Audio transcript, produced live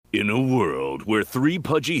In a world where three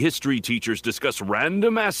pudgy history teachers discuss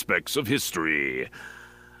random aspects of history,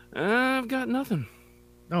 I've got nothing.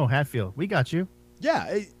 Oh, Hatfield, we got you.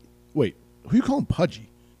 Yeah. Wait, who you calling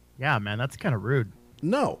pudgy? Yeah, man, that's kind of rude.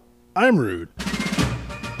 No, I'm rude.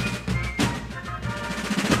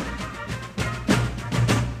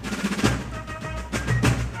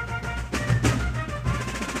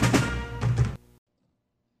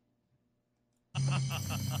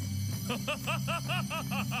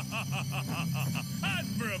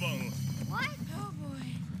 Admirable! What? Oh boy.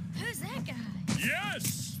 Who's that guy?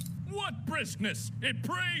 Yes! What briskness! It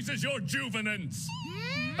praises your juvenance!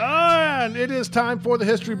 And it is time for the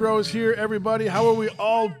History Bros here, everybody. How are we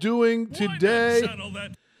all doing today? Why not settle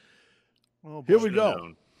that? Oh, here we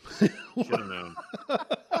go. Should have known.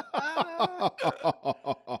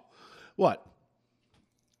 What?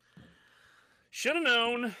 Should have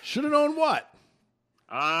known. Should have known what?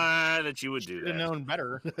 That you would do Should have that. known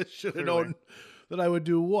better. Should have known that I would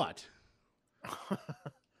do what?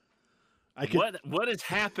 What has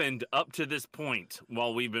happened up to this point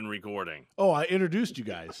while we've been recording? Oh, I introduced you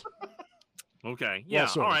guys. Okay. Yeah.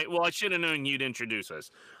 sort All of. right. Well, I should have known you'd introduce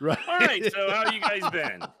us. Right. All right. So how you guys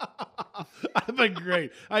been? I've been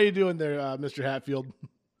great. How you doing there, Mr. Hatfield?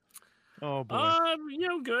 Oh boy.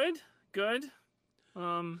 Good.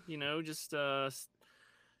 Just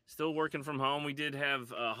still working from home. We did have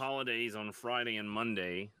holidays on Friday and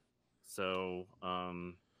Monday, so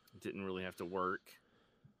didn't really have to work.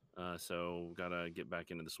 So gotta get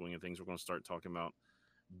back into the swing of things. We're going to start talking about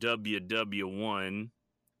WW1.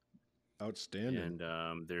 Outstanding.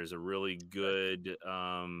 And there's a really good.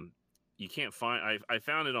 You can't find. I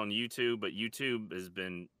found it on YouTube, but YouTube has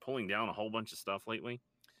been pulling down a whole bunch of stuff lately.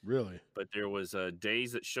 Really? But there was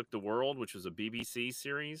Days That Shook the World, which was a BBC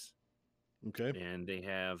series. Okay. And they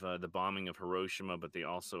have the bombing of Hiroshima, but they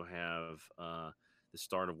also have the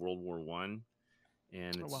start of World War One.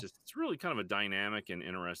 And it's really kind of a dynamic and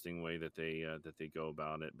interesting way that they go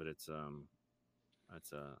about it. But it's a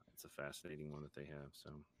fascinating one that they have.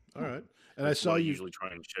 So all right. And I saw you usually try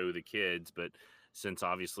and show the kids, but since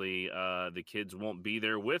obviously the kids won't be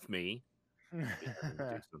there with me, do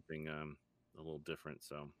something a little different.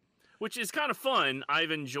 So, which is kind of fun.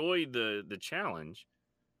 I've enjoyed the challenge.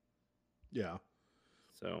 Yeah.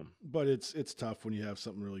 So, but it's tough when you have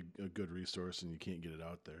something really a good resource and you can't get it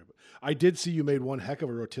out there. But I did see you made one heck of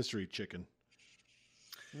a rotisserie chicken.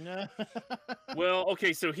 Well,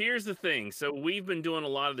 okay. So here's the thing. So we've been doing a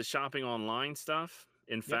lot of the shopping online stuff.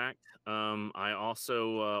 In fact, I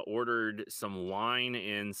also ordered some wine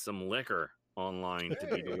and some liquor online to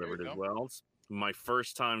be delivered as well. It's my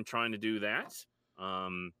first time trying to do that,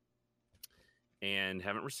 and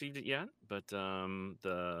haven't received it yet. But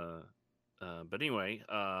but anyway,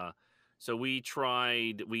 so we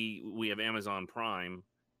tried. We have Amazon Prime,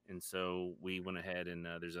 and so we went ahead and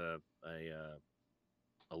there's a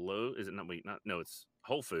low. Is it not? Wait, not no. It's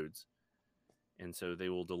Whole Foods. And so they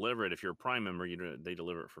will deliver it. If you're a Prime member, they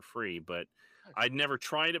deliver it for free. But I'd never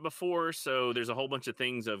tried it before, so there's a whole bunch of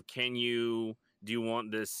things of do you want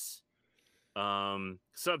this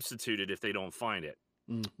substituted if they don't find it?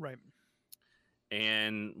 Right.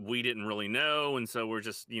 And we didn't really know, and so we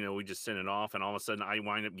just sent it off, and all of a sudden I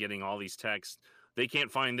wind up getting all these texts. They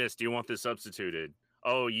can't find this. Do you want this substituted?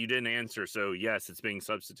 Oh, you didn't answer, so yes, it's being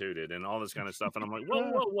substituted, and all this kind of stuff. And I'm like,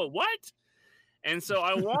 whoa, what? And so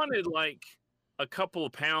I wanted like a couple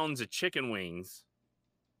of pounds of chicken wings,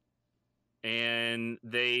 and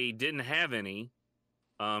they didn't have any,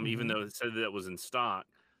 even though it said that was in stock.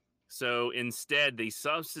 So instead, they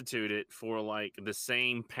substitute it for like the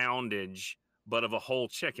same poundage, but of a whole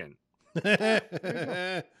chicken.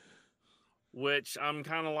 Which I'm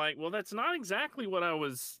kind of like, well, that's not exactly what I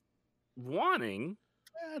was wanting.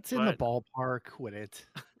 It's in the ballpark with it.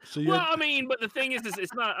 So I mean, but the thing is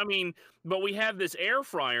it's not. I mean, but we have this air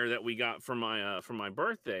fryer that we got for my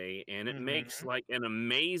birthday, and it makes like an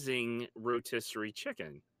amazing rotisserie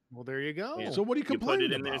chicken. Well, there you go. So what are you complaining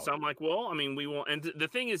put it in about? there. So I'm like, well, I mean, we want. And the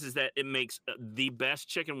thing is that it makes the best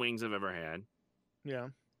chicken wings I've ever had. Yeah.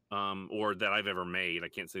 Or that I've ever made. I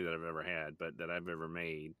can't say that I've ever had, but that I've ever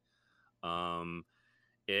made.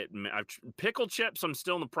 Pickle chips, I'm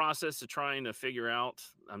still in the process of trying to figure out.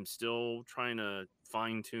 I'm still trying to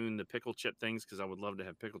fine tune the pickle chip things because I would love to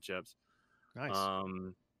have pickle chips. Nice.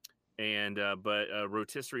 But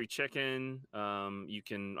rotisserie chicken, you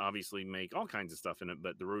can obviously make all kinds of stuff in it,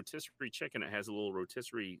 but the rotisserie chicken, it has a little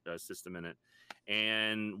rotisserie system in it,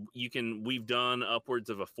 and we've done upwards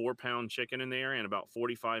of a 4-pound chicken in there in about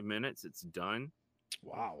 45 minutes. It's done.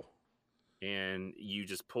 Wow. and you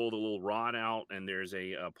just pull the little rod out, and there's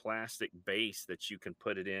a plastic base that you can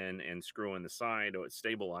put it in and screw in the side, or it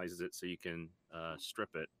stabilizes it so you can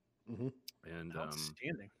strip it. Mm-hmm. And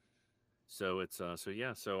Outstanding. so it's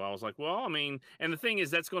so I was like, well, I mean, and the thing is,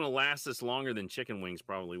 that's going to last us longer than chicken wings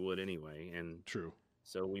probably would anyway. And True.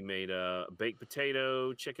 so we made baked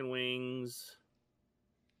potato, chicken wings.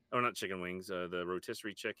 Oh, not chicken wings. The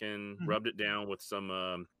rotisserie chicken. Mhm. Rubbed it down with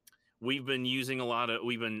some. We've been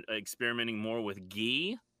experimenting more with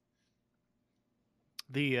ghee.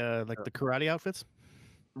 The like the karate outfits.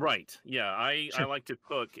 Right. Yeah. I Sure. like to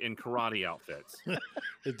cook in karate outfits.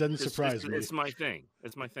 It doesn't surprise me. It's my thing.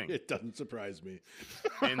 It's my thing. It doesn't surprise me.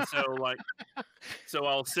 And so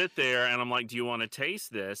I'll sit there and I'm like, do you want to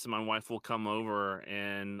taste this? And my wife will come over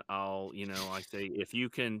and I say, if you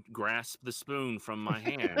can grasp the spoon from my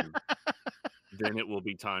hand, then it will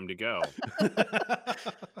be time to go.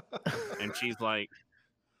 And she's like,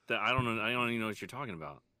 I don't know. I don't even know what you're talking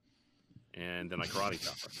about. And then I karate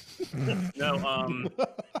chop her.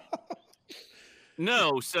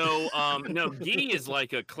 No, ghee is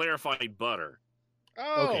like a clarified butter.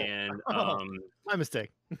 Oh, Okay. And my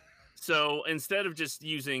mistake. so instead of just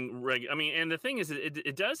using and the thing is,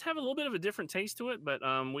 it does have a little bit of a different taste to it, but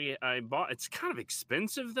it's kind of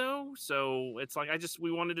expensive though. So it's like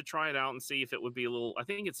we wanted to try it out and see if it would be I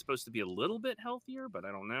think it's supposed to be a little bit healthier, but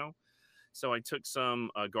I don't know. So I took some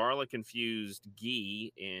garlic infused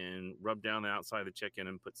ghee and rubbed down the outside of the chicken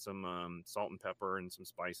and put some salt and pepper and some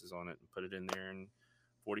spices on it and put it in there. And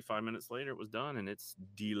 45 minutes later, it was done, and it's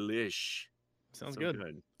delish. Sounds So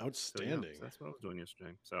good. Outstanding. So that's what I was doing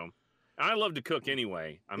yesterday. So I love to cook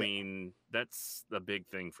anyway. I mean, that's the big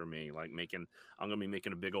thing for me. Like I'm going to be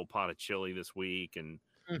making a big old pot of chili this week, and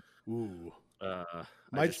Ooh.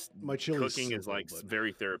 my chili cooking is like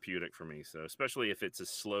very therapeutic for me. So especially if it's a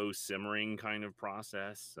slow simmering kind of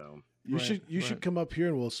process. So you should come up here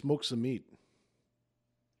and we'll smoke some meat.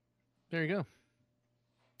 There you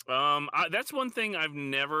go. That's one thing I've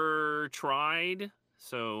never tried.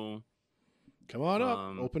 So come on up.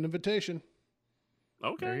 Open invitation.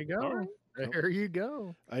 Okay. There you go. All right. There you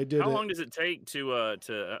go. I did. How long does it take to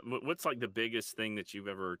what's like the biggest thing that you've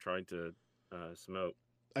ever tried to smoke?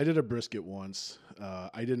 I did a brisket once.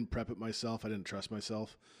 I didn't prep it myself. I didn't trust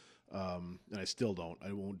myself. And I still don't.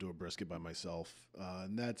 I won't do a brisket by myself.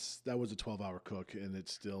 And that was a 12-hour cook, and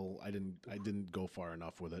it's still I didn't go far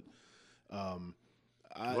enough with it.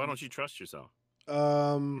 Why don't you trust yourself?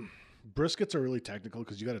 Briskets are really technical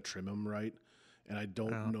because you got to trim them right, and I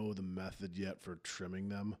don't know the method yet for trimming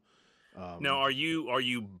them. Now, are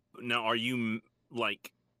you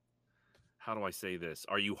like, how do I say this?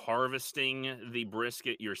 Are you harvesting the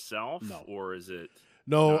brisket yourself? No. Or is it?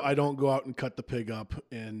 No, I don't go out and cut the pig up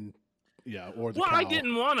and or the cow. I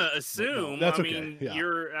didn't want to assume. No, that's I okay. mean, Yeah.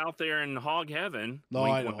 You're out there in hog heaven. No,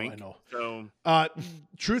 wink, I know. wink. I know. So,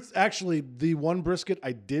 truth, actually, the one brisket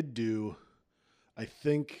I did do, I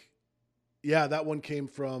think, that one came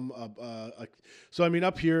from so I mean,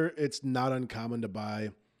 up here it's not uncommon to buy,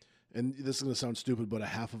 and this is going to sound stupid, but a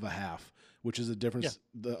half of a half, which is a difference,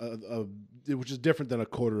 which is different than a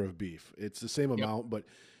quarter of beef. It's the same amount, but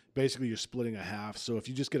basically you're splitting a half. So if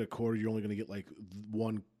you just get a quarter, you're only going to get like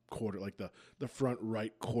 1/4, like the front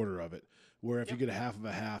right quarter of it. Where if you get a half of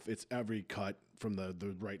a half, it's every cut from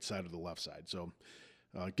the right side or the left side. So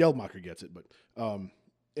Geldmacher gets it, but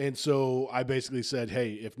and so I basically said,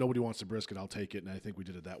 hey, if nobody wants the brisket, I'll take it. And I think we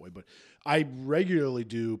did it that way. But I regularly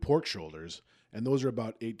do pork shoulders, and those are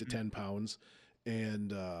about 8 to 10 pounds.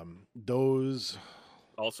 And those...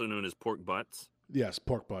 Also known as pork butts? Yes,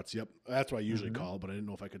 pork butts, yep. That's what I usually call it, but I didn't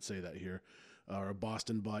know if I could say that here. Or a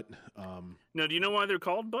Boston butt. Now, do you know why they're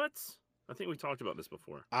called butts? I think we talked about this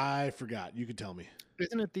before. I forgot. You could tell me.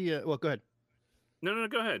 Isn't it the... well, go ahead. No,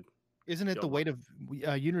 go ahead. Isn't it the weight of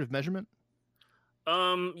unit of measurement?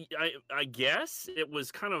 I guess it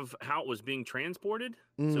was kind of how it was being transported.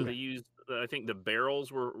 So they used, I think the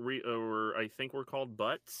barrels were called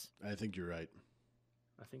butts. I think you're right.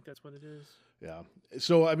 I think that's what it is. Yeah.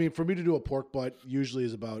 So, I mean, for me to do a pork butt usually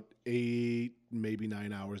is about 8, maybe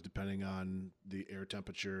 9 hours, depending on the air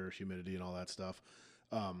temperature, humidity, and all that stuff.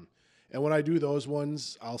 And when I do those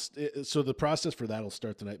ones, so the process for that will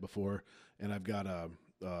start the night before, and I've got a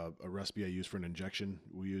recipe I use for an injection.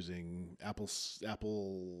 We're using apple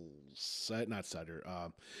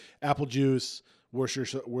juice,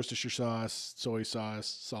 Worcestershire sauce, soy sauce,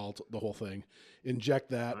 salt, the whole thing. Inject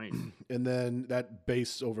that, Nice. And then that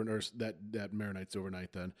base that marinates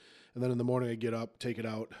overnight. Then, and then in the morning I get up, take it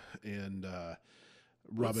out, and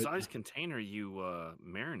rub it. What size container are you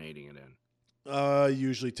marinating it in?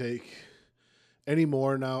 Usually take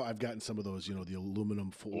Anymore now, I've gotten some of those, the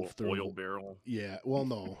aluminum full Oil barrel. Yeah. Well,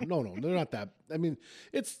 no, they're not that. I mean,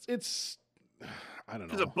 it's. I don't know.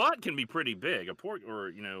 Because a butt can be pretty big. A pork,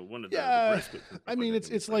 or one of the brisket. I mean,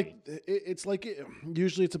 it's like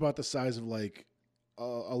usually it's about the size of like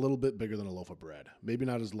a little bit bigger than a loaf of bread. Maybe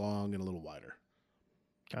not as long and a little wider.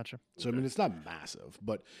 Gotcha. So I mean, it's not massive,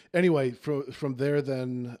 but anyway, from there,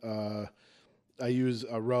 then I use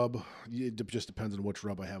a rub. It just depends on which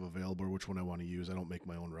rub I have available or which one I want to use. I don't make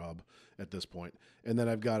my own rub at this point. And then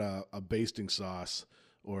I've got a basting sauce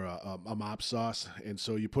or a mop sauce, and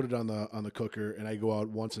so you put it on the cooker, and I go out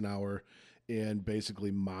once an hour and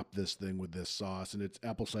basically mop this thing with this sauce, and it's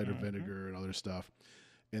apple cider vinegar and other stuff.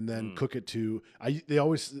 And then cook it to. They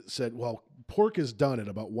always said, well, pork is done at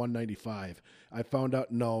about 195. I found out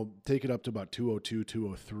no, take it up to about 202,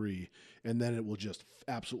 203, and then it will just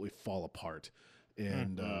absolutely fall apart.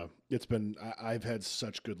 And it's been. I've had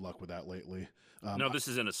such good luck with that lately. No, this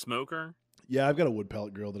is in a smoker. Yeah, I've got a wood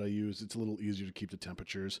pellet grill that I use. It's a little easier to keep the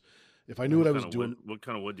temperatures. If I knew what I was doing, what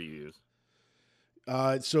kind of wood do you use?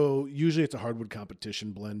 So usually it's a hardwood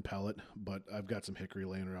competition blend pellet, but I've got some hickory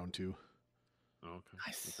laying around too. Okay.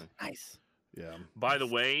 Nice. Okay. Nice. Yeah. By the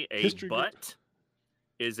way, a butt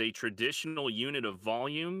is a traditional unit of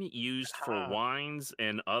volume used for wines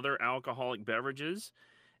and other alcoholic beverages.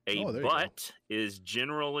 A butt is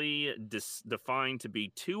generally defined to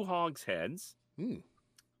be 2 hogsheads,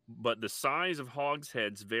 but the size of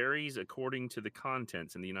hogsheads varies according to the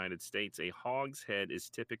contents. In the United States, a hogshead is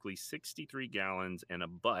typically 63 gallons, and a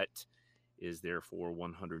butt is therefore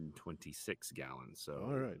 126 gallons.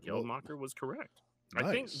 So Geldmacher was correct.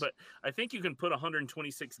 Nice. I think you can put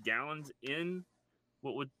 126 gallons in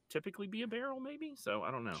what would typically be a barrel, maybe. So I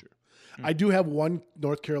don't know. Sure. I do have one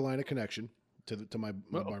North Carolina connection to my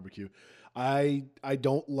barbecue. I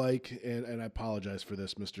don't like, and I apologize for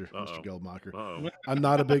this, Mr. Geldmacher. I'm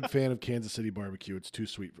not a big fan of Kansas City barbecue. It's too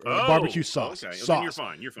sweet. Barbecue sauce. Okay. Sauce. Then you're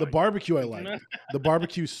fine. You're fine. The barbecue I like. The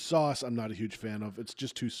barbecue sauce I'm not a huge fan of. It's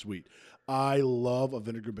just too sweet. I love a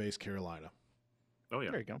vinegar-based Carolina. Oh,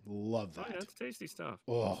 yeah. There you go. Love that. Oh, yeah, that's tasty stuff.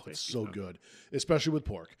 Oh, it's so good, especially with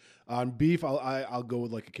pork. On beef, I'll go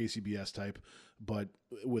with like a KCBS type, but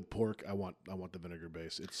with pork, I want the vinegar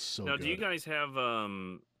base. It's so now, good. do you guys have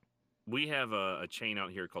we have a chain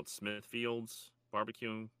out here called Smithfield's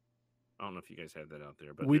Barbecue. I don't know if you guys have that out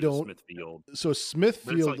there, but we don't. Smithfield. So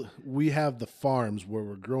Smithfield, we have the farms where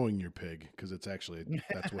we're growing your pig because it's actually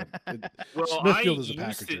that's what. Smithfield is a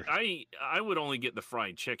packager. I would only get the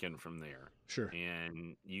fried chicken from there. Sure.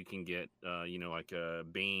 And you can get like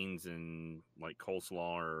beans and like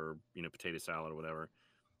coleslaw or potato salad or whatever,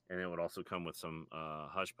 and it would also come with some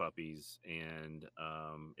hush puppies, and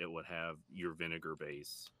it would have your vinegar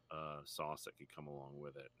base sauce that could come along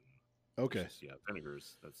with it. Okay. Yeah,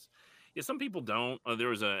 vinegars. Yeah, some people don't. There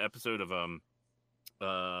was an episode of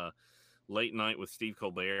Late Night with Steve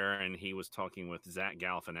Colbert, and he was talking with Zach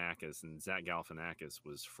Galifianakis, and Zach Galifianakis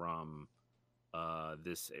was from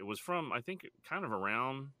it was from, I think, kind of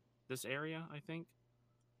around this area, I think.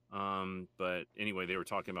 But anyway, they were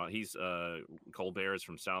talking about Colbert is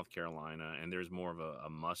from South Carolina, and there's more of a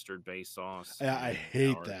mustard-based sauce. Yeah, I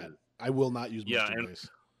hate that. I will not use mustard base.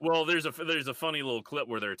 Well, there's a funny little clip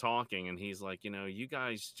where they're talking, and he's like, you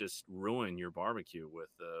guys just ruin your barbecue with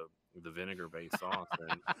the vinegar-based sauce.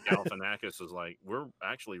 And Galifianakis was like, we're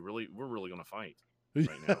really going to fight right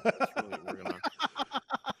now. We're gonna.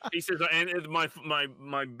 He says, and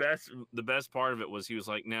the best part of it was he was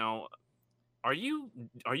like, now, are you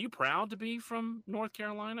proud to be from North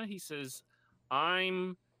Carolina? He says,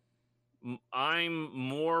 I'm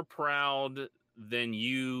more proud than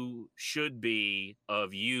you should be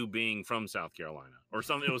of you being from South Carolina, or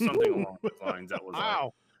something. It was something along those lines. That was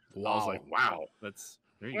wow. I was like, wow,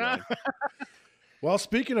 there you go. Well,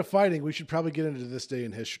 speaking of fighting, we should probably get into this day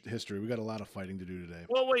in history. We got a lot of fighting to do today.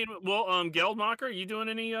 Well, wait. Well, Geldmacher, are you doing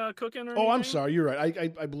any cooking or? Oh, anything? I'm sorry. You're right.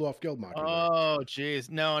 I blew off Geldmacher. Oh, jeez.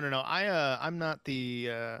 No.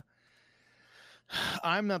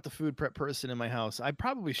 I'm not the food prep person in my house. I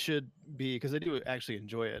probably should be because I do actually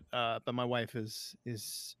enjoy it. But my wife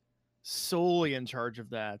is solely in charge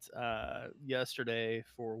of that. Yesterday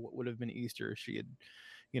for what would have been Easter, she had,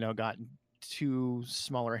 gotten 2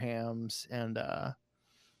 smaller hams, and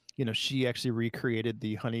she actually recreated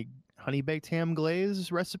the honey baked ham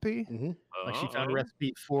glaze recipe. Mm-hmm. Like she found a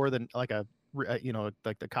recipe for the like the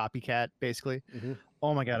copycat basically. Mm-hmm.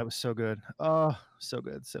 Oh my god, it was so good. Oh, so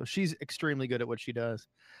good. So she's extremely good at what she does,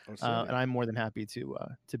 and I'm more than happy to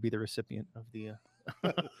be the recipient of the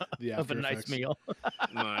The of after a nice effects. meal.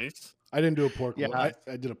 Nice. I didn't do a pork Yeah. loin.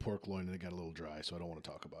 I did a pork loin and it got a little dry, so I don't want to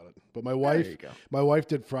talk about it. But my There you go. wife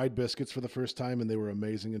did fried biscuits for the first time, and they were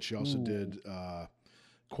amazing. And she also Ooh. did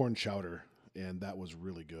corn chowder, and that was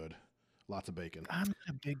really good. Lots of bacon. I'm not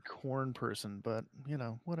a big corn person, but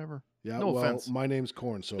whatever. Yeah, No well, offense. my name's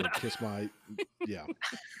Corn, so kiss my. Yeah,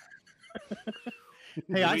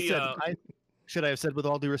 Hey, I We, said should I have said with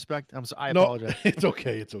all due respect? I no, apologize. it's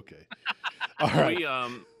okay. It's okay. All right.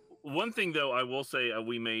 We one thing though, I will say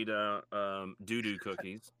we made doo-doo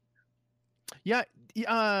cookies. Yeah,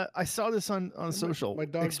 I saw this on social. my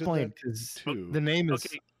dog did Explain, that because too. the name is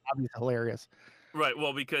Okay. obviously hilarious. Right.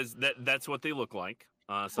 Well, because that's what they look like.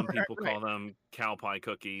 Some people Right. call them cow pie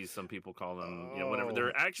cookies. Some people call them whatever. Oh,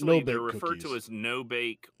 They're actually no-bake they're referred to cookies. as no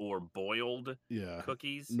bake or boiled Yeah,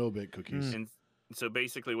 cookies. no bake cookies. And so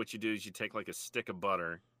basically, what you do is you take like a stick of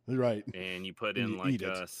butter Right, and you put And in you like eat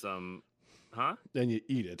it. some, huh? then you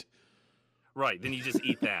eat it. Right. Then you just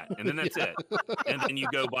eat that, and then that's it. And then you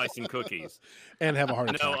go buy some cookies. And have a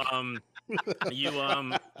heart No, attack.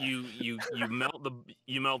 you melt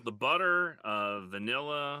the butter,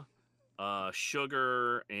 vanilla,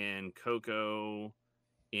 sugar, and cocoa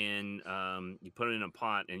in. You put it in a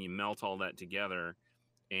pot and you melt all that together,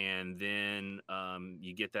 and then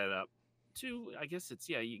you get that up to. I guess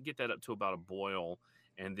you get that up to about a boil,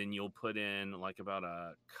 and then you'll put in like about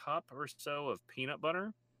a cup or so of peanut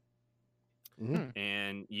butter. Mhm.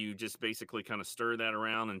 And you just basically kind of stir that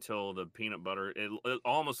around until the peanut butter it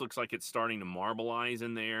almost looks like it's starting to marbleize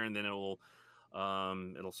in there, and then it'll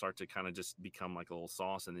start to kind of just become like a little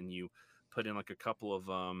sauce, and then you put in like a couple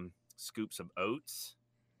of scoops of oats,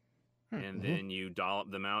 and then you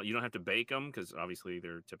dollop them out. You don't have to bake them because obviously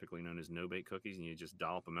they're typically known as no bake cookies, and you just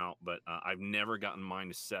dollop them out. But I've never gotten mine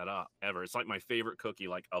to set up ever. It's like my favorite cookie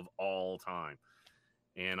like of all time.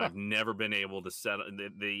 And I've never been able to set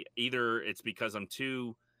the either it's because I'm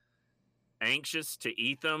too anxious to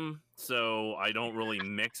eat them, so I don't really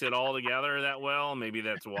mix it all together that well. Maybe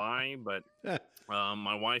that's why. But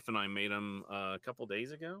my wife and I made them a couple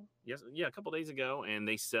days ago. A couple days ago, and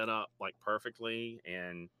they set up like perfectly.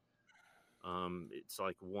 And it's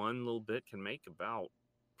like one little bit can make about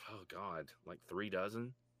like 3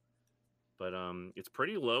 dozen. But it's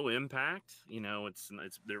pretty low impact.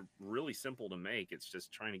 They're really simple to make. It's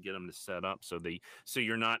just trying to get them to set up so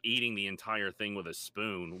you're not eating the entire thing with a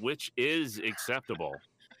spoon, which is acceptable.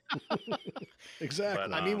 Exactly.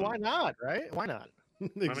 But, I mean, why not? Right? Why not?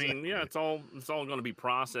 Exactly. I mean, yeah, it's all going to be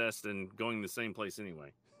processed and going the same place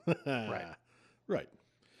anyway. Right. Right.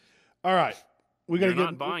 All right. We got to You're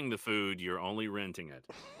get not buying the food; you're only renting it.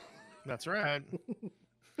 That's right.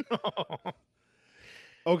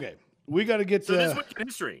 Okay. We got to get So this to week in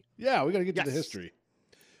history. yeah. We got to get to the Yes. history.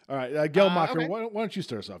 All right, Gelmacher. Okay. Why don't you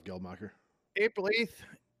start us off, Gelmacher? April 8th,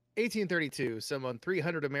 1832, some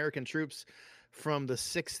 300 American troops from the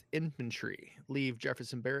 6th Infantry leave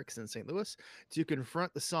Jefferson Barracks in St. Louis to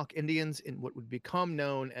confront the Sauk Indians in what would become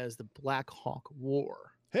known as the Black Hawk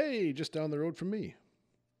War. Hey, just down the road from me.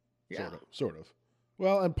 Yeah. Sort of.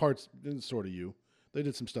 Well, and parts, and sort of you. They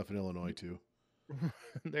did some stuff in Illinois too.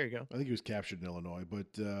 There you go. I think he was captured in Illinois,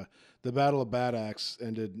 but the Battle of Bad Axe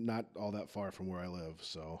ended not all that far from where I live,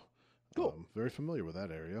 so Cool. Very familiar with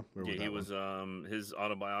that area. or with Yeah, that he one. was his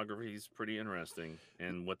autobiography is pretty interesting.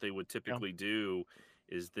 And what they would typically do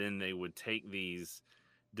is then they would take these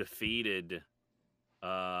defeated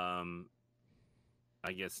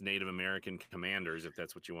I guess Native American commanders, if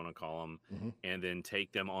that's what you want to call them, Mhm. and then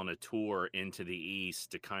take them on a tour into the East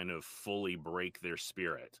to kind of fully break their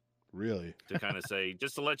spirit. Really? To kind of say,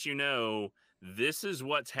 just to let you know, this is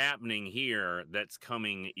what's happening here that's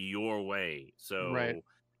coming your way. So Right.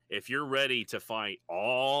 if you're ready to fight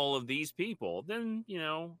all of these people, then,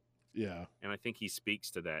 Yeah. and I think he speaks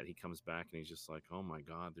to that. He comes back and he's just like, oh my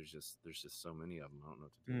God, there's just so many of them. I don't know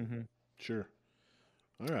what to do. Mm-hmm. Sure.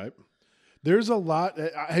 All right. There's a lot.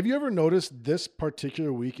 Have you ever noticed this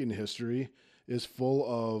particular week in history is full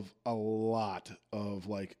of a lot of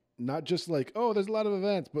like, not just like, oh, there's a lot of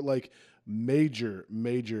events, but like major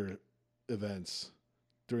events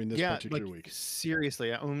during this particular week. Seriously.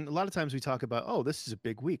 A lot of times we talk about, oh, this is a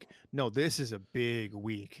big week. No, this is a big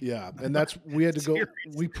week. Yeah. And that's, we had to go,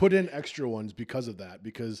 Seriously. we put in extra ones because of that,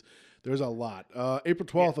 because there's a lot. April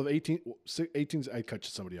 12th of 18, I cut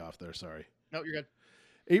somebody off there. Sorry. No, you're good.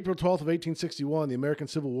 April 12th of 1861, the American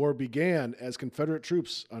Civil War began as Confederate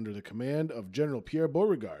troops under the command of General Pierre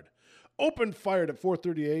Beauregard opened fire at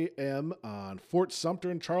 4:30 a.m. on Fort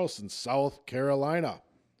Sumter in Charleston, South Carolina.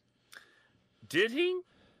 Did he?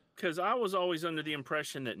 Because I was always under the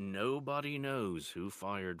impression that nobody knows who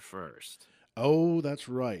fired first. Oh, that's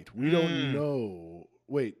right. We don't know.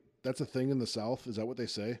 Wait, that's a thing in the South? Is that what they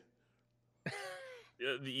say?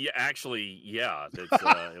 Yeah, actually, yeah. That's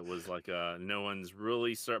it was like no one's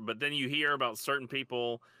really certain. But then you hear about certain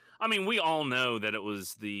people. I mean, we all know that it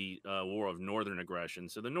was the War of Northern Aggression.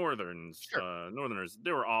 So the Northerners,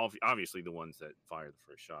 they were all obviously the ones that fired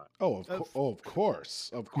the first shot. Oh, of course.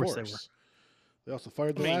 Of course they were. course. They also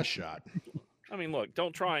fired the last shot. I mean, look,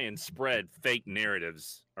 don't try and spread fake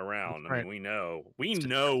narratives around. Right. I mean, we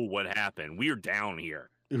know what happened. We're down here.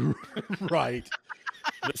 Right.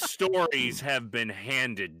 The stories have been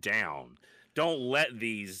handed down. Don't let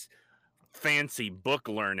these fancy book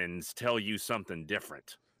learnings tell you something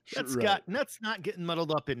different. That's Right. that's not getting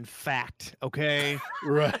muddled up in fact, okay?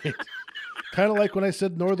 Right. Kind of like when I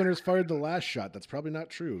said Northerners fired the last shot. That's probably not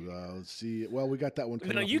true. Let's see. Well, we got that one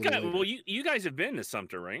coming No, up a you little guys. later. Well, you guys have been to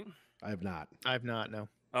Sumter, right? I have not. I've not, no.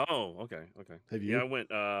 Oh, okay. Have you? Yeah, I went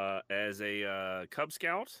as a Cub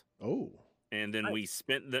Scout, Oh, and then Nice. we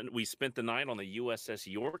spent the night on the USS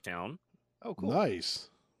Yorktown. Oh, cool. nice.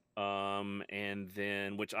 And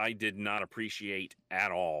then which I did not appreciate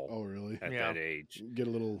at all Oh, really? at Yeah. that age. Get a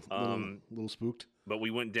little spooked. But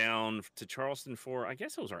we went down to Charleston for I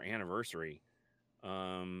guess it was our anniversary.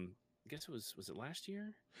 I guess it was it last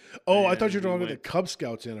year? Oh, I thought you were And we talking about the went- Cub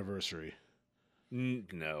Scouts anniversary.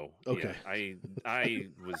 No. Okay. Yeah, I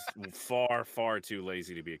was far too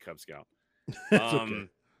lazy to be a Cub Scout. It's okay.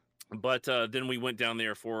 But then we went down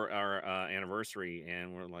there for our anniversary,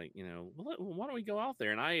 and we're like, well, why don't we go out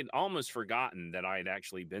there? And I had almost forgotten that I had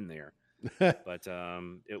actually been there. But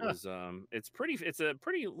it was it's a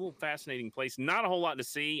pretty little fascinating place. Not a whole lot to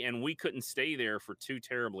see, and we couldn't stay there for too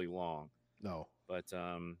terribly long. No. But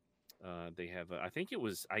they have I think it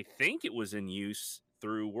was in use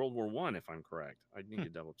through World War I, if I'm correct. I need to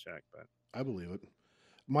double check, but I believe it.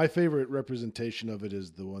 My favorite representation of it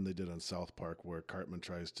is the one they did on South Park where Cartman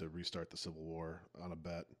tries to restart the Civil War on a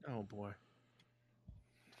bet. Oh boy.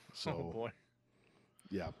 So, Oh boy.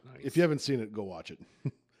 yeah. Nice. If you haven't seen it, go watch it.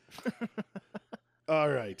 All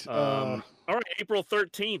right. all right, April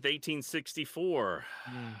 13th, 1864.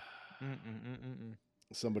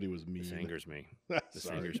 Somebody was mean. This angers me. This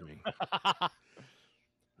Sorry. angers me.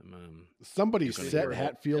 Somebody You're gonna set hear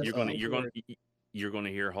Hulk- Hatfield You're up. going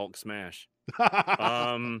to hear Hulk smash.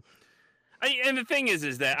 And the thing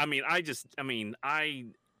is that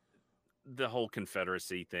the whole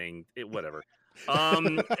Confederacy thing, whatever.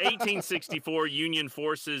 1864, Union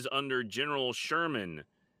forces under General Sherman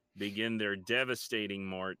begin their devastating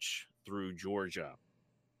march through Georgia.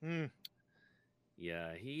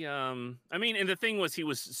 Yeah, and the thing was, he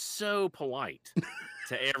was so polite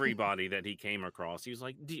to everybody that he came across. He was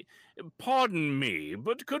like, pardon me,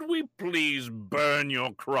 but could we please burn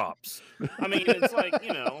your crops? I mean, it's like,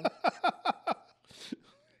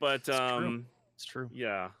 but, It's true.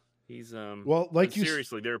 yeah, he's, Well, like you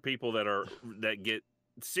seriously, there are people that get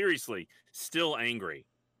seriously still angry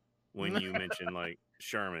when you mention like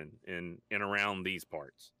Sherman in around these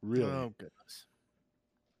parts. really? Oh goodness.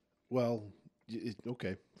 Well,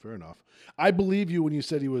 okay, fair enough. I believe you when you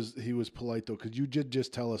said he was polite though, because you did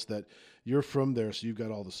just tell us that you're from there, so you've got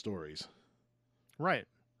all the stories. Right.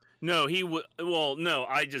 No, he would. Well, no,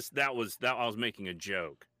 I was making a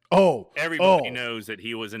joke. Oh, Everybody knows that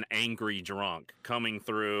he was an angry drunk coming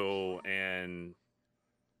through and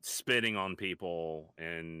spitting on people.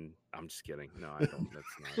 And I'm just kidding. No, I don't.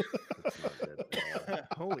 That's not good at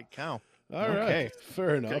all. Holy cow. All right, Okay.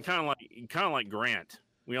 fair enough. Kind of like Grant.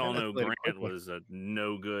 We all know Played it Grant quickly. was a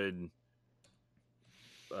no good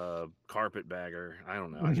carpetbagger. I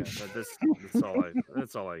don't know. I guess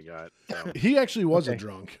that's all I got. So. He actually was a Okay.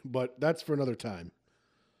 drunk, but that's for another time.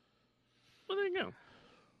 Well, there you go.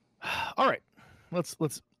 All right. Let's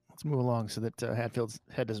move along so that Hatfield's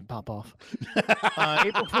head doesn't pop off.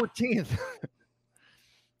 April 14th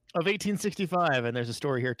of 1865, and there's a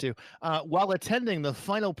story here too. While attending the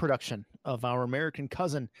final production of Our American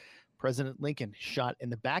Cousin, President Lincoln shot in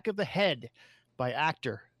the back of the head by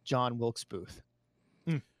actor John Wilkes Booth.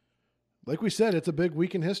 Like we said, it's a big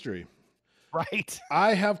week in history. Right.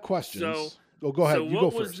 I have questions. So- Go ahead. So You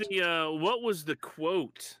what go was first. what was the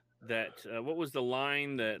quote that what was the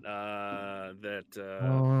line that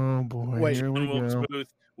Oh boy. Wait, here we Wilkes go.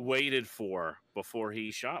 Booth waited for before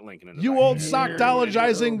he shot Lincoln in the You back? old Here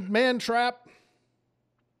sockdologizing man trap.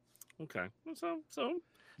 Okay. So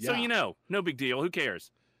Yeah. no big deal. Who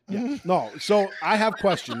cares? Yeah. No. So I have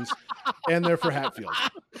questions, and they're for Hatfield.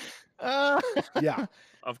 Yeah.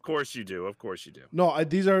 Of course you do. Of course you do. No,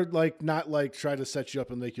 these are like not like try to set you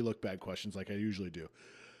up and make you look bad questions like I usually do.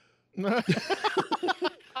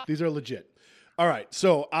 These are legit. All right,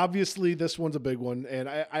 so obviously this one's a big one, and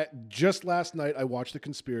I just last night I watched The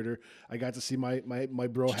Conspirator. I got to see my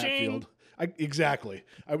bro Cha-ching. Hatfield. Exactly.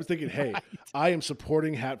 I was thinking, hey, I am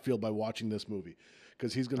supporting Hatfield by watching this movie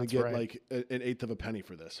because he's going to get like an eighth of a penny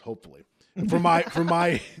for this, hopefully. From my.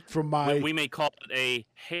 We may call it a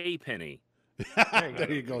hay penny.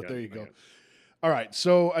 There you go. There you go. All right,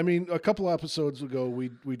 so I mean, a couple of episodes ago,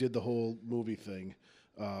 we did the whole movie thing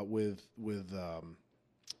with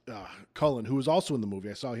Cullen, who was also in the movie.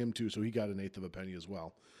 I saw him too, so he got an eighth of a penny as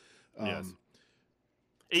well. Yes.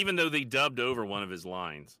 Even though they dubbed over one of his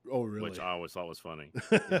lines. Oh, really? Which I always thought was funny.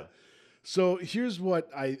 Yeah. So here's what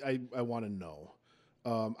I want to know.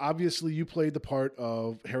 Obviously, you played the part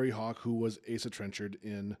of Harry Hawk, who was Asa Trenchard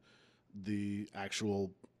in the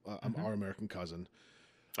actual Our American Cousin.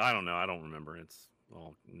 I don't know. I don't remember. It's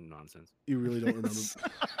all nonsense. You really don't remember?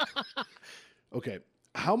 Okay.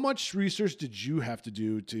 How much research did you have to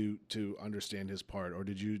do to understand his part, or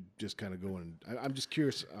did you just kind of go in? I'm just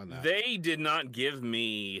curious on that. They did not give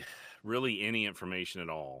me really any information at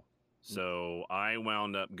all. So I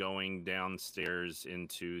wound up going downstairs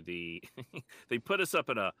into the they put us up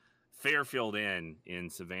at a Fairfield Inn in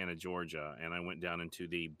Savannah, Georgia, and I went down into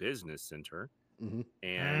the business center. Mm-hmm.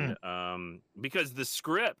 And because the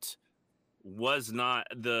script was not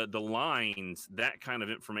the lines, that kind of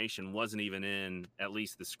information wasn't even in at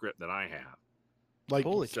least the script that I have. Like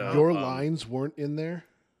So, your lines weren't in there?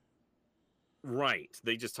 Right.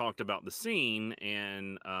 They just talked about the scene,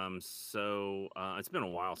 and so it's been a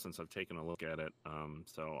while since I've taken a look at it.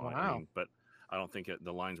 But I don't think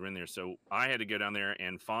the lines were in there. So I had to go down there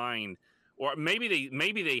and find, or maybe they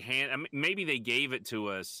gave it to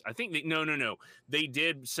us. I think no. They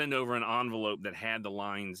did send over an envelope that had the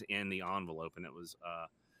lines in the envelope, and it was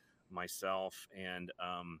myself and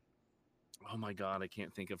oh my God, I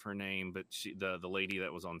can't think of her name, but the lady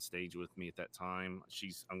that was on stage with me at that time,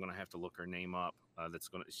 I'm going to have to look her name up.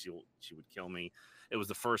 She would kill me. It was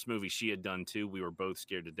the first movie she had done too. We were both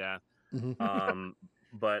scared to death. Mm-hmm.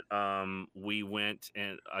 But we went,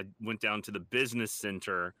 and I went down to the business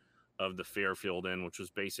center of the Fairfield Inn, which was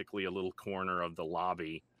basically a little corner of the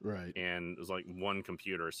lobby. Right. And it was like one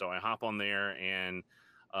computer. So I hop on there and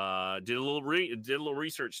did a little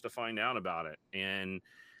research to find out about it. And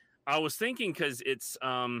I was thinking, because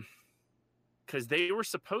they were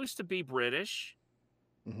supposed to be British,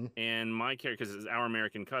 mm-hmm. and my character, because it's Our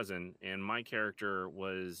American Cousin, and my character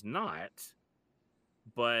was not.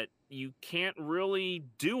 But you can't really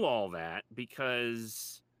do all that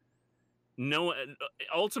because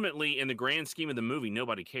ultimately, in the grand scheme of the movie,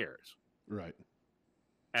 nobody cares. Right.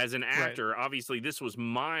 As an actor, obviously, this was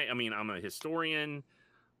I'm a historian.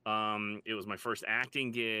 It was my first acting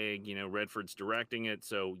gig, Redford's directing it.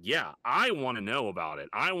 So yeah, I want to know about it.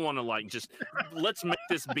 I want to just, let's make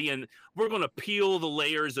this we're going to peel the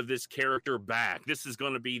layers of this character back. This is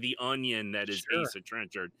going to be the onion that is Asa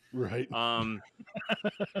Trenchard. Right.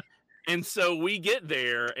 And so we get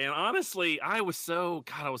there, and honestly, I was so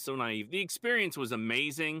naive. The experience was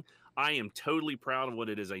amazing. I am totally proud of what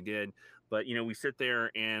it is I did. But, we sit there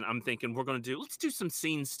and I'm thinking let's do some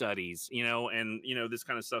scene studies, and, this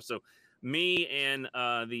kind of stuff. So me and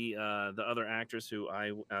the other actress who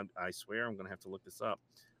I swear I'm going to have to look this up.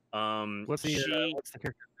 What's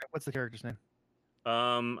the character's name?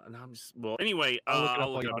 Anyway,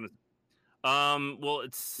 I'll look it up.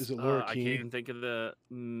 Is it Laura Keane? I can't even think of the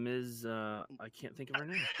Ms. I can't think of her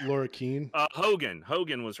name. Laura Keane? Hogan.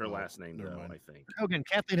 Hogan was her last name, though, mind. I think.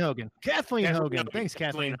 Kathleen Hogan. Kathleen Hogan. Thanks,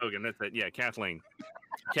 Kathleen Hogan. That's it. Yeah, Kathleen.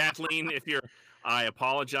 Kathleen, I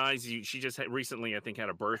apologize. She just recently, I think, had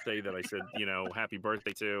a birthday that I said, happy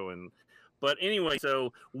birthday to. But anyway,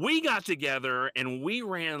 so we got together and we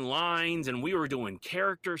ran lines and we were doing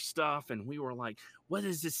character stuff, and we were like, what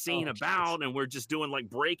is this scene about? Jesus. And we're just doing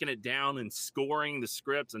breaking it down and scoring the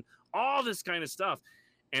scripts and all this kind of stuff.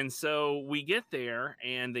 And so we get there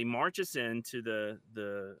and they march us into the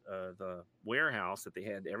warehouse that they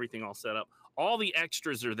had everything all set up. All the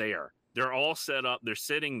extras are there. They're all set up. They're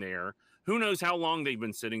sitting there. Who knows how long they've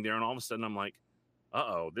been sitting there. And all of a sudden I'm like,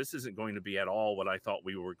 uh-oh, this isn't going to be at all what I thought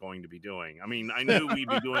we were going to be doing. I mean, I knew we'd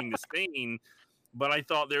be doing the scene, but I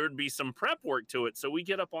thought there would be some prep work to it. So we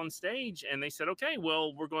get up on stage and they said, okay,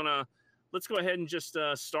 well, let's go ahead and just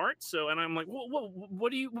start. So, and I'm like,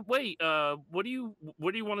 what do you want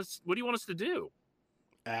us to do?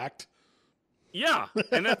 Act. Yeah.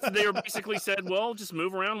 And they were basically said, well, just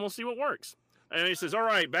move around. We'll see what works. And he says, all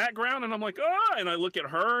right, background. And I'm like, and I look at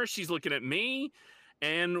her, she's looking at me.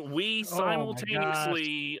 And we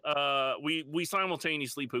simultaneously, we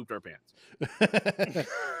simultaneously pooped our pants.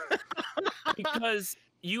 Because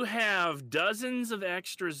you have dozens of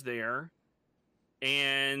extras there,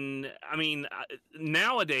 And I mean,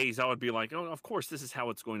 nowadays I would be like, oh, of course this is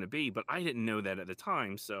how it's going to be, but I didn't know that at the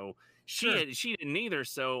time. So Sure. she didn't either.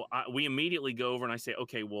 So we immediately go over and I say,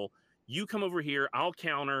 okay, well, you come over here, I'll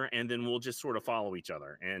counter, and then we'll just sort of follow each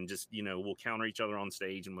other and just, we'll counter each other on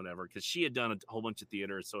stage and whatever. Because she had done a whole bunch of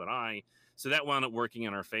theater, so had I. So that wound up working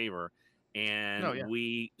in our favor. And Oh, yeah.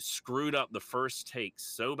 we screwed up the first take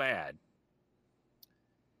so bad.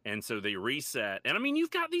 And so they reset. And I mean, you've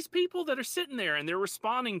got these people that are sitting there and they're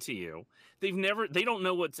responding to you. They don't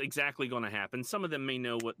know what's exactly going to happen. Some of them may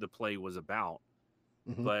know what the play was about,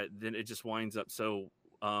 but then it just winds up. So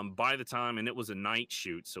by the time, and it was a night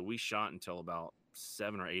shoot, so we shot until about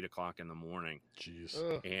 7 or 8 o'clock in the morning. Jeez.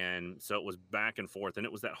 Ugh. And so it was back and forth. And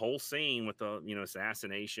it was that whole scene with the,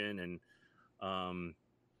 assassination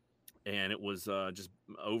and it was just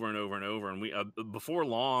over and over and over. And we before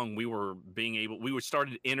long we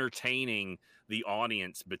started entertaining the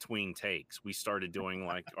audience between takes. We started doing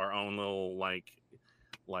like our own little like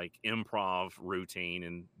improv routine,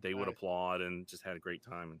 and they would applaud and just had a great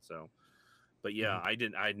time. And so, but yeah, I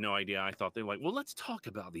had no idea. I thought they were like, well, let's talk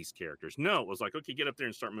about these characters. No, it was like, okay, get up there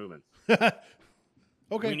and start moving.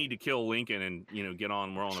 Okay. We need to kill Lincoln and get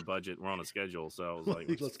on. We're on a budget. We're on a schedule. So I was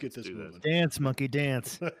like, let's get this moving. Dance, monkey,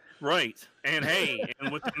 dance. Right. And hey,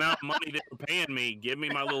 and with the amount of money they're paying me, give me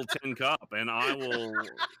my little tin cup and I will,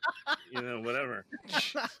 whatever.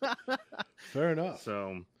 Fair enough.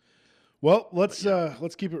 So, well, let's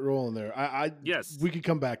keep it rolling there. Yes. We could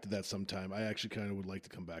come back to that sometime. I actually kind of would like to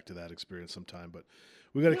come back to that experience sometime, but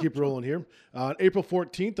we got to keep rolling here. On April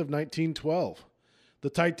 14th of 1912, the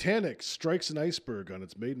Titanic strikes an iceberg on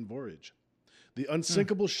its maiden voyage. The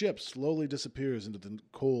unsinkable ship slowly disappears into the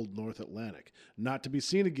cold North Atlantic, not to be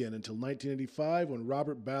seen again until 1985 when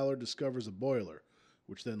Robert Ballard discovers a boiler,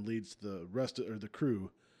 which then leads the crew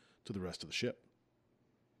to the rest of the ship.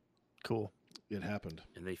 Cool. It happened.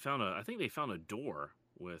 And I think they found a door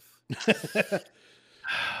with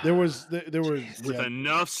there was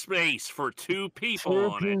enough space for 2 people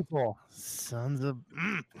on it. Sons of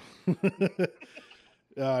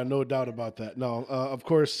no doubt about that. No, of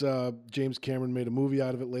course, James Cameron made a movie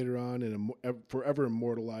out of it later on and forever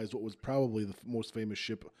immortalized what was probably the most famous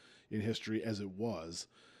ship in history as it was.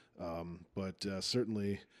 But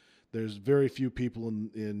certainly there's very few people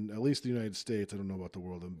in at least the United States, I don't know about the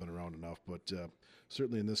world, I haven't been around enough, but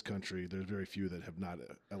certainly in this country, there's very few that have not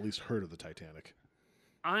at least heard of the Titanic.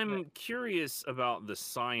 I'm curious about the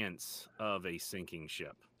science of a sinking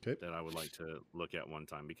ship that I would like to look at one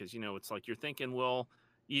time because, it's like you're thinking, well,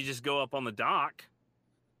 you just go up on the dock,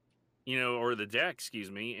 or the deck, excuse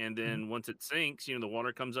me, and then once it sinks, the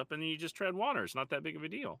water comes up and then you just tread water. It's not that big of a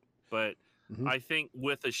deal. But I think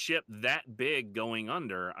with a ship that big going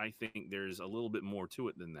under, I think there's a little bit more to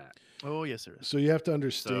it than that. Oh, yes, sir. So you have to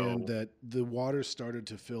understand that the water started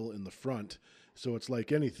to fill in the front. So it's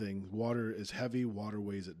like anything. Water is heavy, water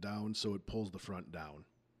weighs it down, so it pulls the front down.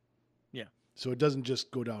 Yeah. So it doesn't just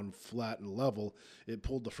go down flat and level. It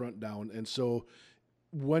pulled the front down. And so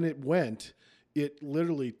when it went, it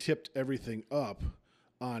literally tipped everything up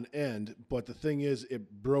on end. But the thing is,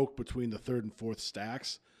 it broke between the third and fourth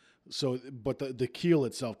stacks. So, but the keel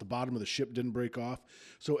itself, the bottom of the ship didn't break off.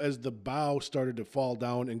 So as the bow started to fall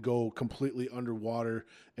down and go completely underwater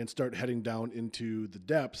and start heading down into the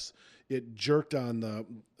depths, it jerked on the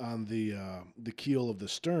keel of the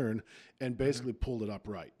stern and basically pulled it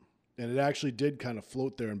upright. And it actually did kind of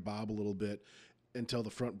float there and bob a little bit until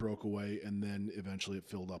the front broke away, and then eventually it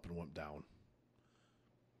filled up and went down.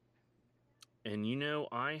 And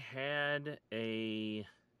I had a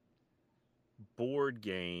board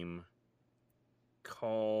game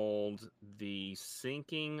called The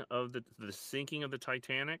Sinking of the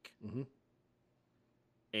Titanic. Mm-hmm.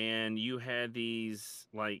 And you had these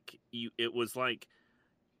it was like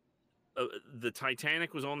the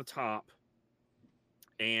Titanic was on the top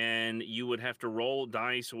and you would have to roll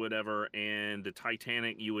dice or whatever, and the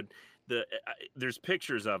Titanic there's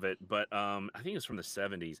pictures of it, but I think it's from the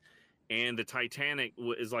 70s, and the Titanic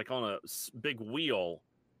is like on a big wheel,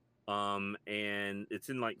 and it's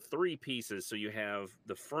in like 3 pieces. So you have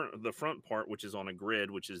the front part, which is on a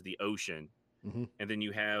grid, which is the ocean. Mm-hmm. And then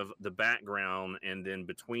you have the background, and then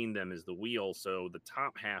between them is the wheel. So the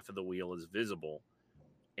top half of the wheel is visible,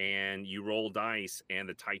 and you roll dice, and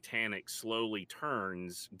the Titanic slowly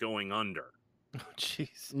turns going under. Oh,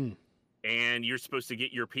 jeez. And you're supposed to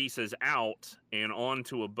get your pieces out and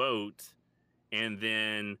onto a boat, and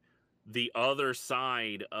then the other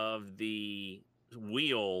side of the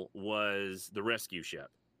wheel was the rescue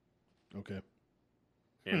ship. Okay.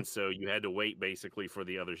 And so you had to wait basically for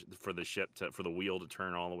the wheel to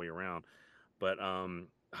turn all the way around. But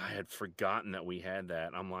I had forgotten that we had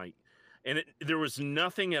that. I'm like, and there was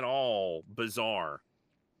nothing at all bizarre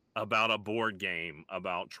about a board game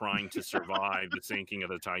about trying to survive the sinking of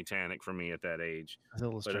the Titanic for me at that age. That's a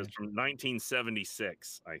little But it was strange. from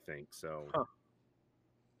 1976, I think. So, Huh.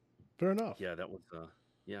 Fair enough. yeah, that was,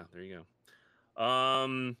 yeah, there you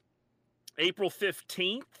go. April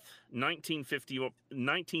 15th,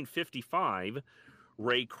 1955,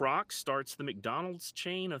 Ray Kroc starts the McDonald's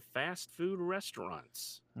chain of fast food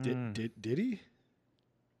restaurants. Did he?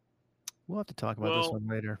 We'll have to talk about this one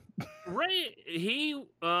later. Ray, he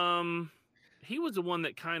was the one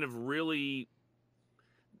that kind of really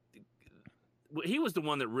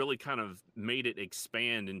kind of made it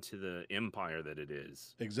expand into the empire that it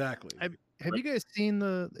is. Exactly. Have you guys seen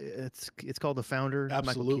it's called The Founder? Michael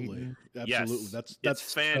Absolutely. Keaton? Absolutely. Yes, That's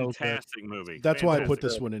it's fantastic movie. That's why I Fantastic. put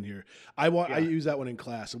this one in here. I use that one in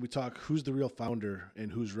class, and we talk who's the real founder and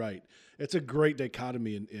who's right. It's a great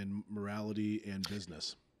dichotomy in morality and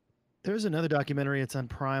business. There's another documentary. It's on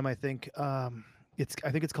Prime, I think. I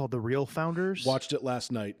think it's called The Real Founders. Watched it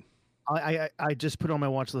last night. I just put it on my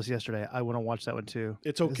watch list yesterday. I want to watch that one too.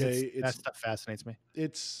 It's okay. That stuff fascinates me.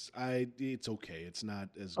 It's okay. It's not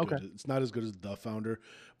as Okay. good. It's not as good as The Founder,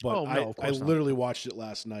 but Oh, no, of I course not. literally watched it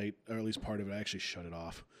last night, or at least part of it. I actually shut it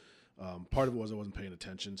off. Part of it was I wasn't paying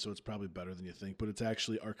attention, so it's probably better than you think. But it's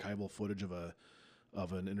actually archival footage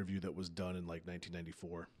of an interview that was done in like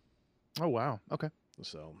 1994. Oh wow. Okay.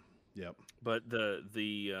 So, yep. But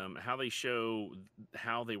the how they show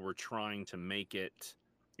how they were trying to make it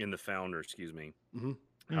in The Founder,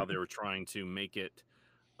 how they were trying to make it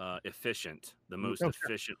efficient, the most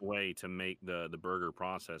efficient way to make the burger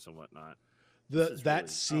process and whatnot. That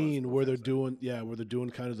scene where they're doing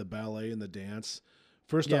kind of the ballet and the dance.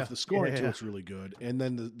 First off, the scoring to it's really good, and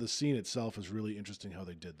then the scene itself is really interesting how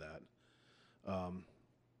they did that.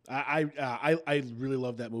 I really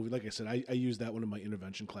love that movie. Like I said, I use that one in my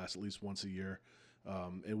intervention class at least once a year.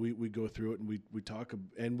 And we go through it and we talk,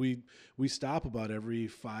 and we stop about every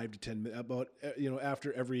 5 to 10 minutes, about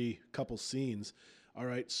after every couple scenes. All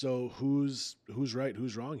right, so who's right,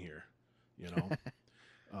 who's wrong here? And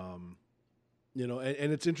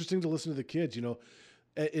it's interesting to listen to the kids.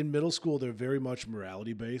 In middle school they're very much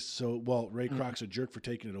morality based. So Ray Kroc's a jerk for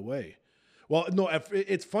taking it away. Well, no,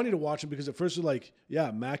 it's funny to watch them because at first they're like,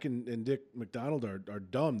 yeah, Mac and Dick McDonald are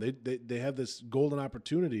dumb. They have this golden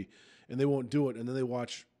opportunity and they won't do it. And then they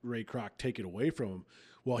watch Ray Kroc take it away from him.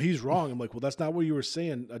 Well, he's wrong. I'm like, well, that's not what you were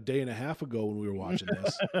saying a day and a half ago when we were watching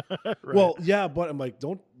this. Right. Well, yeah, but I'm like,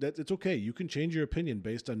 it's okay. You can change your opinion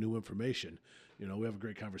based on new information. We have a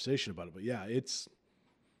great conversation about it. But yeah, it's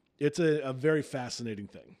a very fascinating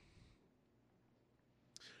thing.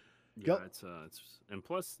 Yeah, it's and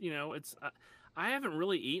plus, it's I haven't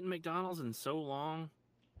really eaten McDonald's in so long.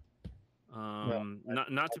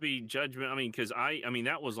 Not to be judgment. I mean, because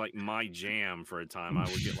that was like my jam for a time. I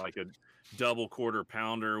would get like a double quarter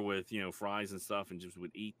pounder with fries and stuff, and just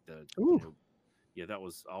would eat the. Yeah, that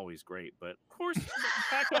was always great. But of course,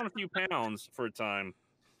 packed on a few pounds for a time.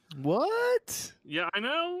 What? Yeah,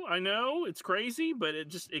 I know, it's crazy, but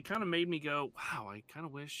it kind of made me go, wow, I kind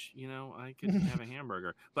of wish, I could have a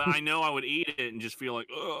hamburger. But I know I would eat it and just feel like,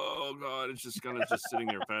 oh God, it's just kind of just sitting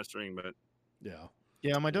there festering. But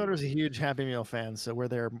yeah, my daughter's a huge Happy Meal fan, so we're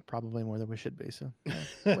there probably more than we should be. So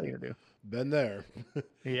what are you gonna do? Been there.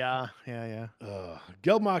 Yeah.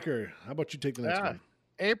 Geldmacher, how about you take the next one?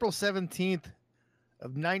 April 17th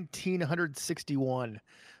of 1961.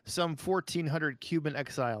 Some 1,400 Cuban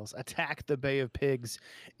exiles attacked the Bay of Pigs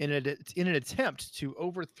in an attempt to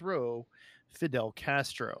overthrow Fidel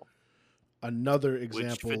Castro. Another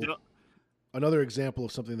example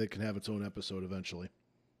of something that can have its own episode eventually.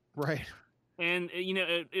 Right. And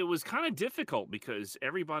it was kind of difficult because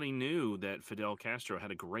everybody knew that Fidel Castro had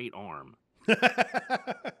a great arm.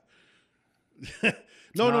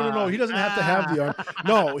 No. He doesn't have to have the arm.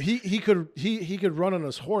 No, he could run on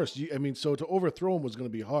his horse. So to overthrow him was going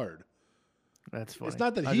to be hard. That's funny. It's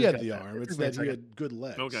not that he had the arm; it's that he had good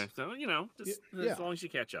legs. Okay, so as long as you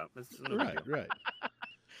catch up, right.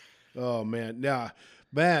 Oh man,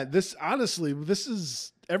 this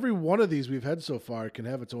is every one of these we've had so far can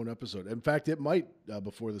have its own episode. In fact, it might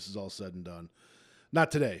before this is all said and done.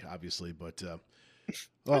 Not today, obviously, but.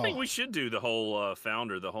 I think we should do the whole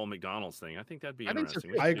founder, the whole McDonald's thing. I think that'd be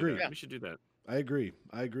interesting. I agree. We should do that. I agree.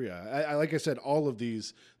 I like I said, all of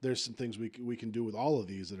these. There's some things we can do with all of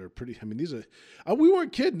these that are pretty. These are. We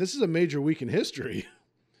weren't kidding. This is a major week in history.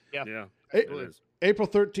 Yeah. It is. April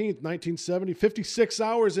 13th, 1970. 56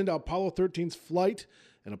 hours into Apollo 13's flight,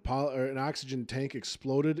 an oxygen tank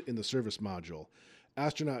exploded in the service module.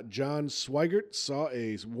 Astronaut John Swigert saw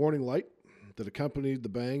a warning light. that accompanied the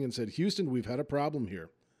bang and said, "Houston, we've had a problem here."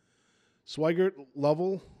 Swigert,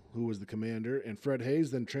 Lovell, who was the commander, and Fred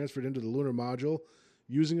Hayes then transferred into the lunar module,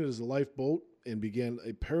 using it as a lifeboat, and began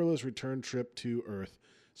a perilous return trip to Earth,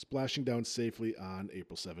 splashing down safely on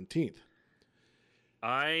April 17th.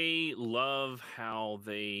 I love how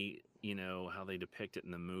they depict it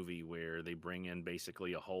in the movie where they bring in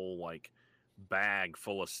basically a whole like bag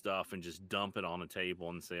full of stuff and just dump it on a table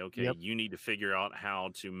and say, okay, Yep. you need to figure out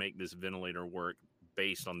how to make this ventilator work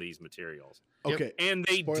based on these materials. Yep. Okay. And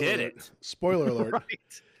they Spoiler did alert. it. Spoiler alert.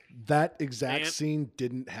 Right. That exact And- scene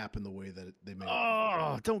didn't happen the way that they made it.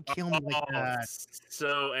 Oh, don't kill me like that.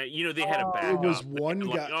 So they had a Oh. backup. It was They one had,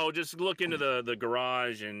 like, guy. just look into the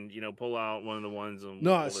garage and pull out one of the ones and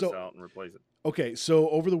No, pull this so- out and replace it. Okay, so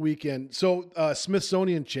over the weekend,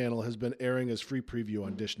 Smithsonian Channel has been airing as free preview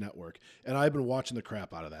on Dish Network, and I've been watching the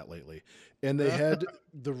crap out of that lately. And they had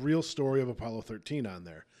the real story of Apollo 13 on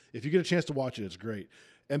there. If you get a chance to watch it, it's great.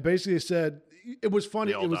 And basically, they said it was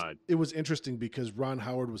funny. They all died. It was interesting because Ron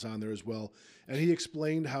Howard was on there as well, and he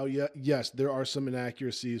explained how yes, there are some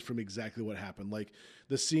inaccuracies from exactly what happened, like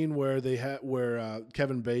the scene where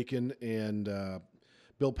Kevin Bacon and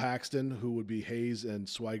Bill Paxton, who would be Hayes and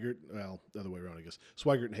Swigert, well, the other way around, I guess,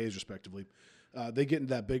 Swigert and Hayes, respectively. They get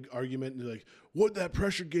into that big argument, and they're like, "What'd that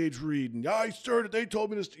pressure gauge read?" And I started. They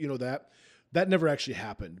told me to, that never actually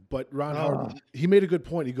happened. But Ron Howard, he made a good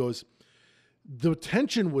point. He goes, the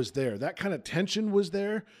tension was there. That kind of tension was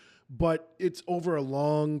there, but it's over a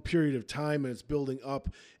long period of time, and it's building up.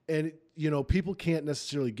 And people can't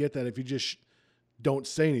necessarily get that if you just don't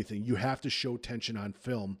say anything. You have to show tension on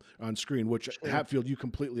film, on screen, which Hatfield, you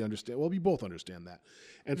completely understand. Well, you both understand that.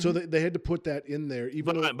 And so they had to put that in there.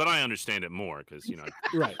 But I understand it more because,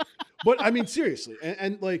 Right. But I mean, seriously.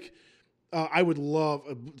 And like, I would love,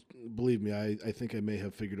 believe me, I think I may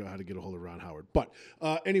have figured out how to get a hold of Ron Howard. But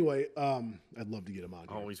anyway, I'd love to get him on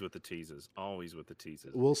here. always with the teases. Always with the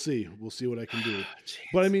teases. We'll see. We'll see what I can do.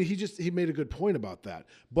 But I mean, he made a good point about that.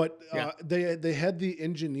 But they had the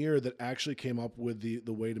engineer that actually came up with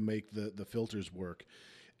the way to make the filters work.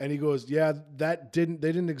 And he goes, yeah, they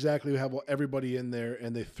didn't exactly have everybody in there,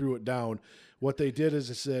 and they threw it down. What they did is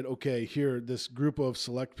they said, okay, here, this group of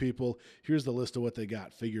select people, here's the list of what they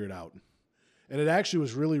got. Figure it out. And it actually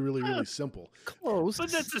was really, really, really simple. Close. But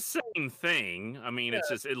that's the same thing. I mean, it's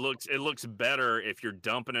just it looks better if you're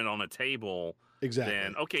dumping it on a table. Exactly.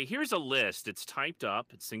 Than, okay, here's a list. It's typed up.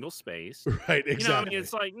 It's single space. Right. Exactly.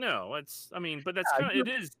 It's like no. But that's kind of it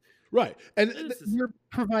is. Right. And You're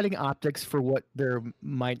providing optics for what there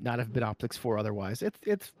might not have been optics for otherwise.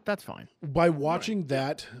 That's fine. By watching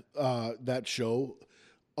that show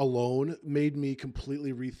alone made me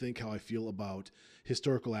completely rethink how I feel about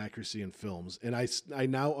historical accuracy in films. And I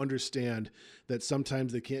now understand that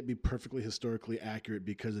sometimes they can't be perfectly historically accurate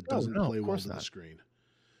because it doesn't play well to the screen.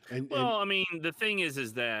 I mean, the thing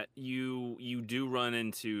is that you do run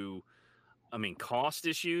into, cost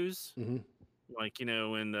issues. Mm-hmm. Like, in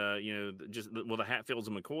the Hatfields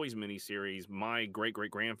and McCoys miniseries, my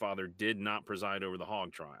great-great-grandfather did not preside over the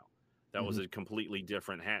hog trial. That was a completely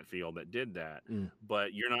different Hatfield that did that.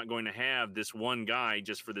 But you're not going to have this one guy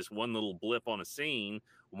just for this one little blip on a scene.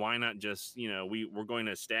 Why not just, we're going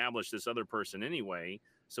to establish this other person anyway.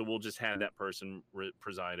 So we'll just have that person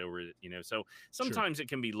preside over it, So sometimes it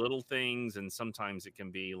can be little things, and sometimes it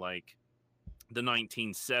can be like the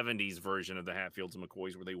 1970s version of the Hatfields and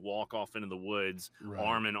McCoys where they walk off into the woods,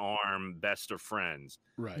 arm in arm, best of friends.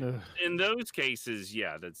 Right. In those cases,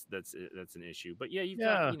 yeah, that's an issue. But yeah, you've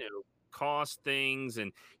got, cost things,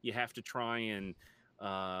 and you have to try and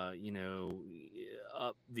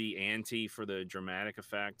up the ante for the dramatic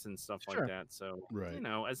effects and stuff like that. So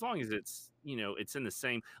as long as it's it's in the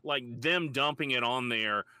same, like them dumping it on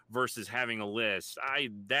there versus having a list, I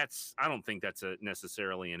don't think that's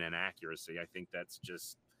necessarily an inaccuracy. I think that's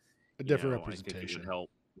just a different I representation. think it would help.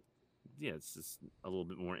 Yeah, it's just a little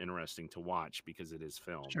bit more interesting to watch because it is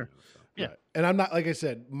film. Sure. Yeah. Right. And I'm not, like I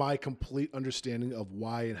said, my complete understanding of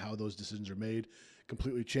why and how those decisions are made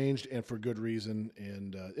completely changed, and for good reason.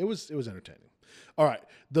 And it was entertaining. All right.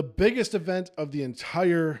 The biggest event of the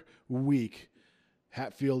entire week,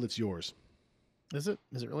 Hatfield, it's yours. Is it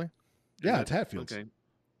really? Yeah, it's Hatfield's. Okay.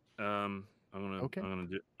 I'm gonna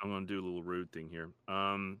do a little rude thing here.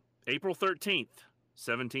 April 13th,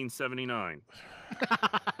 1779.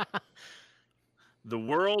 The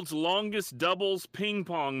world's longest doubles ping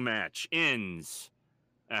pong match ends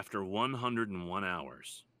after 101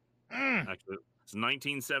 hours. Actually, it's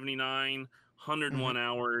 1979, 101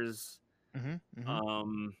 hours.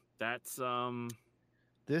 That's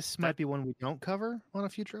This might be one we don't cover on a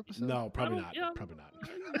future episode. No, probably not. Yeah, Probably not.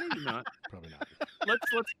 Maybe not. Probably not.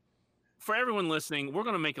 for everyone listening, we're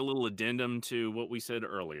going to make a little addendum to what we said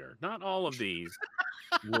earlier. Not all of these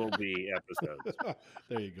will be episodes.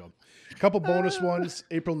 There you go. A couple bonus ones.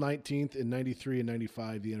 April 19th in 93 and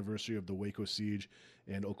 95, the anniversary of the Waco siege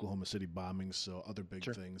and Oklahoma City bombings. So other big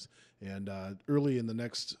things. And early in the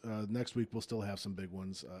next week, we'll still have some big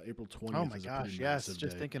ones. April 20th Oh my is a gosh, pretty yes. massive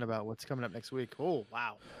Just day. thinking about what's coming up next week. Oh,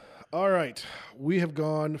 wow. All right. We have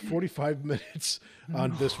gone 45 minutes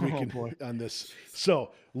on this week boy. on this.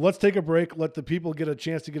 So let's take a break. Let the people get a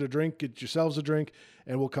chance to get a drink. Get yourselves a drink,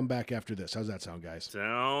 and we'll come back after this. How's that sound, guys?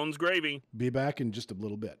 Sounds gravy. Be back in just a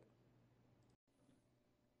little bit.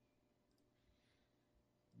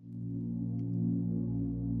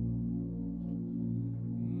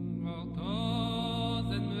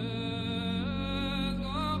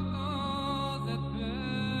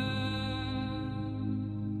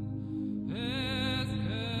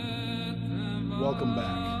 Welcome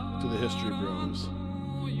back to the History Bros.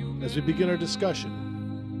 As we begin our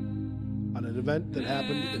discussion on an event that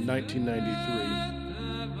happened in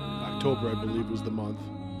 1993, October, I believe, was the month,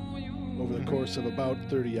 over the course of about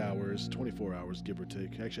 30 hours, 24 hours, give or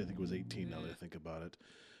take. Actually, I think it was 18 now that I think about it.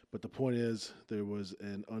 But the point is, there was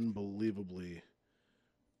an unbelievably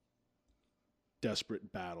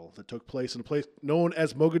desperate battle that took place in a place known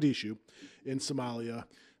as Mogadishu in Somalia.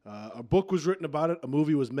 A book was written about it. A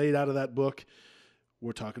movie was made out of that book.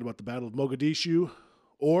 We're talking about the Battle of Mogadishu,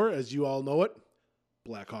 or, as you all know it,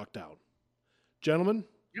 Black Hawk Down. Gentlemen,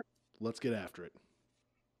 let's get after it.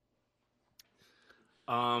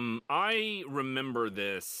 I remember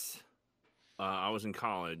this. I was in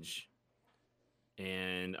college,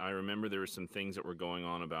 and I remember there were some things that were going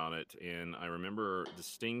on about it, and I remember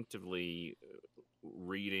distinctively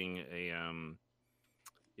reading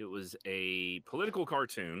it was a political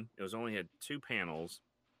cartoon. It was only had 2 panels.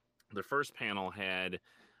 The first panel had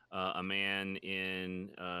a man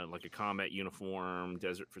in like a combat uniform,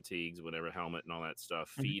 desert fatigues, whatever, helmet and all that stuff,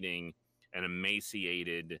 feeding an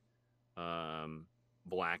emaciated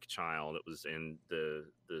black child. It was, and the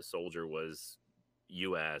soldier was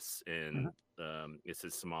U.S. and it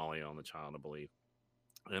says Somalia on the child, I believe.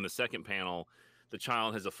 And the second panel, the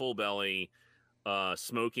child has a full belly,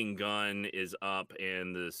 smoking gun is up,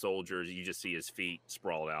 and the soldier, you just see his feet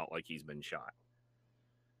sprawled out like he's been shot.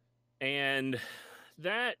 And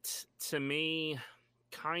that, to me,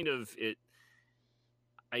 kind of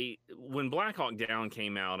when Black Hawk Down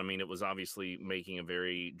came out, I mean, it was obviously making a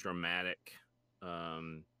very dramatic,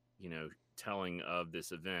 telling of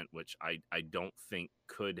this event, which I don't think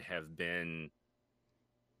could have been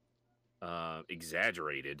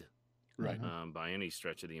exaggerated, Right. by any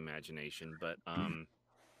stretch of the imagination. But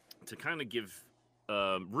to kind of give,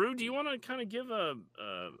 Rue, do you want to kind of give a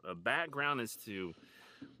background as to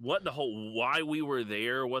why we were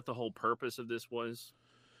there, what the whole purpose of this was?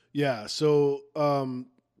 Yeah. So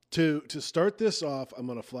to start this off, I'm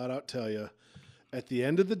going to flat out tell you, at the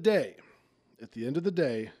end of the day,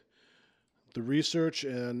 the research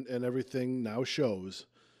and everything now shows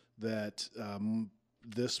that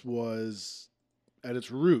this was at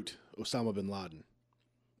its root Osama bin Laden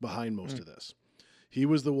behind most of this. He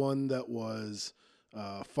was the one that was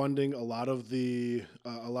funding a lot of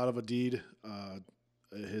Adid,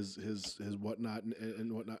 his whatnot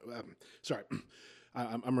and whatnot. Sorry,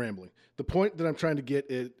 I'm rambling. The point that I'm trying to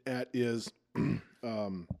get at is,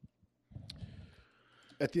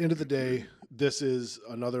 at the end of the day, this is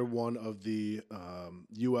another one of the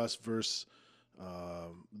U.S. versus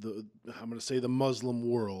I'm going to say the Muslim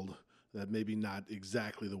world. That maybe not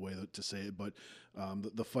exactly the way to say it, but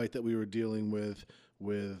the fight that we were dealing with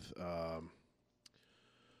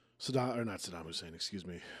Saddam Hussein, excuse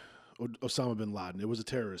me, Osama bin Laden. It was a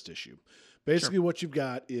terrorist issue. Basically, what you've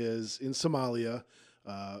got is in Somalia,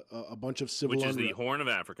 a bunch of civil unrest. Which is the Horn of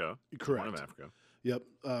Africa. Correct. Horn of Africa. Yep.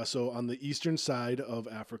 So on the eastern side of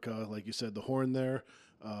Africa, like you said, the Horn there,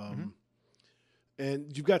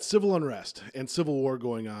 and you've got civil unrest and civil war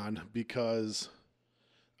going on because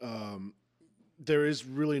there is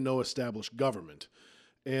really no established government.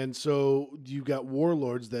 And so you've got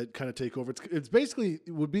warlords that kind of take over. It's basically,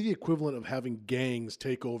 it would be the equivalent of having gangs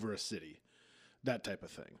take over a city, that type of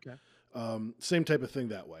thing. Okay. Same type of thing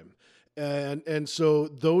that way. And so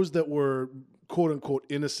those that were quote unquote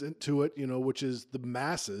innocent to it, which is the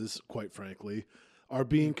masses, quite frankly, are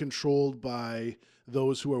being controlled by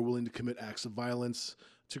those who are willing to commit acts of violence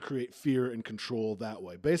to create fear and control that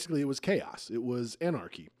way. Basically, it was chaos. It was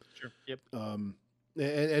anarchy. Sure. Yep.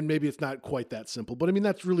 And maybe it's not quite that simple, but I mean,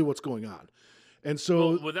 that's really what's going on. And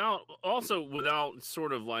so without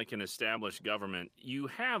sort of like an established government, you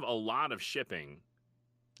have a lot of shipping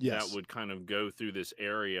that would kind of go through this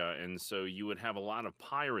area, and so you would have a lot of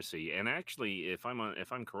piracy. And actually, if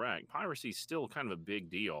I'm correct, piracy is still kind of a big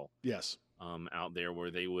deal. Yes. Out there, where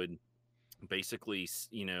they would basically,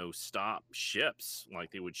 stop ships,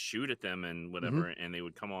 like they would shoot at them and whatever, and they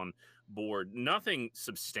would come on board. Nothing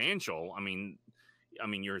substantial. I mean,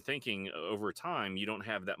 you're thinking over time, you don't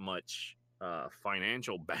have that much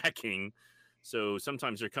financial backing. So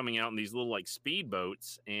sometimes they're coming out in these little like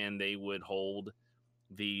speedboats, and they would hold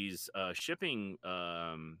these shipping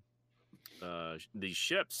these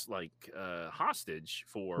ships like hostage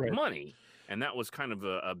for money, and that was kind of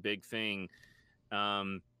a big thing.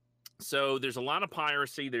 So there's a lot of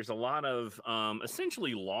piracy. There's a lot of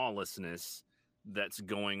essentially lawlessness that's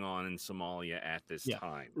going on in Somalia at this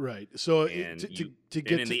time. Right. So and to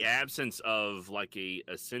get in the absence of like a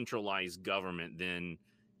centralized government, then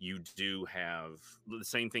you do have the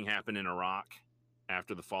same thing happen in Iraq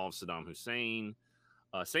after the fall of Saddam Hussein.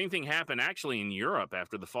 Same thing happened actually in Europe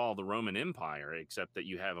after the fall of the Roman Empire, except that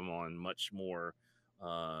you have them on much more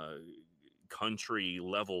country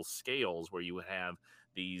level scales, where you would have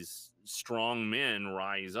these strong men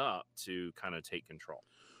rise up to kind of take control.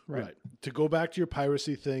 Right. To go back to your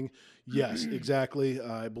piracy thing, yes, exactly.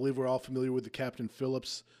 I believe we're all familiar with the Captain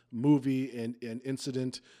Phillips movie and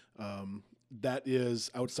incident. That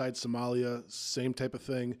is outside Somalia, same type of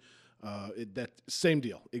thing. That same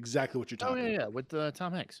deal, exactly what you're talking about. With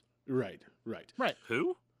Tom Hanks. Right.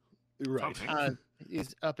 Who? Right.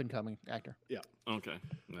 He's up and coming actor. Yeah. Okay.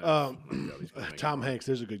 Tom Hanks.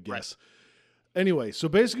 There's a good guess. Anyway, so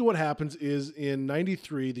basically what happens is in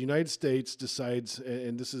 93, the United States decides,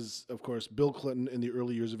 and this is, of course, Bill Clinton in the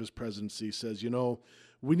early years of his presidency says,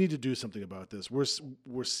 we need to do something about this.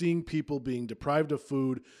 We're seeing people being deprived of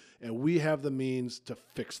food, and we have the means to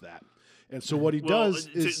fix that. And so what he does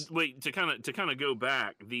is to kind of go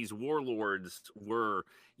back. These warlords were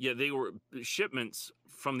shipments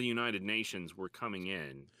from the United Nations were coming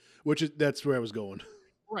in, that's where I was going.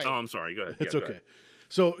 Right. Oh, I'm sorry. Go ahead. It's okay. Go ahead.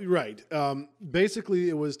 So basically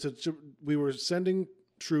it was we were sending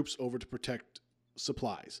troops over to protect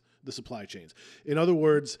supplies, the supply chains. In other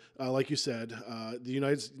words, like you said, the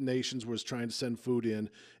United Nations was trying to send food in,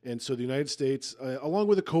 and so the United States, along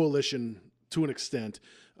with a coalition to an extent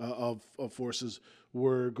of forces,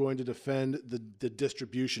 were going to defend the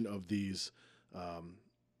distribution of these.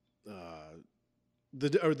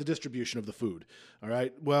 The distribution of the food. All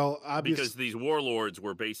right. Well, obviously, because these warlords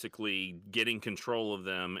were basically getting control of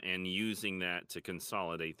them and using that to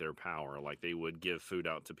consolidate their power. Like they would give food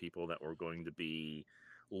out to people that were going to be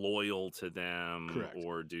loyal to them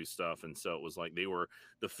or do stuff. And so it was like the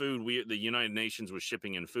United Nations was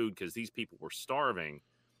shipping in food because these people were starving.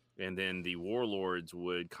 And then the warlords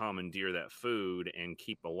would commandeer that food and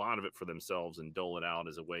keep a lot of it for themselves and dole it out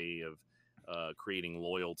as a way of creating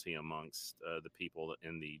loyalty amongst the people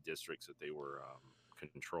in the districts that they were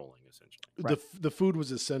controlling, essentially. The food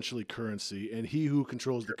was essentially currency, and he who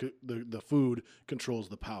controls the food controls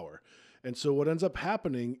the power. And so what ends up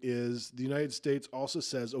happening is the United States also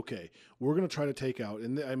says, okay, we're going to try to take out,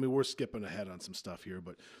 and I mean, we're skipping ahead on some stuff here,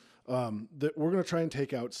 but we're going to try and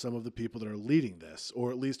take out some of the people that are leading this,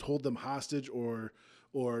 or at least hold them hostage, or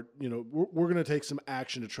we're going to take some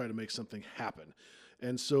action to try to make something happen.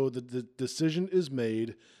 And so the decision is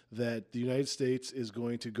made that the United States is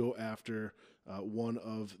going to go after one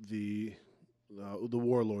of the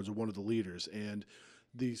warlords, or one of the leaders. And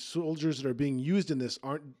the soldiers that are being used in this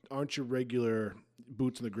aren't your regular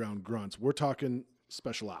boots on the ground grunts. We're talking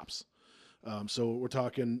special ops. So we're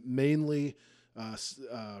talking mainly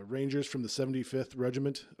Rangers from the 75th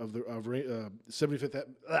Regiment of the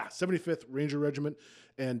 75th Ranger Regiment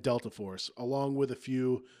and Delta Force, along with a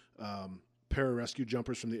few pararescue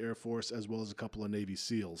jumpers from the Air Force, as well as a couple of Navy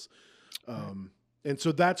SEALs. And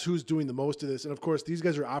so that's who's doing the most of this. And of course, these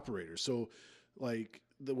guys are operators. So like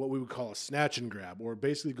what we would call a snatch and grab, or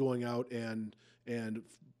basically going out and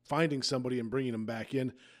finding somebody and bringing them back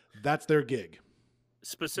in. That's their gig.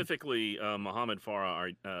 Specifically, Muhammad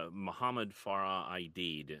Farah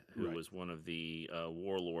Aidid, who was one of the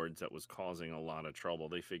warlords that was causing a lot of trouble.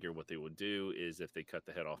 They figure what they would do is if they cut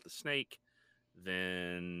the head off the snake,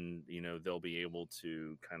 then they'll be able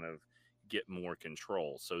to kind of get more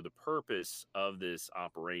control. So the purpose of this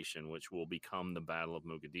operation, which will become the Battle of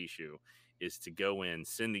Mogadishu, is to go in,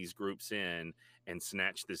 send these groups in, and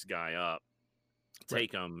snatch this guy up,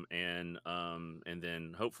 take him, and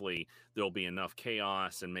then hopefully there'll be enough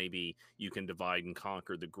chaos, and maybe you can divide and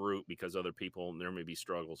conquer the group because other people, there may be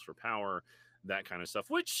struggles for power, that kind of stuff,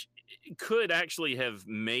 which could actually have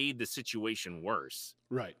made the situation worse.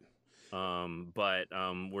 Right. But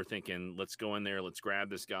we're thinking, let's go in there, let's grab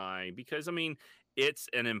this guy, because I mean, it's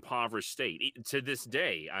an impoverished state. To this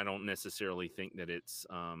day, I don't necessarily think that it's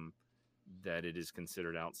that it is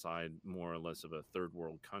considered outside more or less of a third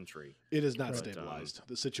world country. It is not Right. stabilized.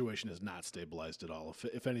 The situation is not stabilized at all.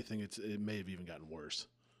 If anything, it may have even gotten worse.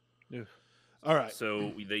 Yeah. All right.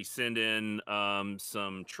 So they send in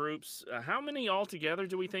some troops. How many altogether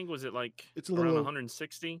do we think? Was it like It's a around little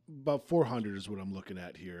 160? About 400 is what I'm looking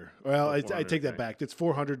at here. Well, Oh, I 400, take that okay. back. It's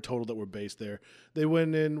 400 total that were based there. They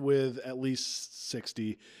went in with at least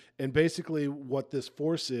 60, and basically what this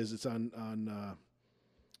force is, it's on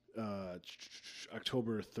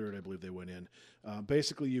October 3rd, I believe they went in.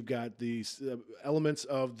 Basically, you've got these elements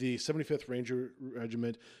of the 75th Ranger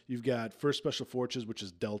Regiment. You've got 1st Special Forces, which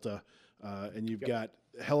is Delta, and you've got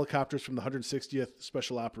helicopters from the 160th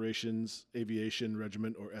Special Operations Aviation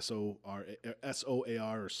Regiment, or SOAR or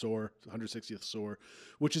SOAR, 160th SOAR,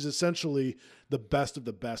 which is essentially the best of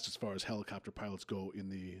the best as far as helicopter pilots go in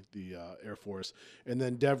the Air Force. And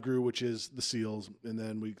then DevGru, which is the SEALs, and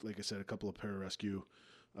then we, like I said, a couple of pararescue.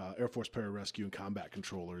 Air Force pararescue and combat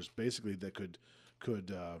controllers, basically that could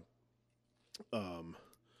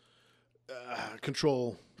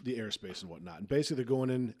control the airspace and whatnot. And basically, they're going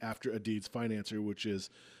in after Adid's financer, which is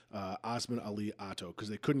Osman Ali Atto, because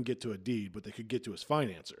they couldn't get to Adid, but they could get to his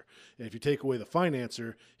financer. And if you take away the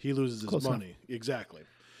financer, he loses his money. Exactly.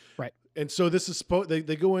 Right. And so this is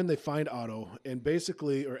they go in, they find Otto, and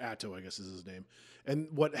basically, or Atto, I guess is his name. And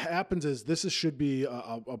what happens is should be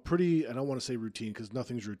a pretty, I don't want to say routine because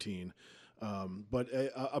nothing's routine, but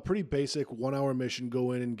a pretty basic 1 hour mission.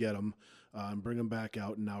 Go in and get them, and bring them back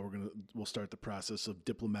out. And now we'll start the process of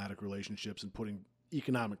diplomatic relationships and putting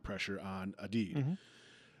economic pressure on Adid. Mm-hmm.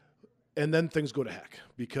 And then things go to heck,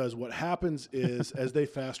 because what happens is as they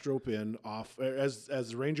fast rope in off, as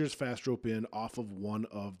the Rangers fast rope in off of one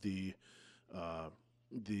of the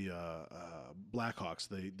Blackhawks,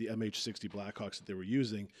 the MH-60 Blackhawks that they were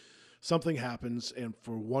using, something happens, and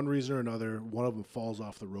for one reason or another, one of them falls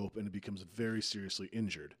off the rope and it becomes very seriously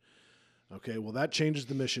injured. Okay, well, that changes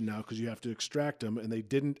the mission now because you have to extract them, and they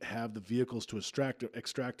didn't have the vehicles to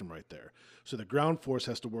extract them right there. So the ground force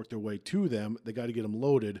has to work their way to them. They got to get them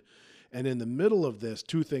loaded. And in the middle of this,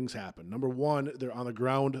 two things happen. Number one, they're on the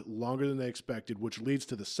ground longer than they expected, which leads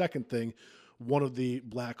to the second thing. One of the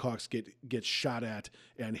Blackhawks gets shot at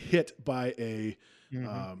and hit by a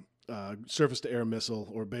surface-to-air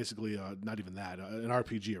missile, or basically not even that, an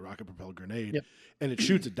RPG, a rocket-propelled grenade, and it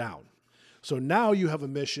shoots it down. So now you have a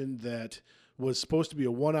mission that was supposed to be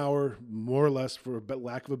a 1 hour, more or less, for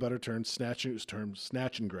lack of a better term, snatch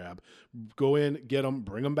and grab. Go in, get them,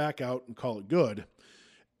 bring them back out, and call it good.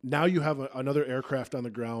 Now you have another aircraft on the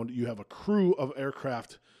ground. You have a crew of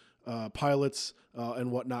aircraft pilots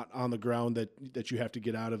and whatnot on the ground that you have to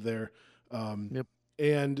get out of there.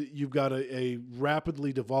 And you've got a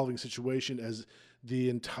rapidly devolving situation as the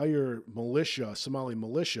entire militia, Somali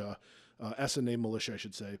militia, SNA militia, I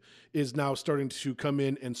should say, is now starting to come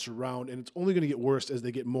in and surround, and it's only going to get worse as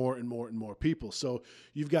they get more and more and more people. So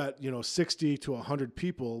you've got 60 to 100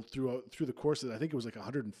 people through the course of it. I think it was like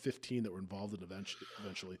 115 that were involved in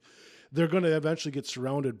eventually. They're going to eventually get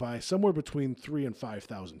surrounded by somewhere between 3,000 and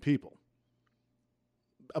 5,000 people,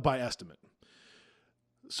 by estimate.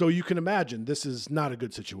 So you can imagine this is not a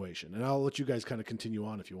good situation, and I'll let you guys kind of continue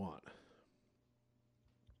on if you want.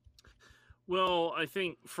 Well, I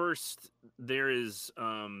think first there was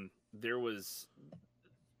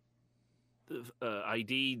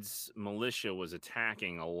Aidid's militia was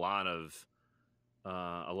attacking a lot of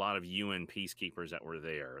UN peacekeepers that were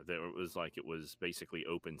there. It was basically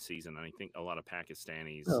open season. I think a lot of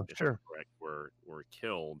Pakistanis, if I'm correct, were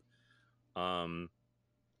killed. And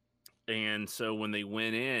so when they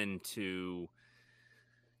went in to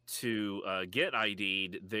get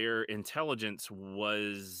Aidid, their intelligence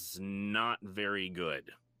was not very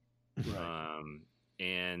good. Right.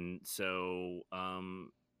 And so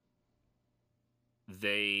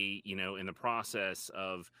they, in the process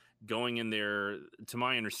of going in there, to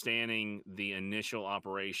my understanding, the initial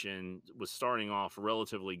operation was starting off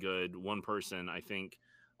relatively good. One person, I think,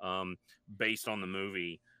 based on the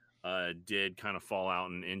movie, did kind of fall out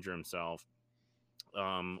and injure himself.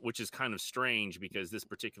 Which is kind of strange because this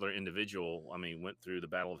particular individual, went through the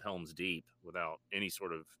Battle of Helm's Deep without any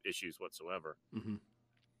sort of issues whatsoever. Mm-hmm.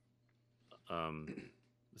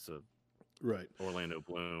 Right. Orlando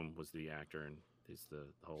Bloom was the actor, and is the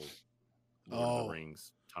whole Lord of the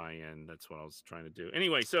Rings tie-in. That's what I was trying to do.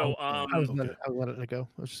 Anyway, so I was letting it go.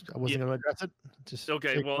 I wasn't going to address it. Just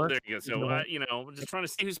okay. Well, there you go. So just trying to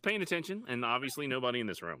see who's paying attention, and obviously nobody in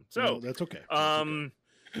this room. So no, that's okay.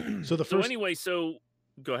 So the first. So anyway, so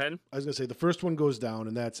Go ahead. I was gonna say the first one goes down,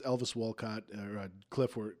 and that's Elvis Walcott or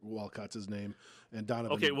Cliff Walcott's his name, and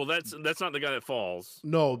Donovan. Okay, well that's not the guy that falls.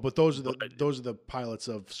 No, but those are But- the pilots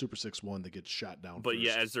of Super 6-1 that get shot down. But first.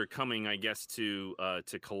 yeah, as they're coming, I guess to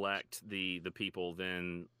collect the people,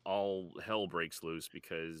 then all hell breaks loose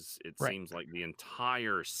because it Right. seems like the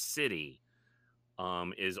entire city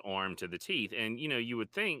is armed to the teeth. And you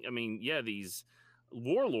would think, I mean, yeah, these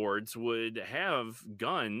warlords would have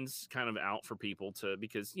guns kind of out for people to,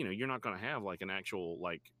 because you're not going to have like an actual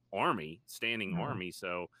like standing No. army.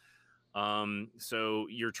 So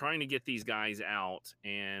you're trying to get these guys out,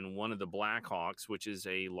 and one of the Blackhawks, which is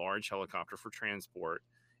a large helicopter for transport,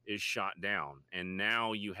 is shot down. And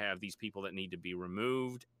now you have these people that need to be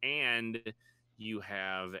removed, and you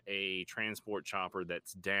have a transport chopper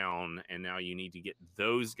that's down, and now you need to get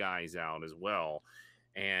those guys out as well.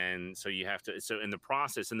 And so you have to, so in the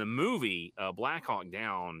process, in the movie, Black Hawk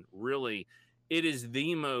Down, really, it is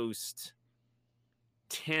the most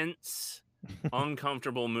tense,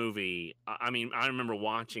 uncomfortable movie. I mean, I remember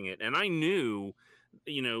watching it, and I knew,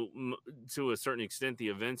 to a certain extent, the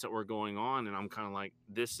events that were going on, and I'm kind of like,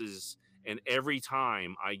 this is, and every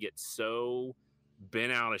time I get so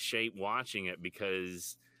bent out of shape watching it,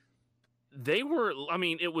 because they were, I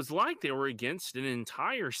mean, it was like they were against an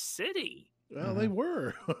entire city. Well, they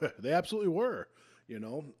were. They absolutely were.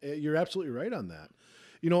 You're absolutely right on that.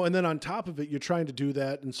 And then on top of it, you're trying to do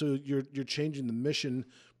that, and so you're changing the mission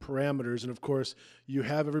parameters, and of course, you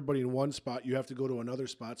have everybody in one spot. You have to go to another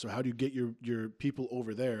spot. So how do you get your people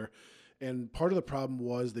over there? And part of the problem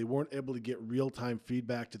was they weren't able to get real-time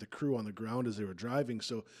feedback to the crew on the ground as they were driving.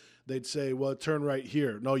 So they'd say, "Well, turn right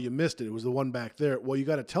here." No, you missed it. It was the one back there. Well, you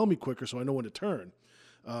got to tell me quicker so I know when to turn.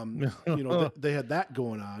 They had that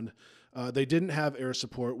going on. They didn't have air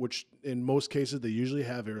support, which in most cases they usually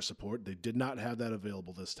have air support. They did not have that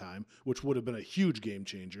available this time, which would have been a huge game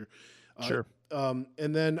changer. Sure. And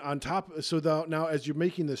then on top, now as you're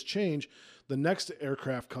making this change, the next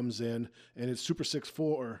aircraft comes in, and it's Super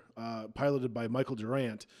 6-4, piloted by Michael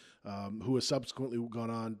Durant, who has subsequently gone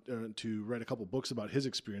on to write a couple books about his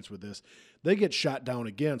experience with this. They get shot down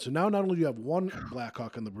again. So now not only do you have one Black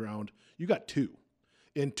Hawk on the ground, you got two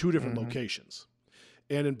in two different locations.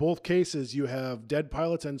 And in both cases, you have dead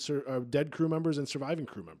pilots and dead crew members and surviving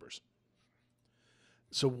crew members.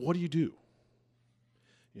 So what do you do?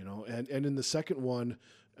 And in the second one,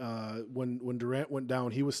 when Durant went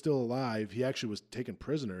down, he was still alive. He actually was taken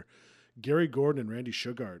prisoner. Gary Gordon and Randy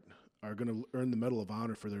Shugart are going to earn the Medal of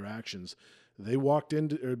Honor for their actions. They walked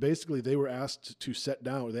into, or basically they were asked to set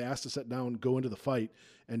down. They asked to set down, go into the fight,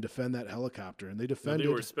 and defend that helicopter. And they defended.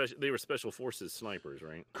 They were special forces snipers,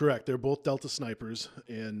 right? Correct. They're both Delta snipers,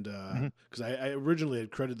 and because I originally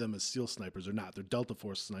had credited them as SEAL snipers, they're not. They're Delta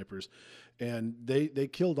Force snipers, and they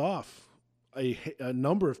killed off a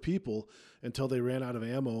number of people until they ran out of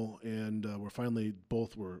ammo, and were finally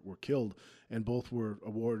both were killed, and both were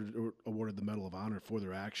awarded the Medal of Honor for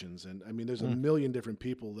their actions. And I mean, there's a million different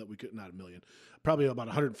people that we could, not a million, probably about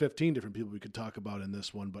 115 different people we could talk about in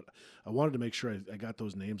this one, but I wanted to make sure I got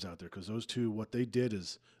those names out there, because those two, what they did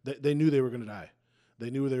is they knew they were going to die. They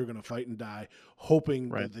knew they were going to fight and die, hoping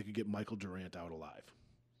that they could get Michael Durant out alive.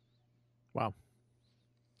 Wow.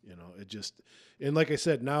 It just, and like I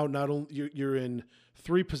said, now not only you're in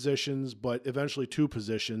 3 positions, but eventually 2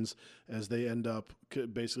 positions, as they end up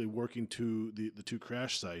basically working to the 2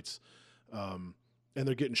 crash sites, and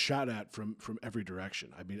they're getting shot at from every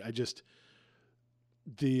direction. I mean,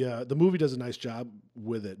 the movie does a nice job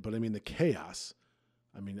with it, but I mean the chaos.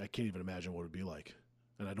 I mean, I can't even imagine what it'd be like.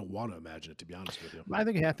 And I don't want to imagine it, to be honest with you. I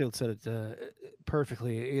think Hatfield said it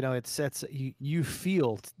perfectly. It sets you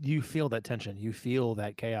feel that tension, you feel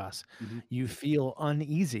that chaos, you feel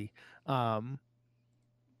uneasy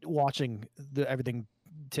watching everything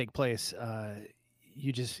take place.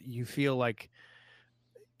 You feel like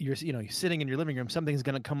you're sitting in your living room. Something's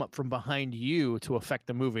going to come up from behind you to affect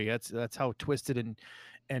the movie. That's how twisted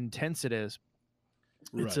and tense it is.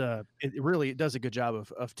 It's Right. It really does a good job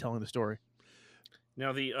of telling the story.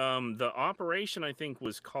 Now the operation, I think,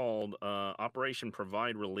 was called Operation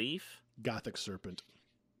Provide Relief. Gothic Serpent.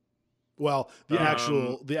 Well, the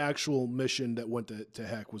actual mission that went to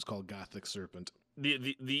heck was called Gothic Serpent.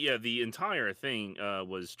 The entire thing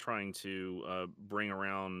was trying to bring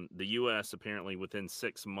around the U.S. apparently within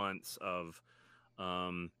 6 months of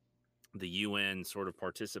the UN sort of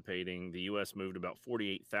participating. The U.S. moved about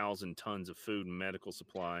 48,000 tons of food and medical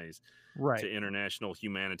supplies to international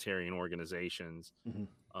humanitarian organizations.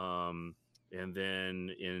 And then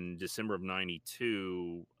in December of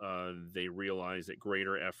 '92, they realized that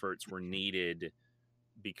greater efforts were needed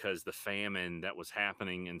because the famine that was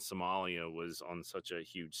happening in Somalia was on such a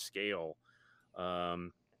huge scale.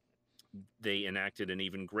 Um, they enacted an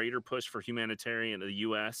even greater push for humanitarian. The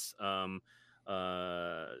U.S.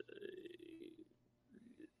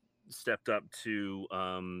 Stepped up to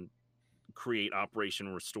create Operation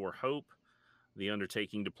Restore Hope. The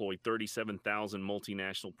undertaking deployed 37,000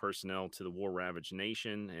 multinational personnel to the war-ravaged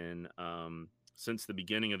nation, and since the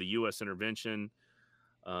beginning of the U.S. intervention,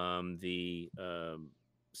 the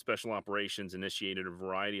special operations initiated a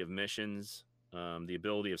variety of missions. The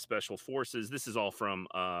ability of special forces. This is all from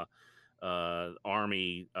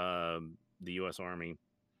Army, the U.S. Army.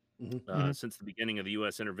 Since the beginning of the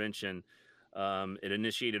U.S. intervention, it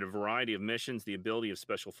initiated a variety of missions. The ability of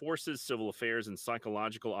special forces, civil affairs, and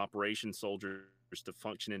psychological operations soldiers to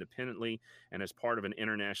function independently and as part of an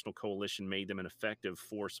international coalition made them an effective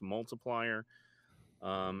force multiplier.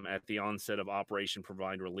 At the onset of Operation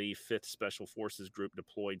Provide Relief, 5th Special Forces Group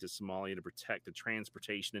deployed to Somalia to protect the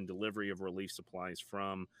transportation and delivery of relief supplies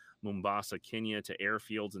from Mombasa, Kenya to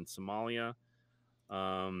airfields in Somalia.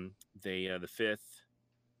 The 5th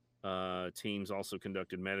teams also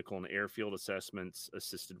conducted medical and airfield assessments,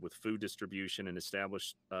 assisted with food distribution, and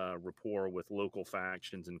established rapport with local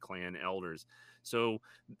factions and clan elders. So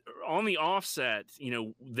on the offset,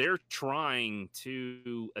 they're trying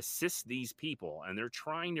to assist these people, and they're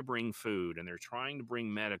trying to bring food, and they're trying to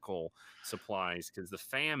bring medical supplies, because the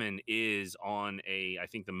famine is on I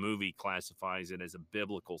think the movie classifies it as a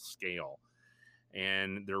biblical scale.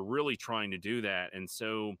 And they're really trying to do that. And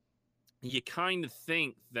so you kind of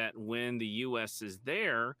think that when the U.S. is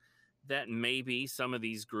there, that maybe some of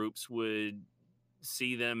these groups would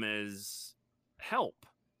see them as help,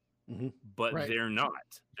 but they're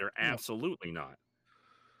not. They're absolutely not.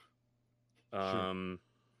 Sure.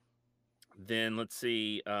 Then let's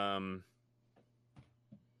see. Well,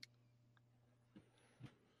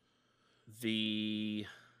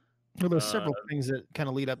 there's several things that kind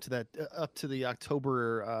of lead up to that, up to the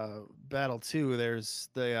October battle too. There's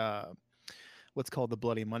the what's called the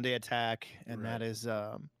Bloody Monday attack, and that is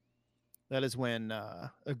when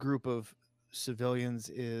a group of civilians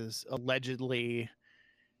is allegedly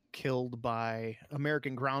killed by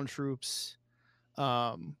American ground troops,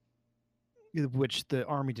 which the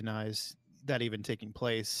Army denies that even taking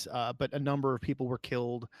place. But a number of people were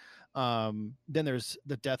killed. Then there's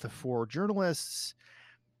the death of 4 journalists.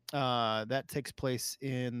 That takes place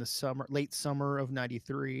in the late summer of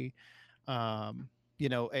 '93.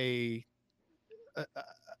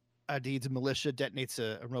 Adid's militia detonates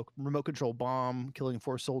a remote control bomb, killing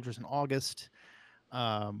 4 soldiers in August.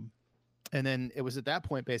 And then it was at that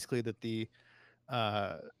point, basically, that the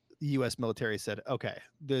U.S. military said, okay,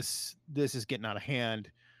 this is getting out of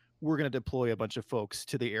hand. We're going to deploy a bunch of folks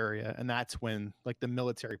to the area. And that's when the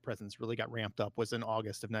military presence really got ramped up, was in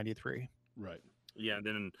August of '93. Right. Yeah.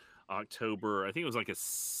 Then in October, I think it was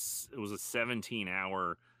it was a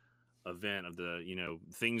 17-hour event of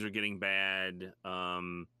things are getting bad.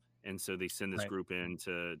 And so they send this group in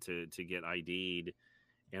to get ID'd.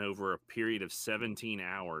 And over a period of 17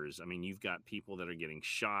 hours, I mean, you've got people that are getting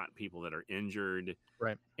shot, people that are injured.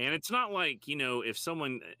 Right. And it's not like, if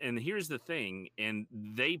someone, and here's the thing, and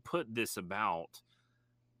they put this about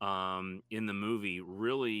in the movie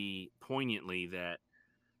really poignantly, that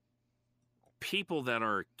people that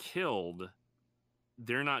are killed,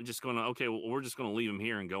 they're not just going to, okay, well, we're just going to leave them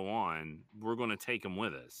here and go on. We're going to take them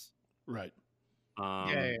with us. Right.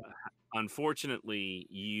 Unfortunately,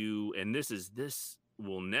 and this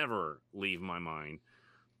will never leave my mind,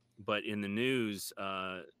 but in the news,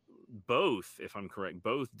 both, if I'm correct,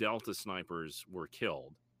 both Delta snipers were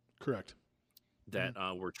killed. Correct. That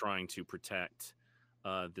were trying to protect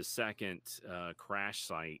the second crash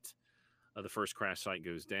site. The first crash site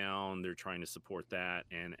goes down. They're trying to support that.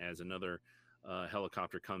 And as another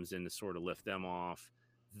helicopter comes in to sort of lift them off,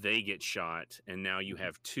 they get shot. And now you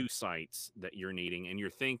have 2 sites that you're needing. And you're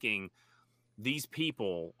thinking, these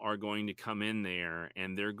people are going to come in there,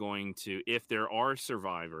 and they're going to, if there are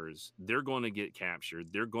survivors, they're going to get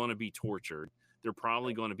captured. They're going to be tortured. They're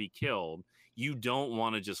probably going to be killed. You don't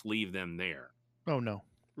want to just leave them there. Oh, no.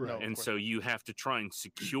 Right. And so you have to try and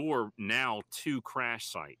secure now 2 crash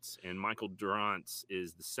sites. And Michael Durant's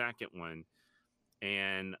is the second one.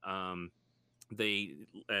 And they,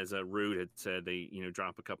 as Rude had said, they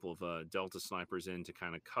drop a couple of Delta snipers in to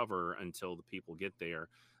kind of cover until the people get there.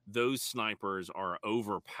 Those snipers are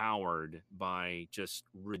overpowered by just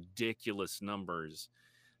ridiculous numbers.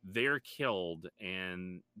 They're killed,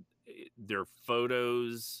 and their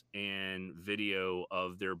photos and video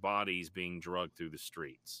of their bodies being dragged through the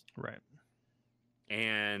streets. Right.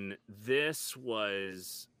 And this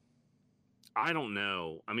was I don't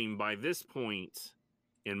know. I mean, by this point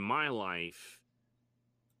in my life,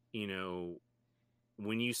 you know,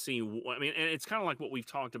 when you see, I mean, and it's kind of like what we've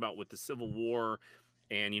talked about with the Civil War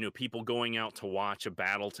and, you know, people going out to watch a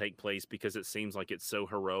battle take place because it seems like it's so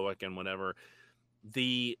heroic and whatever.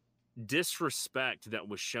 The disrespect that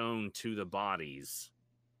was shown to the bodies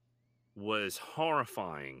was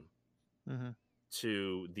horrifying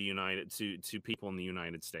to the to people in the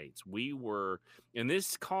United States. We were, and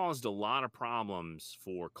this caused a lot of problems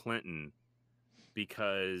for Clinton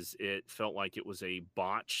because it felt like it was a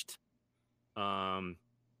botched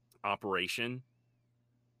operation.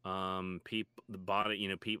 People, the body, you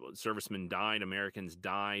know, people, servicemen died, Americans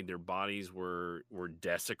died, their bodies were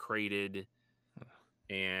desecrated,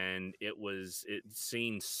 and it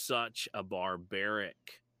seemed such a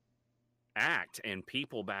barbaric act, and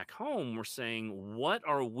people back home were saying, what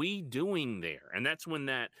are we doing there? And that's when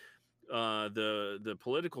that the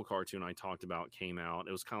political cartoon I talked about came out.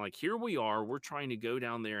 It was kind of like, here we are, we're trying to go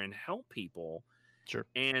down there and help people, Sure,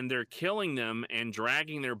 and they're killing them and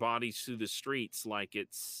dragging their bodies through the streets like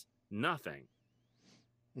it's nothing.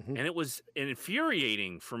 And it was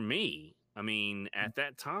infuriating for me, I mean, at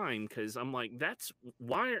that time, because I'm like, that's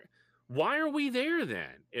why are we there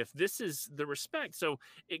then if this is the respect? So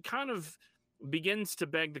it kind of begins to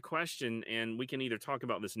beg the question, and we can either talk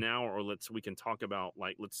about this now or we can talk about,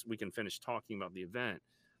 like, we can finish talking about the event.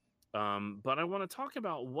 But I want to talk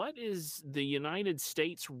about, what is the United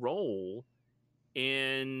States role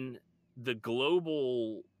in the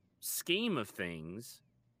global scheme of things?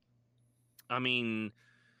 I mean,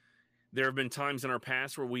 there have been times in our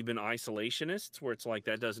past where we've been isolationists, where it's like,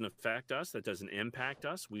 that doesn't affect us, that doesn't impact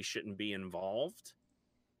us, we shouldn't be involved.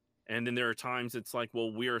 And then there are times it's like,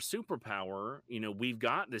 well, we're a superpower, you know, we've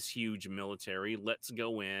got this huge military, let's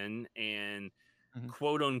go in and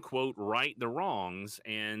quote unquote right the wrongs.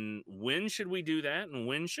 And when should we do that, and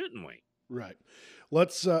when shouldn't we? Right.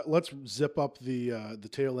 Let's zip up the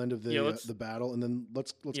tail end of the battle, and then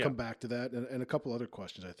let's come back to that, and a couple other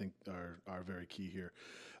questions I think are very key here.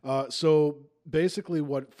 So basically,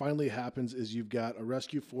 what finally happens is you've got a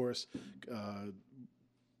rescue force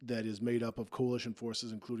that is made up of coalition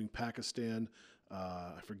forces, including Pakistan.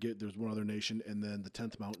 I forget, there's one other nation, and then the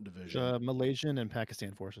 10th Mountain Division. Malaysian and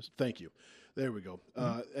Pakistan forces. Thank you. There we go.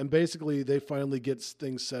 And basically, they finally get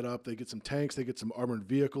things set up. They get some tanks, they get some armored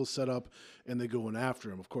vehicles set up, and they go in after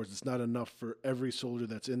them. Of course, it's not enough for every soldier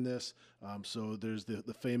that's in this. So there's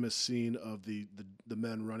the famous scene of the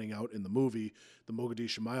men running out in the movie, the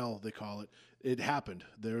Mogadishu Mile, they call it. It happened.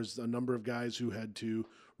 There's a number of guys who had to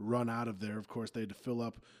run out of there. Of course, they had to fill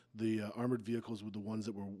up the armored vehicles with the ones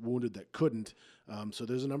that were wounded that couldn't. So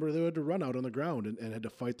there's a number that had to run out on the ground and had to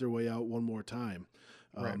fight their way out one more time.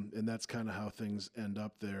 Right. And that's kind of how things end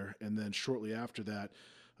up there. And then shortly after that,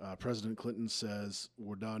 President Clinton says,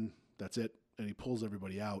 we're done. That's it. And he pulls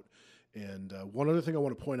everybody out. And one other thing I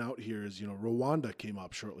want to point out here is, you know, Rwanda came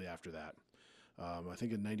up shortly after that. I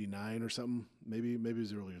think in 99 or something, maybe it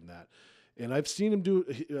was earlier than that. And I've seen him do,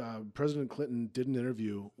 President Clinton did an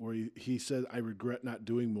interview where he said, I regret not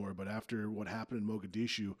doing more, but after what happened in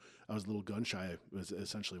Mogadishu, I was a little gun shy, was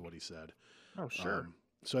essentially what he said. Oh, sure.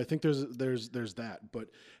 So I think there's that. But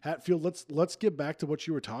Hatfield, let's get back to what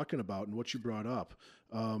you were talking about and what you brought up.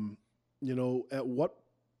 You know, at what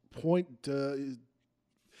point,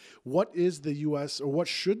 what is the U.S. or what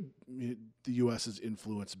should the U.S.'s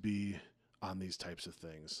influence be on these types of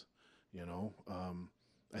things? You know,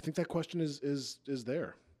 I think that question is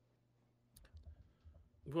there.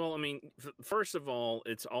 Well, I mean, first of all,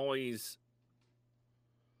 it's always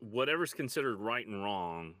whatever's considered right and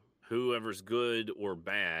wrong, whoever's good or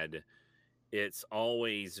bad, it's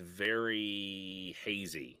always very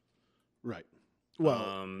hazy. Right.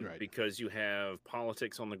 Well, right. Because you have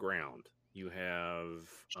politics on the ground, you have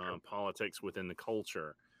politics within the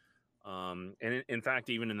culture. And in fact,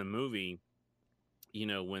 even in the movie, you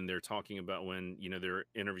know, when they're talking about, when, you know, they're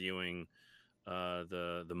interviewing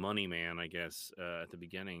the money man, I guess, at the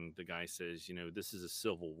beginning, the guy says, you know, this is a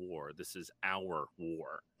civil war. This is our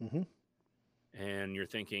war. Mm-hmm. And you're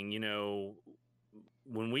thinking, you know,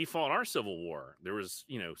 when we fought our Civil War, there was,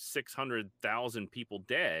 you know, 600,000 people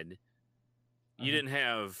dead. You didn't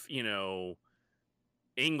have, you know,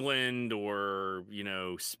 England or, you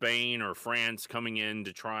know, Spain or France coming in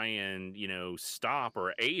to try and, you know, stop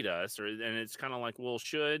or aid us. And it's kind of like, well,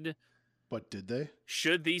 but did they?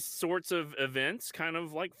 Should these sorts of events kind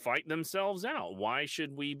of like fight themselves out? Why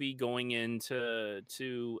should we be going in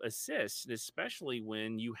to assist, especially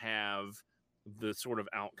when you have the sort of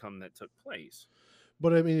outcome that took place?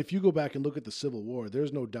 But I mean, if you go back and look at the Civil War,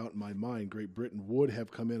 there's no doubt in my mind Great Britain would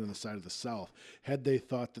have come in on the side of the South had they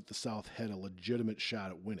thought that the South had a legitimate shot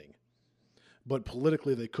at winning. But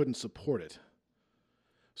politically, they couldn't support it.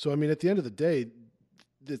 So, I mean, at the end of the day,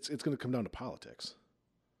 it's going to come down to politics.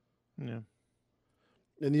 Yeah.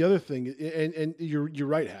 And the other thing, and you're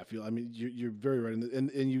right, Hatfield. I mean, you're very right,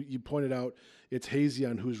 and you pointed out it's hazy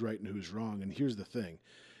on who's right and who's wrong. And here's the thing,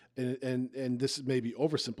 and this may be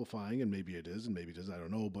oversimplifying, and maybe it is, and maybe it is. I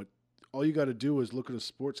don't know, but all you got to do is look at a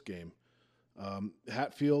sports game.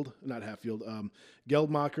 Geldmacher,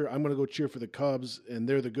 I'm going to go cheer for the Cubs, and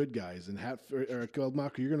they're the good guys. And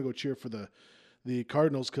Geldmacher, you're going to go cheer for the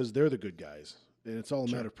Cardinals because they're the good guys. And it's all a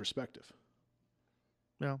matter of perspective.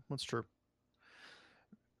 Yeah, that's true.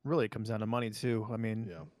 Really, it comes down to money too. I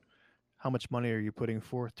mean, how much money are you putting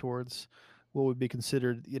forth towards what would be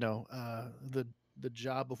considered, the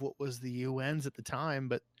job of what was the UN's at the time?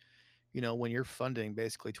 But when you're funding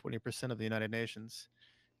basically 20% of the United Nations,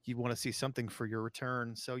 you want to see something for your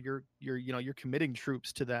return. So you're committing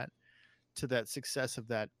troops to that success of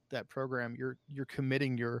that program. You're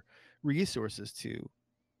committing your resources to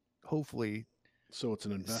hopefully. So it's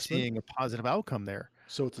an investment. Seeing a positive outcome there.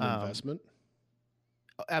 So it's an investment.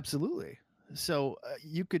 Absolutely. So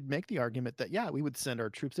you could make the argument that, we would send our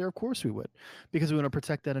troops there. Of course we would, because we want to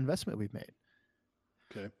protect that investment we've made.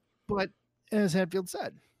 Okay. But as Hatfield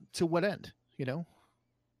said, to what end,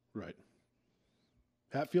 Right.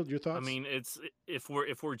 Hatfield, your thoughts? I mean, it's if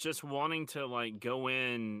we're just wanting to like go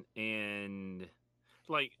in and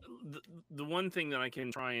like the one thing that I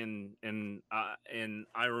can try and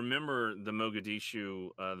I remember the Mogadishu,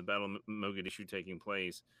 the Battle of Mogadishu taking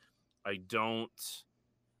place. I don't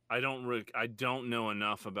know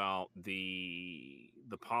enough about the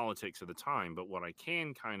politics of the time, but what I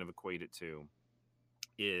can kind of equate it to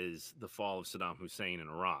is the fall of Saddam Hussein in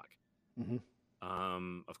Iraq.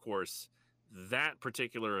 Mm-hmm. Of course, that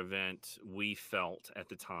particular event, we felt at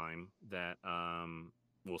the time that,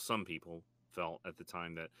 some people felt at the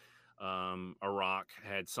time that Iraq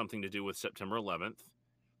had something to do with September 11th,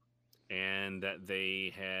 and that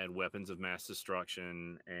they had weapons of mass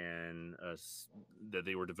destruction, and that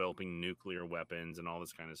they were developing nuclear weapons and all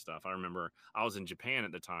this kind of stuff. I remember I was in Japan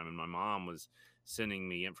at the time, and my mom was sending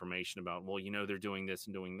me information about, they're doing this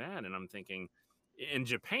and doing that. And I'm thinking, in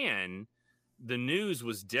Japan, the news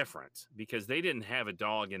was different because they didn't have a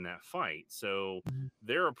dog in that fight. So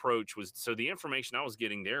their approach was, so the information I was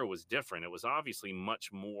getting there was different. It was obviously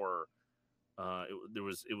much more,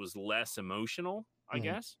 it was less emotional, I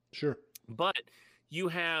guess. Sure. But you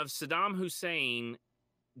have Saddam Hussein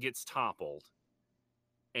gets toppled,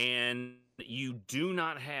 and you do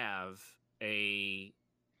not have a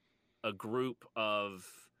group of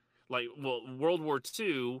World War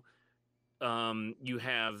II. You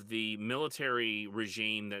have the military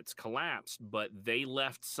regime that's collapsed, but they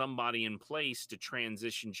left somebody in place to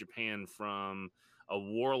transition Japan from a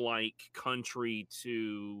warlike country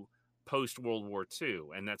to post-World War II,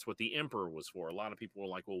 and that's what the emperor was for. A lot of people were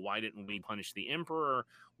like, well, why didn't we punish the emperor?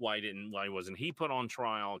 Why wasn't he put on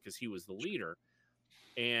trial? Because he was the leader.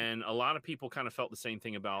 And a lot of people kind of felt the same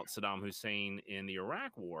thing about Saddam Hussein in the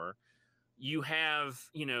Iraq War. You have,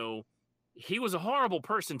 he was a horrible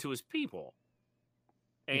person to his people.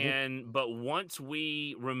 But once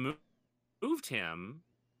we removed him,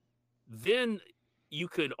 then you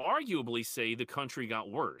could arguably say the country got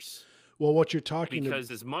worse. Well, what you're talking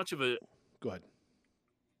because as much of a go ahead.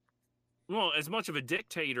 Well, as much of a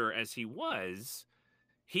dictator as he was,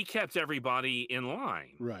 he kept everybody in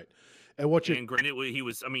line. Right. And granted, he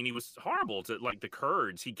was horrible to like the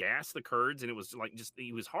Kurds. He gassed the Kurds, and it was like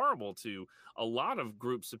he was horrible to a lot of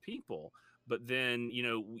groups of people. But then,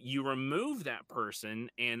 you remove that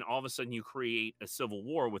person, and all of a sudden you create a civil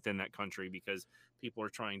war within that country because people are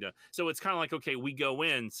trying to. So it's kind of like, okay, we go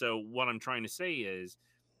in. So what I'm trying to say is,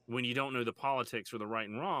 when you don't know the politics or the right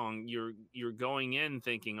and wrong, you're going in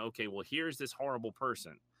thinking, okay, well, here's this horrible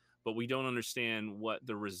person, but we don't understand what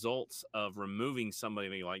the results of removing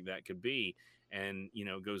somebody like that could be. And,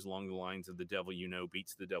 goes along the lines of the devil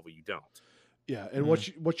beats the devil you don't. Yeah, and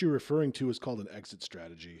what you're referring to is called an exit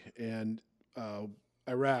strategy. And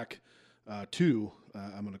Iraq, too,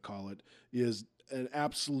 I'm going to call it, is an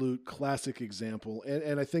absolute classic example.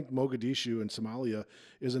 And I think Mogadishu in Somalia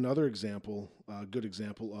is another example, good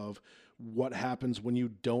example of what happens when you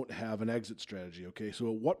don't have an exit strategy. Okay, so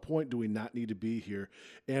at what point do we not need to be here,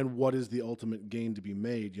 and what is the ultimate gain to be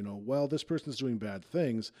made? Well, this person's doing bad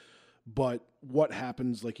things, but what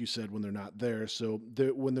happens, like you said, when they're not there? So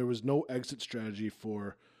when there was no exit strategy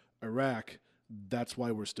for Iraq, that's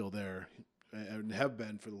why we're still there. and have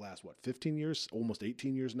been for the last, 15 years, almost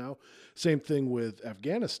 18 years now. Same thing with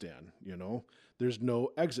Afghanistan. There's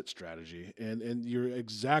no exit strategy. And you're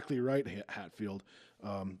exactly right, Hatfield.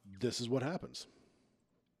 This is what happens.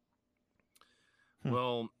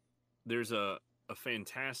 Well, there's a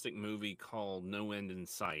fantastic movie called No End in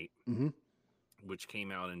Sight, which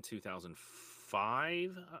came out in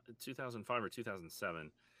 2005 or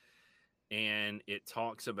 2007. And it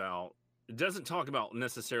doesn't talk about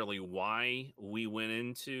necessarily why we went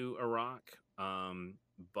into Iraq,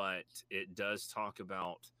 but it does talk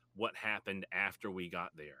about what happened after we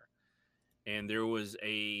got there. And there was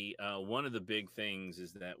one of the big things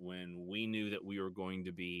is that when we knew that we were going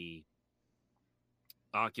to be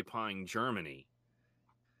occupying Germany,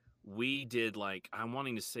 we did I'm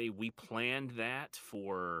wanting to say we planned that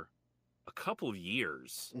for a couple of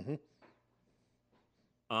years.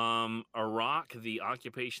 Iraq, the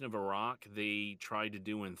occupation of Iraq, they tried to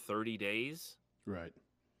do in 30 days. Right.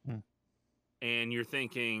 And you're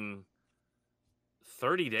thinking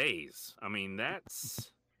 30 days. I mean,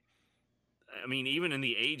 even in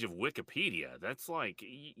the age of Wikipedia, that's we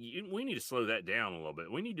need to slow that down a little bit.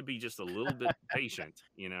 We need to be just a little bit patient,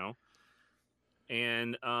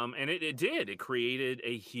 And it did. It created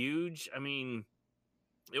a huge,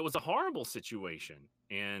 it was a horrible situation.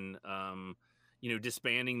 And,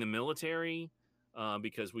 disbanding the military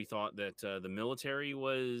because we thought that the military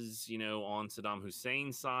was, on Saddam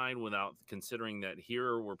Hussein's side without considering that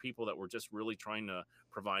here were people that were just really trying to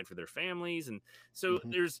provide for their families. And so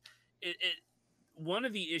there's one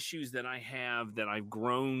of the issues that I have that I've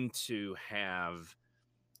grown to have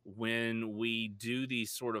when we do these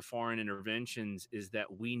sort of foreign interventions is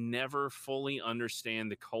that we never fully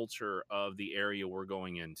understand the culture of the area we're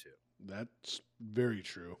going into. That's very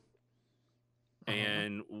true.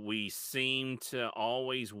 And we seem to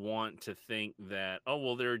always want to think that, oh,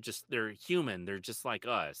 well, they're human. They're just like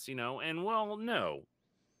us, and well, no.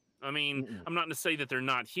 I'm not going to say that they're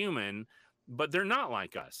not human, but they're not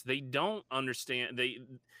like us. They don't understand.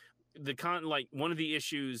 One of the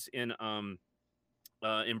issues in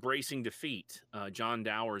Embracing Defeat, John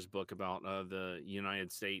Dower's book about the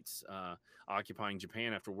United States occupying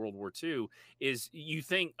Japan after World War II, is you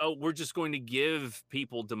think, oh, we're just going to give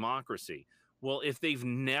people democracy. Well, if they've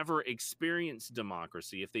never experienced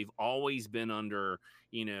democracy, if they've always been under,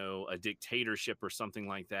 a dictatorship or something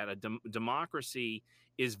like that, democracy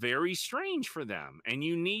is very strange for them. And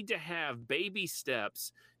you need to have baby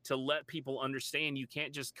steps to let people understand you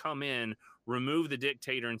can't just come in, remove the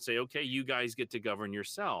dictator and say, okay, you guys get to govern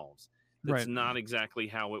yourselves. That's not exactly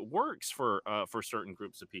how it works for certain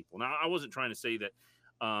groups of people. Now, I wasn't trying to say that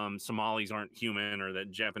Somalis aren't human or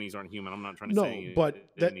that Japanese aren't human. I'm not trying to say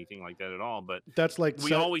anything like that at all. But that's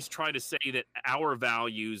we always try to say that our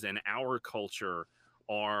values and our culture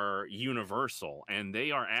are universal, and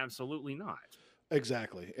they are absolutely not.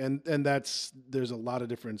 Exactly. And there's a lot of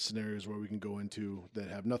different scenarios where we can go into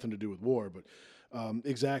that have nothing to do with war, but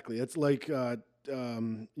exactly. It's like, I've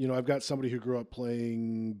got somebody who grew up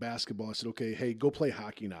playing basketball. I said, okay, hey, go play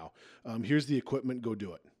hockey now. Here's the equipment, go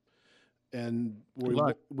do it. And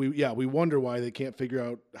we wonder why they can't figure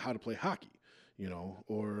out how to play hockey,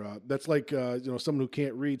 or that's like, someone who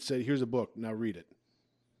can't read say, here's a book, now read it.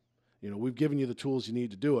 We've given you the tools you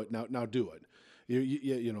need to do it. Now do it.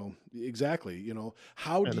 Exactly.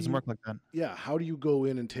 How do doesn't work like that. Yeah. How do you go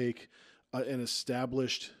in and take an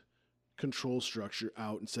established control structure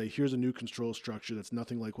out and say, here's a new control structure that's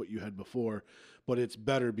nothing like what you had before, but it's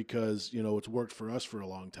better because, it's worked for us for a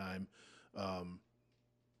long time.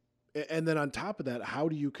 And then on top of that, how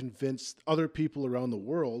do you convince other people around the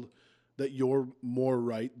world that you're more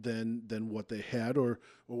right than what they had or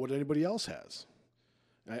what anybody else has?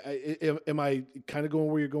 Am I kind of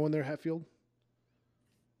going where you're going there, Hatfield?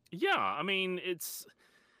 Yeah,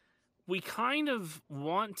 we kind of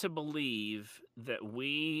want to believe that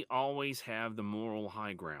we always have the moral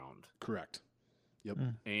high ground. Correct. Yep.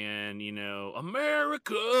 And,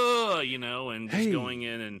 America, and just going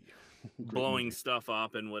in and blowing stuff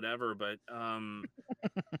up and whatever. But, and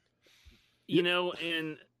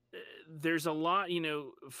there's a lot,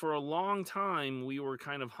 for a long time, we were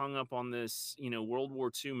kind of hung up on this, World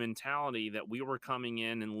War II mentality that we were coming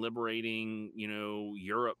in and liberating,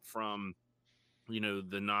 Europe from,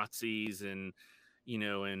 the Nazis and,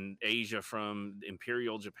 and Asia from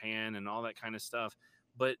Imperial Japan and all that kind of stuff.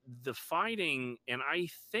 But the fighting, and I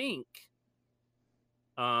think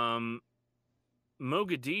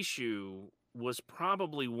Mogadishu was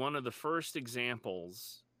probably one of the first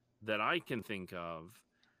examples that I can think of.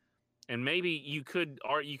 And maybe you could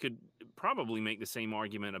probably make the same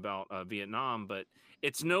argument about Vietnam, but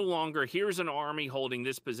it's no longer here's an army holding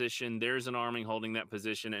this position, there's an army holding that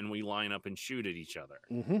position, and we line up and shoot at each other.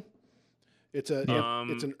 Mm-hmm. It's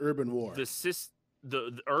an urban war.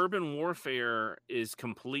 The urban warfare is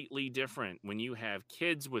completely different when you have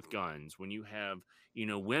kids with guns, when you have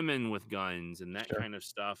women with guns and that kind of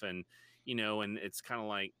stuff, and and it's kind of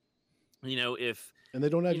like if and they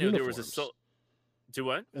don't have uniforms. There was do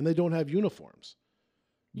what? And they don't have uniforms.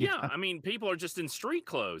 Yeah, I mean, people are just in street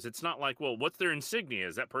clothes. It's not like, well, what's their insignia?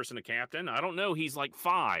 Is that person a captain? I don't know. He's like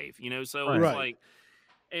 5, so it's like,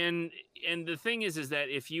 and the thing is that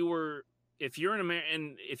if you're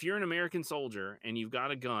an American soldier and you've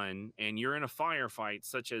got a gun and you're in a firefight,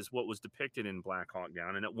 such as what was depicted in Black Hawk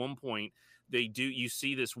Down, and at one point you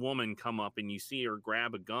see this woman come up and you see her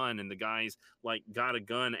grab a gun, and the guy's like got a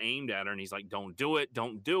gun aimed at her, and he's like, don't do it,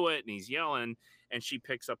 and he's yelling, and she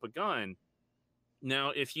picks up a gun.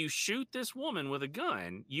 Now, if you shoot this woman with a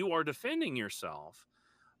gun, you are defending yourself,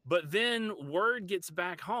 but then word gets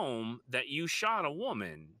back home that you shot a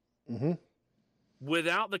woman. Mm-hmm.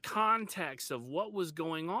 Without the context of what was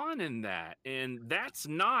going on in that. And that's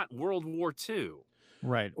not World War II.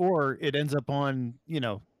 Right. Or it ends up on,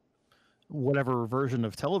 whatever version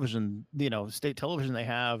of television, state television they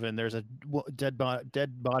have, and there's a dead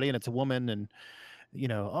body and it's a woman, and,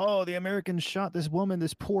 oh, the Americans shot this woman,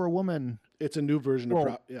 this poor woman. It's a new version of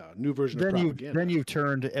propaganda. Then you've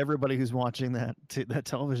turned everybody who's watching that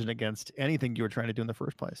television against anything you were trying to do in the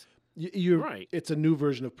first place. You're right. It's a new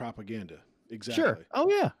version of propaganda. Exactly. Sure. Oh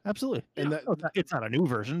yeah, absolutely. And it's not a new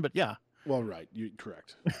version, but yeah. Well, right. You're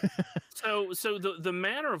correct. So the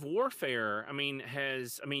manner of warfare,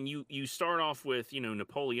 you start off with,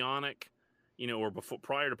 Napoleonic, or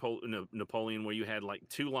prior to Napoleon, where you had like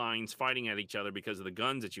 2 lines fighting at each other because of the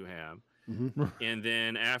guns that you have. Mm-hmm. And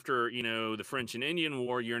then after, the French and Indian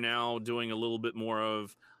War, you're now doing a little bit more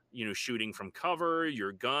of, shooting from cover,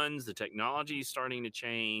 your guns, the technology is starting to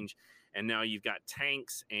change. And now you've got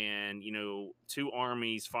tanks and, 2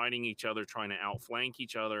 armies fighting each other, trying to outflank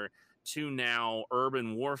each other, to now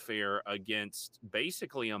urban warfare against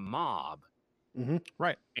basically a mob. Mm-hmm.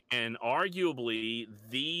 Right. And arguably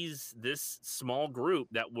this small group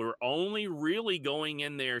that were only really going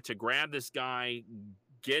in there to grab this guy,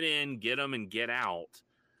 get in, get him, and get out.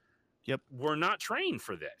 Yep. Were not trained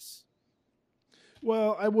for this.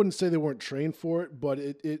 Well, I wouldn't say they weren't trained for it, but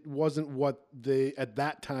it wasn't what they, at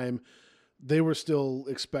that time, they were still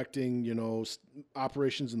expecting,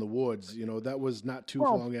 operations in the woods. That was not too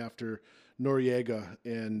long after Noriega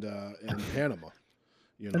and Panama.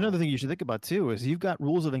 Another thing you should think about too is you've got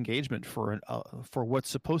rules of engagement for what's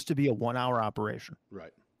supposed to be a 1-hour operation.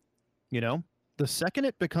 Right. The second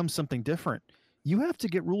it becomes something different, you have to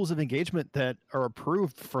get rules of engagement that are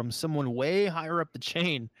approved from someone way higher up the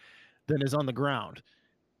chain than is on the ground.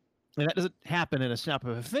 And that doesn't happen in a snap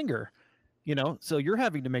of a finger, so you're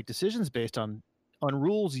having to make decisions based on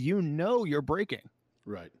rules you're breaking.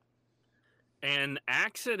 Right. And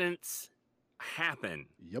accidents happen.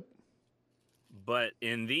 Yep. But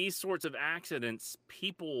in these sorts of accidents,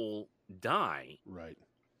 people die. Right.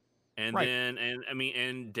 And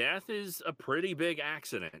and death is a pretty big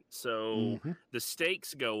accident. So the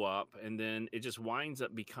stakes go up, and then it just winds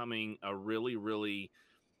up becoming a really, really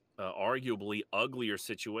arguably uglier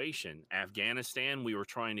situation. Afghanistan, we were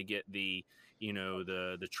trying to get the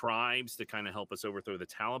tribes to kind of help us overthrow the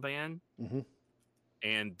Taliban. Mm-hmm.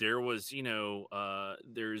 And there was,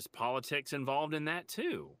 there's politics involved in that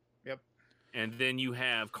too. Yep. And then you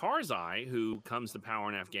have Karzai, who comes to power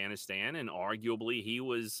in Afghanistan, and arguably he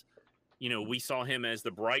was, we saw him as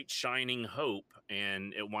the bright, shining hope,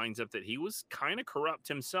 and it winds up that he was kind of corrupt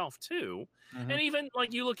himself too. Mm-hmm. And even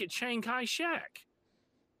like you look at Chiang Kai-shek.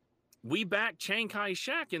 We backed Chiang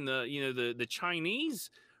Kai-shek in the Chinese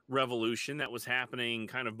revolution that was happening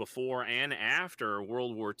kind of before and after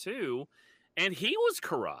World War II, and he was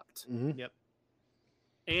corrupt. Mm-hmm. Yep.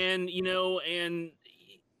 And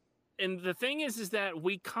and the thing is that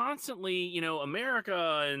we constantly,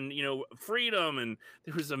 America and, freedom. And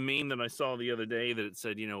there was a meme that I saw the other day that it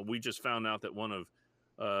said, we just found out that one of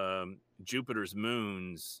Jupiter's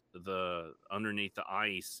moons, underneath the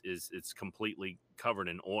ice it's completely covered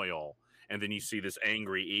in oil. And then you see this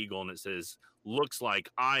angry eagle and it says, looks like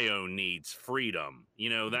Io needs freedom,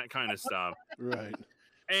 that kind of stuff. Right.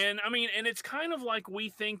 And and it's kind of like we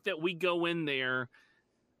think that we go in there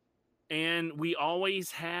and we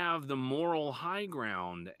always have the moral high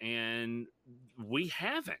ground, and we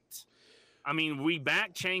haven't. We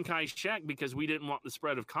backed Chiang Kai-shek because we didn't want the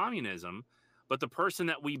spread of communism, but the person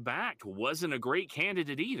that we backed wasn't a great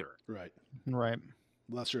candidate either. Right. Right.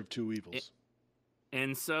 Lesser of two evils.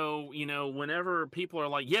 And so, whenever people are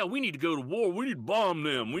like, yeah, we need to go to war, we need to bomb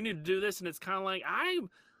them, we need to do this, and it's kind of like,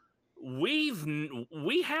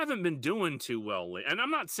 we haven't been doing too well. And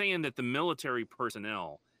I'm not saying that the military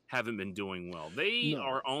personnel haven't been doing well. They No.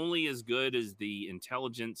 are only as good as the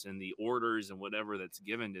intelligence and the orders and whatever that's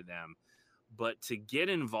given to them. But to get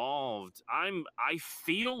involved, I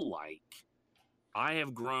feel like I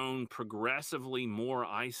have grown progressively more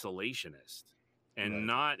isolationist, and Right.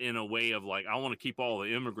 not in a way of like, I want to keep all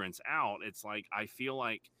the immigrants out. It's like, I feel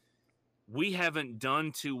like we haven't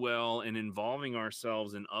done too well in involving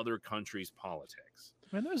ourselves in other countries' politics.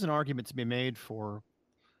 And there's an argument to be made for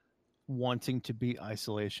wanting to be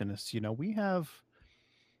isolationists. We have,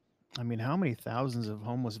 how many thousands of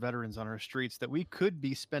homeless veterans on our streets that we could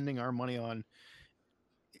be spending our money on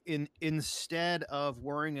instead of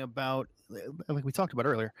worrying about, like we talked about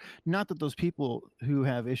earlier, not that those people who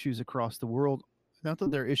have issues across the world, not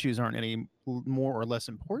that their issues aren't any more or less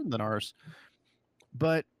important than ours,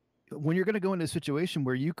 but when you're going to go into a situation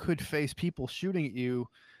where you could face people shooting at you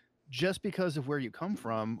just because of where you come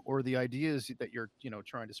from or the ideas that you're,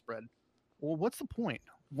 trying to spread, well, what's the point?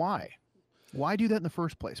 Why do that in the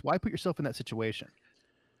first place? Why put yourself in that situation?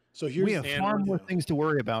 So We have far more things to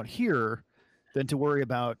worry about here than to worry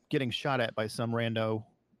about getting shot at by some rando,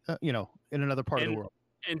 in another part of the world.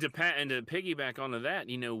 And to piggyback onto that,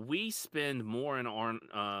 we spend more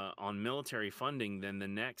on military funding than the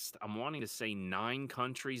next, I'm wanting to say 9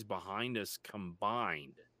 countries behind us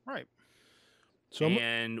combined. Right.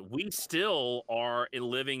 And we still are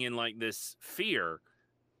living in like this fear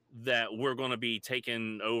that we're going to be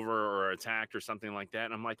taken over or attacked or something like that.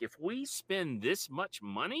 And I'm like, if we spend this much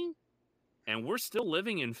money and we're still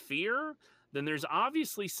living in fear, then there's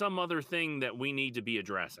obviously some other thing that we need to be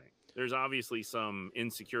addressing. There's obviously some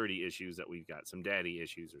insecurity issues that we've got, some daddy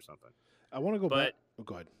issues or something. I want to go back. Oh,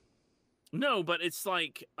 go ahead. No, but it's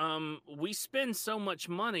like we spend so much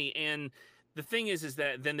money, and the thing is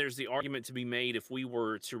that then there's the argument to be made, if we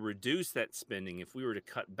were to reduce that spending, if we were to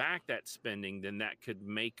cut back that spending, then that could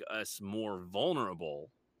make us more vulnerable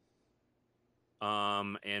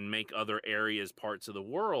and make other areas, parts of the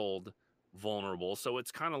world vulnerable. So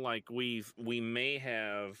it's kind of like we may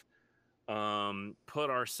have put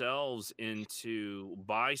ourselves into,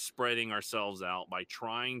 by spreading ourselves out, by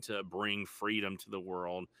trying to bring freedom to the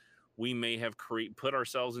world, we may have put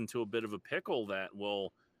ourselves into a bit of a pickle that,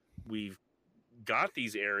 well, we've got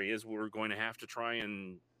these areas, we're going to have to try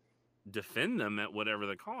and defend them at whatever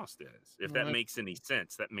the cost is. If that makes any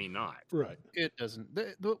sense. That may not. Right. It doesn't.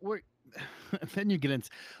 Then you get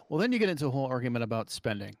into a whole argument about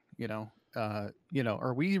spending.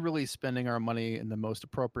 Are we really spending our money in the most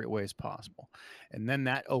appropriate ways possible? And then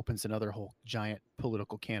that opens another whole giant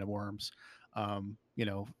political can of worms.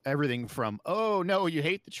 Everything from, oh no, you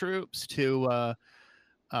hate the troops, to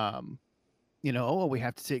oh, we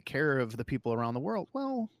have to take care of the people around the world.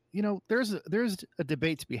 Well, there's a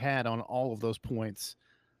debate to be had on all of those points.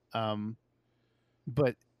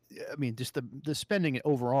 But I mean, just the spending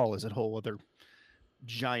overall is a whole other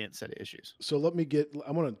giant set of issues. So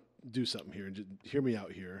I want to do something here and just hear me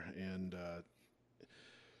out here. And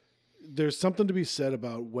there's something to be said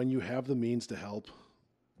about, when you have the means to help,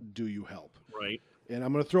 do you help? Right. And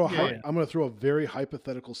I'm going to throw a very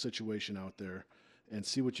hypothetical situation out there and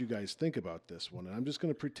see what you guys think about this one. And I'm just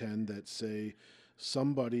going to pretend that, say,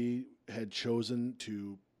 somebody had chosen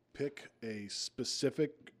to pick a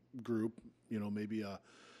specific group, maybe a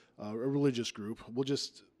religious group. We'll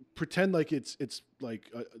just pretend like it's like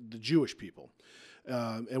the Jewish people.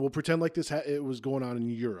 And we'll pretend like it was going on in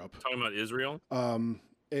Europe. Talking about Israel? And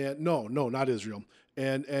no, not Israel.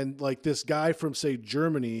 And like this guy from, say,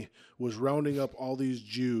 Germany was rounding up all these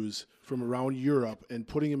Jews from around Europe and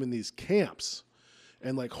putting them in these camps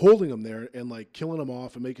and like holding them there and like killing them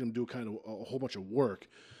off and making them do kind of a whole bunch of work.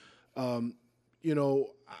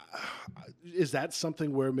 Is that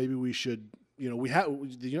something where maybe we should, we have,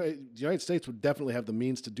 the United States would definitely have the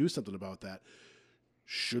means to do something about that.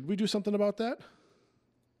 Should we do something about that?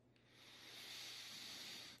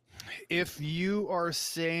 If you are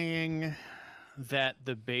saying that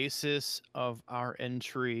the basis of our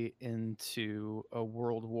entry into a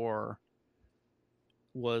world war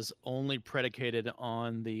was only predicated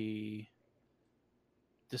on the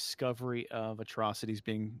discovery of atrocities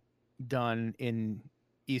being done in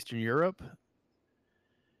Eastern Europe,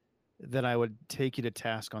 then I would take you to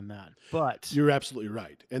task on that. But you're absolutely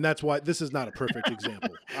right, and that's why this is not a perfect example.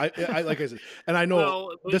 I like I said, and I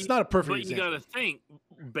know that's not a perfect example. But you got to think,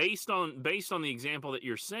 based on the example that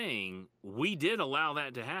you're saying, we did allow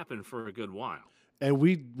that to happen for a good while, and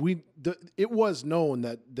it was known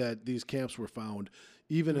that these camps were found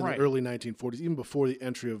even in Right. the early 1940s, even before the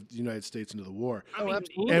entry of the United States into the war. I mean,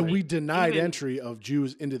 absolutely. And we denied even- entry of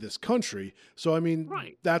Jews into this country. So, I mean,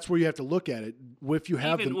 Right. that's where you have to look at it. If you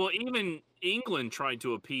have them. Even England tried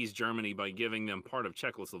to appease Germany by giving them part of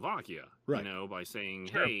Czechoslovakia, Right. by saying,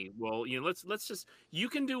 Sure. hey, well, let's just, you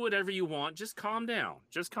can do whatever you want, just calm down.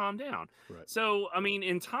 Right. So, I mean,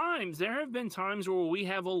 there have been times where we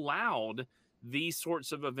have allowed these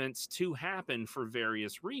sorts of events to happen for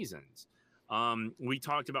various reasons. We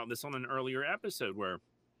talked about this on an earlier episode where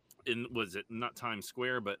was it not Times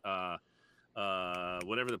Square, but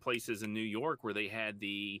whatever the place is in New York where they had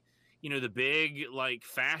the big like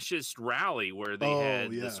fascist rally where they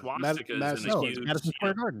had the swastikas Madison and the No, huge it's Madison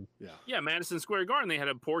Square Garden. yeah, Madison Square Garden. They had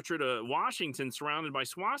a portrait of Washington surrounded by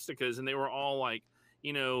swastikas, and they were all like,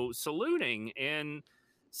 saluting. And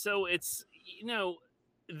so it's,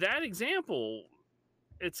 that example,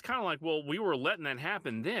 it's kind of like, well, we were letting that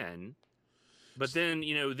happen then. But then,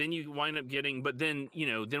 then you wind up getting, but then,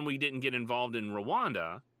 then we didn't get involved in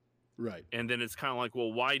Rwanda. Right. And then it's kind of like,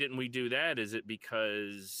 well, why didn't we do that? Is it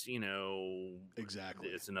because, Exactly.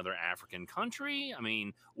 it's another African country? I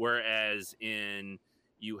mean, whereas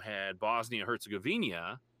you had Bosnia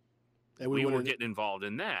Herzegovina, And we were getting involved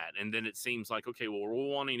in that. And then it seems like, okay, well, we're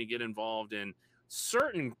wanting to get involved in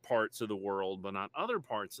certain parts of the world, but not other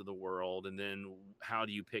parts of the world. And then how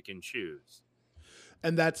do you pick and choose?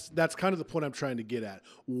 And that's kind of the point I'm trying to get at.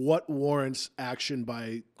 What warrants action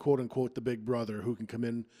by quote unquote the big brother who can come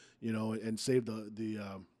in, and save the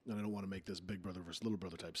and I don't want to make this big brother versus little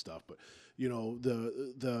brother type stuff, but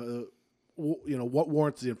what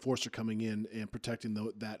warrants the enforcer coming in and protecting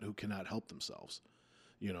that who cannot help themselves,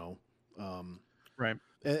 Right.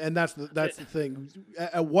 and that's the thing.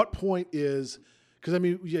 At what point is, because I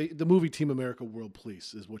mean, the movie Team America World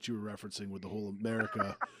Police is what you were referencing with the whole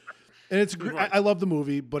America. And it's great. Right. I love the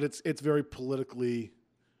movie, but it's very politically.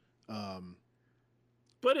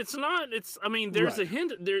 But it's not. It's. I mean, there's Right. a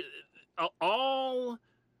hint. There, all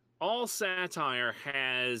satire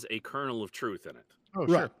has a kernel of truth in it. Oh,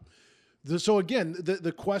 Right. sure. So again,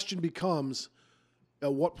 the question becomes,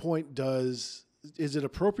 at what point is it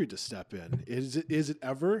appropriate to step in? Is it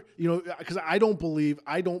ever? Because I don't believe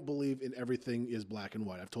in everything is black and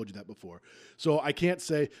white. I've told you that before. So I can't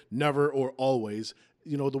say never or always.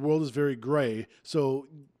 The world is very gray. So,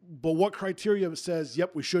 but what criteria says,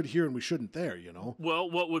 yep, we should here and we shouldn't there, Well,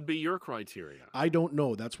 what would be your criteria? I don't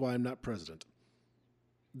know. That's why I'm not president.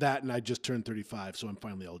 That, and I just turned 35, so I'm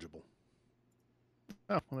finally eligible.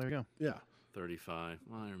 Oh, well, there you go. Yeah. 35.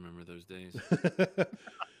 Well, I remember those days.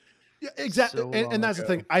 Yeah, exactly. So And that's the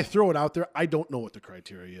long thing. I throw it out there. I don't know what the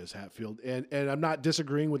criteria is, Hatfield. And I'm not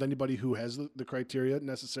disagreeing with anybody who has the criteria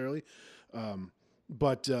necessarily.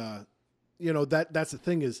 But that's the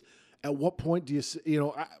thing is, at what point do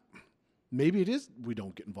you, maybe it is we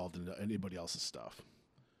don't get involved in anybody else's stuff.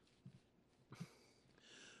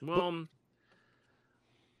 Well,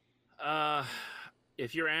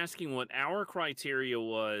 if you're asking what our criteria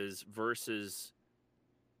was versus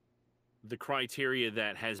the criteria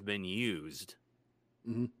that has been used,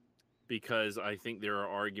 Mhm. because I think there are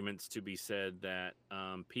arguments to be said that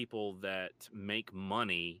people that make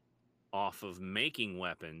money off of making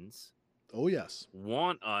weapons Oh, yes.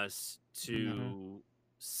 want us to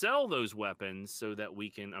sell those weapons so that we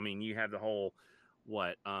can. I mean, you have the whole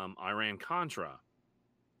Iran Contra,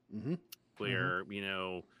 Mm-hmm. where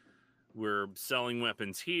we're selling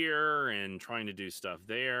weapons here and trying to do stuff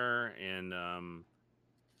there, and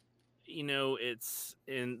it's,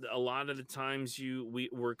 and a lot of the times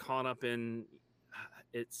we're caught up in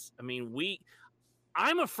it's. I mean,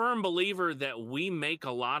 I'm a firm believer that we make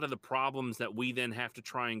a lot of the problems that we then have to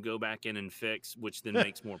try and go back in and fix, which then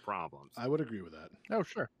makes more problems. I would agree with that. Oh,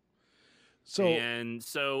 sure.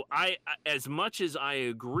 So I, as much as I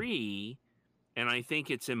agree, and I think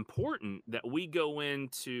it's important that we go in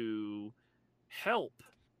to help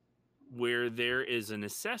where there is a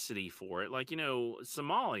necessity for it. Like,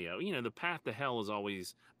 Somalia, the path to hell is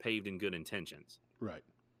always paved in good intentions. Right.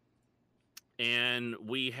 And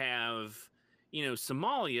we have,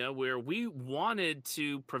 Somalia, where we wanted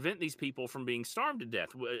to prevent these people from being starved to death.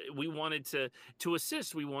 We wanted to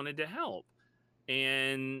assist. We wanted to help.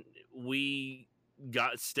 And we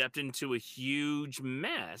stepped into a huge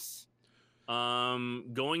mess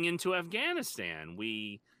going into Afghanistan.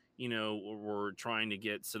 We, we're trying to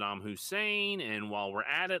get Saddam Hussein. And while we're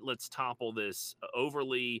at it, let's topple this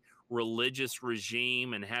overly religious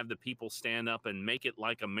regime and have the people stand up and make it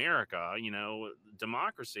like America,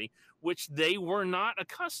 democracy, which they were not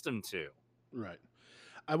accustomed to. Right.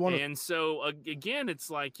 I want to. And so again, it's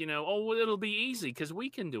like, oh, well, it'll be easy because we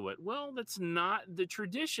can do it. Well, that's not the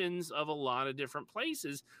traditions of a lot of different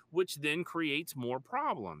places, which then creates more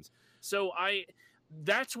problems. So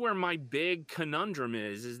that's where my big conundrum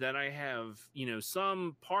is that I have,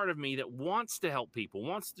 some part of me that wants to help people,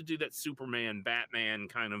 wants to do that Superman, Batman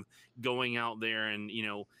kind of going out there and,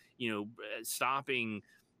 stopping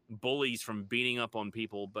bullies from beating up on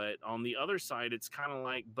people. But on the other side, it's kind of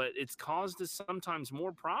like, but it's caused us sometimes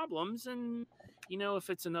more problems. And, if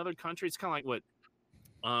it's another country, it's kind of like what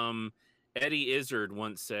Eddie Izzard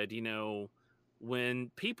once said,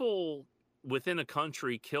 when people within a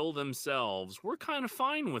country kill themselves, we're kind of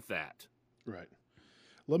fine with that. Right.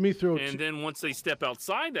 Let me throw. And then once they step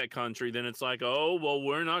outside that country, then it's like, oh, well,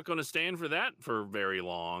 we're not going to stand for that for very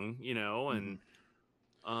long, and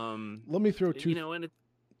let me throw two.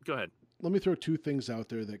 Go ahead. Let me throw two things out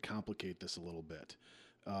there that complicate this a little bit.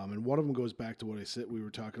 And one of them goes back to what we were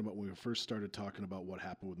talking about when we first started talking about what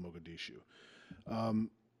happened with Mogadishu.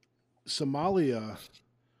 Somalia,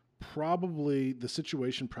 probably the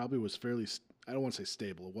situation probably was fairly, I don't want to say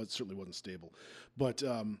stable. Certainly wasn't stable, but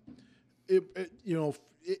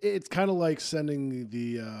it's kind of like sending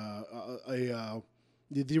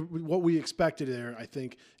what we expected there, I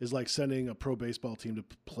think, is like sending a pro baseball team to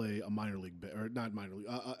play a minor league, or not minor league,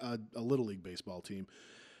 a little league baseball team.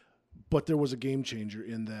 But there was a game changer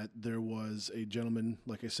in that there was a gentleman,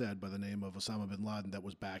 like I said, by the name of Osama bin Laden that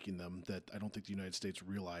was backing them, that I don't think the United States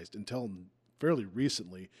realized until fairly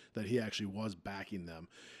recently that he actually was backing them.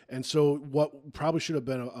 And so what probably should have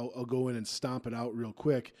been I'll go in and stomp it out real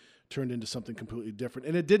quick turned into something completely different.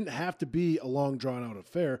 And it didn't have to be a long drawn out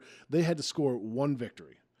affair. They had to score one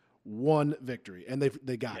victory, and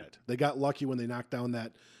they got it. They got lucky when they knocked down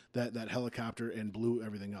that helicopter and blew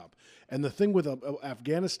everything up. And the thing with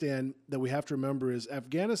Afghanistan that we have to remember is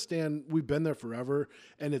Afghanistan, we've been there forever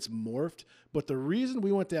and it's morphed. But the reason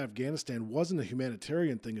we went to Afghanistan wasn't a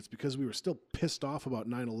humanitarian thing. It's because we were still pissed off about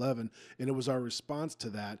 9/11 and it was our response to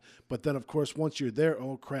that. But then, of course, once you're there,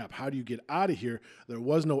 oh crap, how do you get out of here? There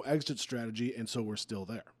was no exit strategy, and so we're still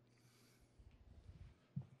there.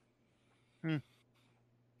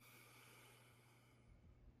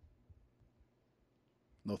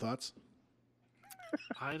 No thoughts?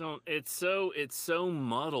 It's so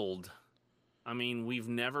muddled. I mean, we've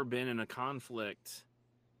never been in a conflict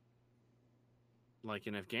like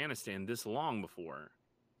in Afghanistan this long before.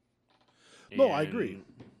 No, I agree.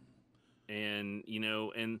 And,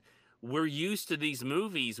 and we're used to these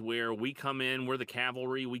movies where we come in, we're the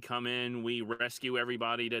cavalry, we come in, we rescue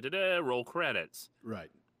everybody, roll credits.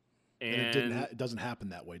 Right. And it doesn't happen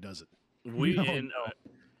that way, does it?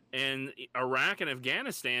 And Iraq and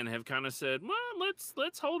Afghanistan have kind of said, well,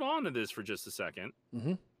 let's hold on to this for just a second.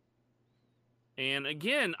 Mm-hmm. And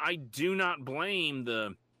again, I do not blame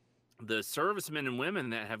the servicemen and women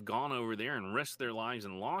that have gone over there and risked their lives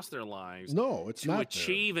and lost their lives. No, it's not to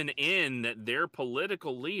achieve an end that their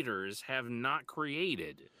political leaders have not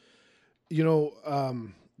created.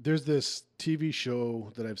 There's this TV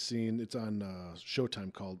show that I've seen. It's on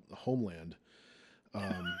Showtime called Homeland.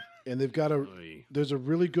 And they've got there's a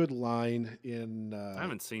really good line in. I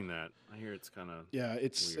haven't seen that. I hear it's kind of. Yeah,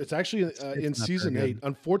 it's weird. it's actually in season 8.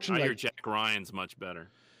 Unfortunately, I hear Jack Ryan's much better.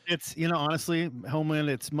 It's honestly, Homeland.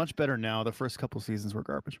 It's much better now. The first couple seasons were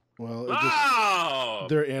garbage. Well,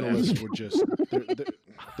 their analysts were just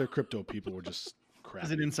their crypto people were just crap.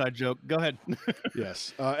 It's an inside joke. Go ahead.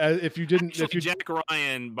 Yes. If you didn't, Jack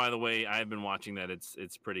Ryan, by the way, I've been watching that.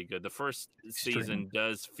 It's pretty good. The first season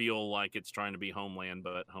does feel like it's trying to be Homeland,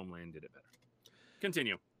 but Homeland did it better.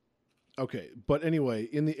 Continue. Okay, but anyway,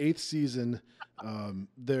 in the 8th season,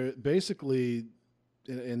 they're basically,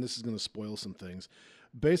 and this is going to spoil some things.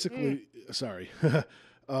 Basically, sorry.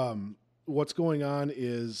 What's going on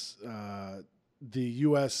is the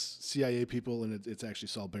U.S. CIA people, and it's actually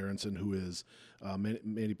Saul Berenson, who is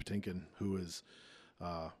Mandy Patinkin, who is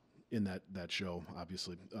in that show,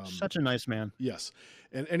 obviously. Such a nice man. Yes.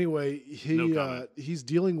 And anyway, he's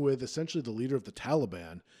dealing with essentially the leader of the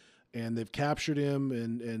Taliban, and they've captured him,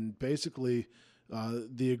 and basically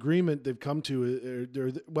the agreement they've come to,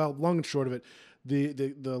 long and short of it,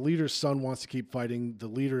 the leader's son wants to keep fighting. The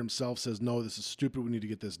leader himself says, no, this is stupid. We need to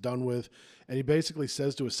get this done with. And he basically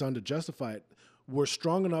says to his son to justify it, we're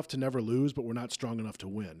strong enough to never lose, but we're not strong enough to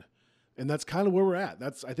win. And that's kind of where we're at.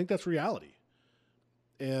 I think that's reality.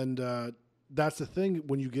 And that's the thing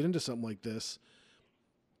when you get into something like this,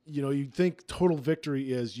 you think total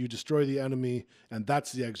victory is you destroy the enemy and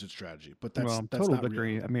that's the exit strategy. But that's total not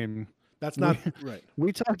victory. real. I mean, that's not right.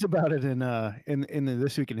 We talked about it in the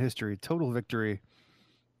This Week in History. Total victory,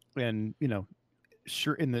 and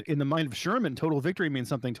sure, in the mind of Sherman, total victory means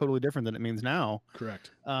something totally different than it means now.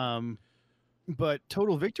 Correct. But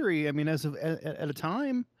total victory, I mean, as of at a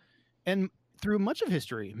time, and through much of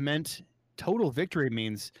history, meant total victory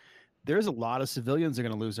means there's a lot of civilians are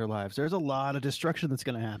going to lose their lives. There's a lot of destruction that's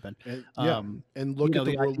going to happen. And, and look at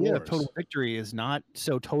the world idea wars. of total victory is not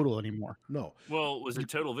so total anymore. No. Well, was it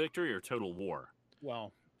total victory or total war?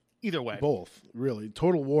 Well, either way, both really.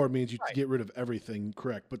 Total war means you Right. get rid of everything,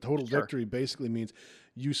 correct? But total Sure. victory basically means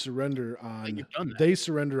you surrender on. you've done that. They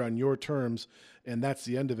surrender on your terms, and that's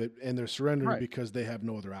the end of it. And they're surrendering Right. because they have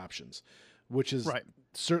no other options, which is Right.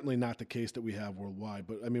 certainly not the case that we have worldwide.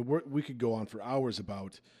 But I mean, we could go on for hours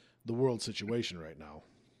about the world situation right now.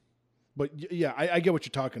 But yeah, I get what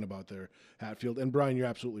you're talking about there, Hatfield. And Brian, you're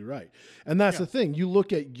absolutely right. And that's the thing. You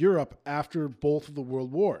look at Europe after both of the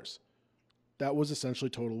world wars. That was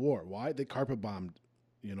essentially total war. Why? They carpet bombed.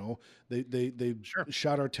 You know, they Sure.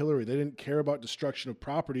 shot artillery. They didn't care about destruction of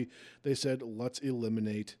property. They said, let's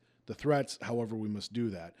eliminate the threats. However, we must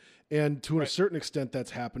do that. And to a certain extent,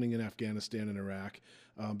 that's happening in Afghanistan and Iraq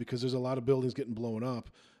because there's a lot of buildings getting blown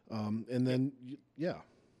up. And then, yeah.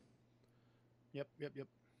 Yep.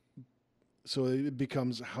 So it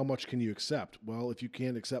becomes, how much can you accept? Well, if you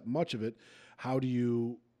can't accept much of it, how do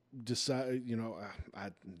you decide? You know,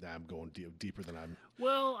 I'm going deeper than I'm.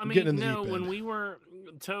 Well, I getting in mean, the no, deep when end. we were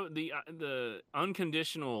the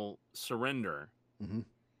unconditional surrender Mhm.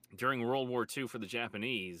 during World War II for the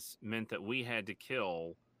Japanese meant that we had to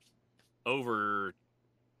kill over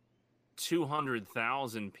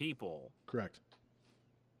 200,000 people Correct.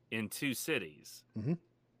 in 2 cities. Mhm.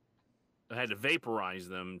 I had to vaporize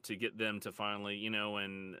them to get them to finally, you know,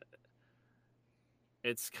 and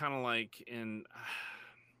it's kind of like, and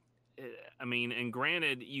I mean, and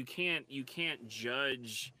granted, you can't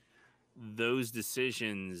judge those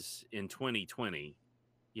decisions in 2020.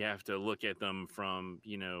 You have to look at them from,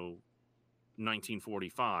 you know,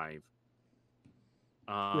 1945.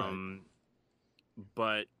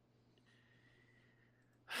 But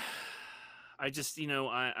I just, you know,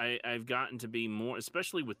 I've gotten to be more,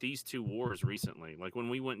 especially with these 2 wars recently. Like when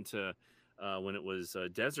we went to, when it was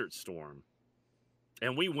Desert Storm,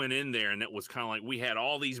 and we went in there, and it was kind of like we had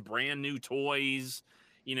all these brand new toys,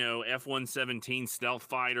 you know, F-117 stealth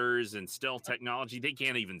fighters and stealth technology. They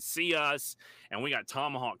can't even see us. And we got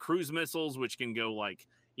Tomahawk cruise missiles, which can go like,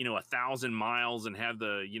 you know, 1,000 miles and have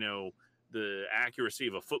the, you know, the accuracy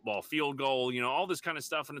of a football field goal, you know, all this kind of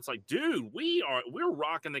stuff. And it's like, dude, we're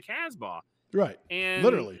rocking the Casbah. Right. And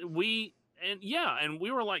Literally. and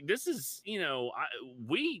we were like, this is, you know,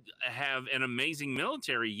 we have an amazing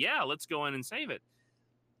military. Yeah, let's go in and save it.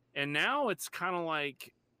 And now it's kind of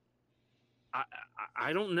like,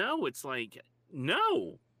 I don't know. It's like,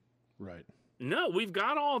 no. Right. No, we've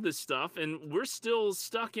got all this stuff and we're still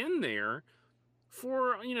stuck in there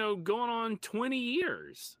for, you know, going on 20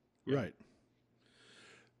 years. Right.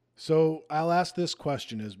 So I'll ask this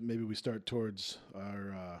question as maybe we start towards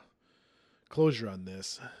our closure on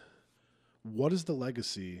this. What is the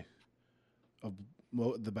legacy of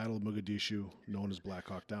the Battle of Mogadishu, known as Black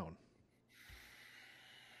Hawk Down?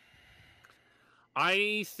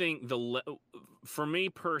 I think for me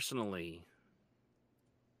personally,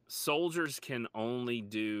 soldiers can only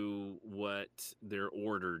do what they're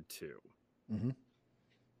ordered to. Mhm.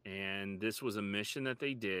 And this was a mission that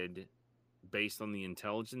they did based on the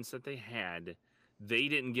intelligence that they had. They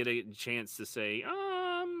didn't get a chance to say,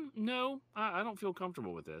 no, I don't feel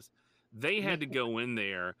comfortable with this. They had to go in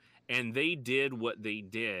there and they did what they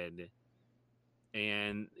did.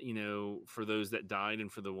 And, you know, for those that died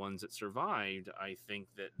and for the ones that survived, I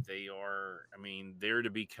think that they are, I mean, they're to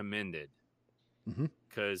be commended. Mhm.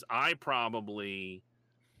 Because I probably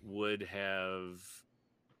would have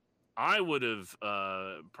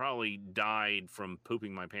probably died from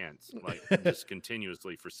pooping my pants, like just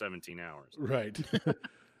continuously for 17 hours. Right.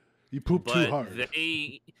 You poop too hard.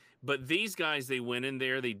 But these guys, they went in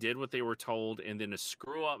there, they did what they were told, and then a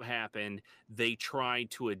screw up happened. They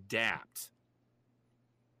tried to adapt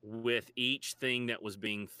with each thing that was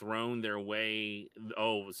being thrown their way.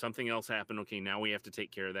 Oh, something else happened. Okay, now we have to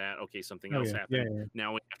take care of that. Okay, something else happened. Yeah.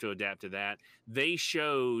 Now we have to adapt to that. They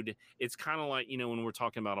showed, it's kind of like, you know, when we're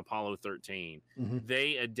talking about Apollo 13, Mhm.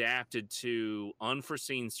 they adapted to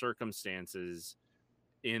unforeseen circumstances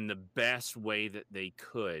in the best way that they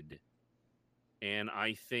could. And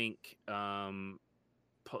I think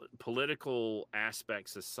political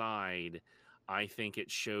aspects aside, I think it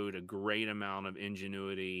showed a great amount of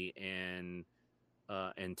ingenuity and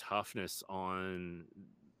toughness on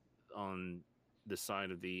the side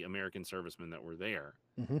of the American servicemen that were there.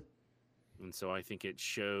 Mhm. And so I think it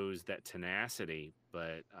shows that tenacity.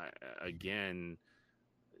 But again,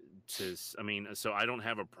 I mean, so I don't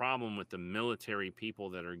have a problem with the military people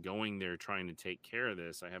that are going there trying to take care of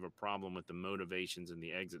this. I have a problem with the motivations and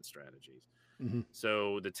the exit strategies. Mm-hmm.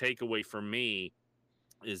 So the takeaway for me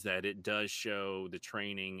is that it does show the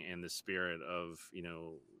training and the spirit of,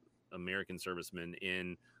 American servicemen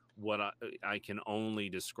in what I can only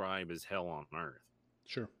describe as hell on earth.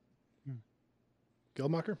 Sure. Hmm.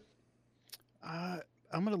 Geldmacher? I'm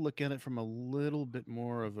going to look at it from a little bit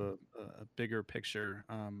more of a bigger picture.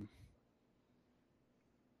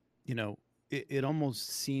 It almost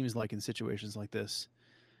seems like in situations like this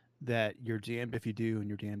that you're damned if you do and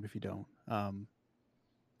you're damned if you don't.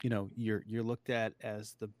 You're looked at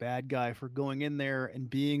as the bad guy for going in there and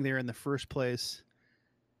being there in the first place,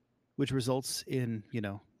 which results in,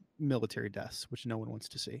 military deaths, which no one wants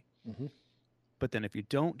to see. Mm-hmm. But then if you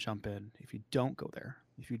don't jump in, if you don't go there,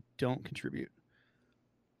 if you don't contribute,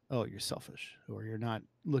 oh, you're selfish, or you're not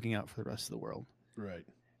looking out for the rest of the world. Right.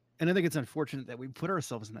 And I think it's unfortunate that we put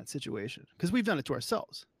ourselves in that situation because we've done it to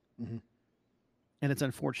ourselves. Mm-hmm. And it's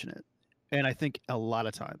unfortunate. And I think a lot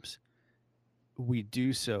of times we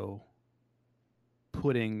do so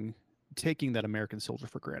taking that American soldier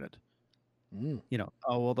for granted. Mm.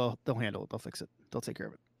 Oh, well, they'll handle it. They'll fix it. They'll take care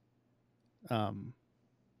of it. And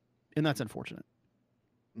that's unfortunate.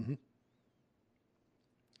 Mm-hmm.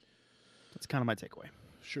 That's kind of my takeaway.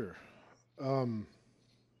 Sure.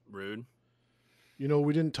 Rude.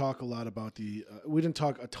 We didn't talk we didn't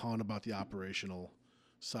talk a ton about the operational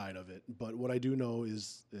side of it, but what I do know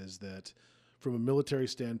is that from a military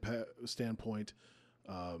standpoint,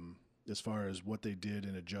 as far as what they did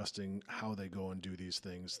in adjusting how they go and do these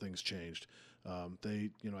things changed. I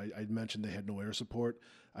mentioned they had no air support.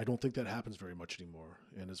 I don't think that happens very much anymore.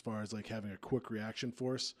 And as far as like having a quick reaction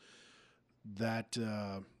force, that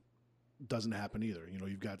doesn't happen either.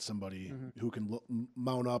 You've got somebody who can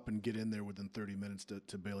mount up and get in there within 30 minutes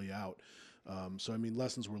to bail you out. So, I mean,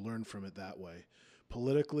 lessons were learned from it that way.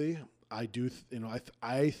 Politically, I do,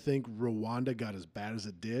 I think Rwanda got as bad as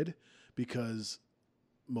it did because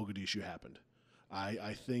Mogadishu happened.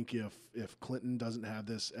 I think if Clinton doesn't have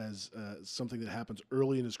this as something that happens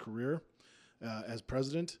early in his career as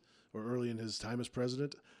president or early in his time as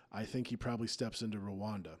president, I think he probably steps into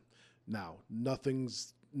Rwanda. Now, nothing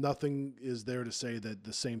is there to say that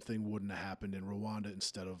the same thing wouldn't have happened in Rwanda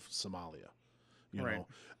instead of Somalia, you know,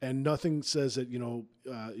 and nothing says that,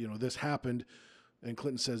 this happened and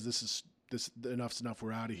Clinton says this enough's enough.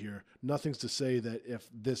 We're out of here. Nothing's to say that if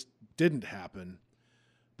this didn't happen,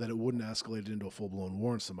 that it wouldn't escalate into a full-blown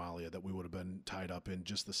war in Somalia, that we would have been tied up in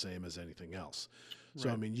just the same as anything else. So,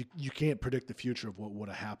 I mean, you can't predict the future of what would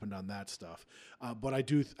have happened on that stuff. But I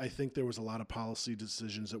think there was a lot of policy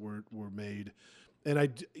decisions that were made. And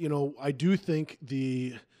I do think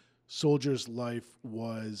the soldier's life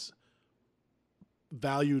was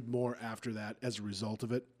valued more after that as a result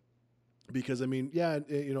of it. Because, I mean,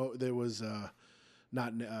 there was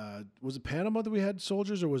was it Panama that we had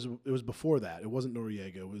soldiers, or it was before that? It wasn't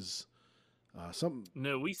Noriega. It was something.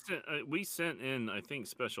 No, we sent in, I think,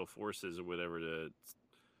 special forces or whatever to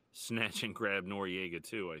snatch and grab Noriega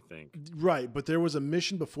too, I think. Right, but there was a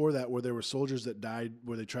mission before that where there were soldiers that died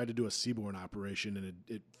where they tried to do a seaborne operation and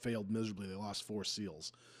it failed miserably. They lost 4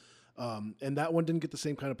 SEALs. And that one didn't get the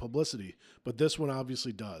same kind of publicity, but this one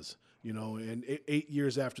obviously does. And 8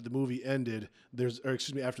 years after the movie ended,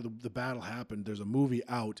 after the battle happened, there's a movie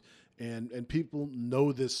out, and people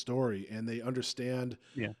know this story and they understand,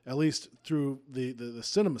 at least through the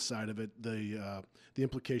cinema side of it, the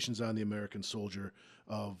implications on the American soldier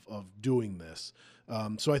of doing this.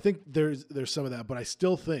 So I think there's some of that, but I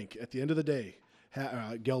still think at the end of the day,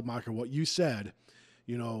 Geldmacher, what you said,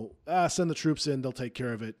 send the troops in, they'll take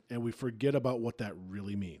care of it, and we forget about what that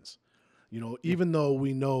really means. Even though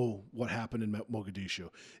we know what happened in Mogadishu,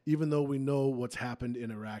 even though we know what's happened in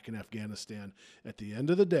Iraq and Afghanistan, at the end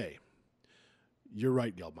of the day, you're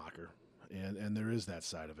right, Geldmacher, and there is that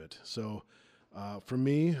side of it. So for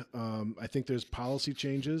me, I think there's policy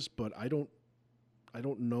changes, but I don't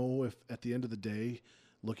know if at the end of the day,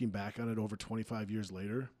 looking back on it over 25 years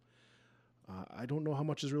later, I don't know how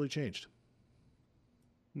much has really changed.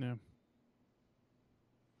 No.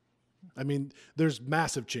 I mean, there's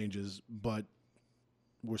massive changes, but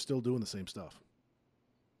we're still doing the same stuff.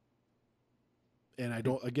 And I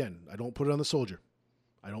don't put it on the soldier.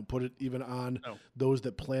 I don't put it even on those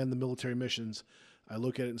that plan the military missions. I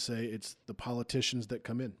look at it and say it's the politicians that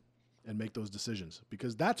come in and make those decisions,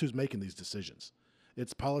 because that's who's making these decisions.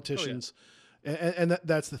 It's politicians. And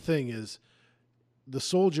that's the thing is, the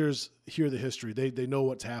soldiers hear the history. They know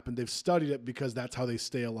what's happened. They've studied it because that's how they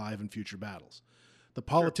stay alive in future battles. The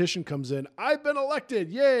politician comes in, I've been elected,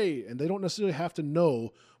 yay! And they don't necessarily have to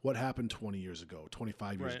know what happened 20 years ago,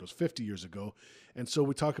 25 years ago, 50 years ago. And so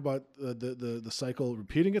we talk about the cycle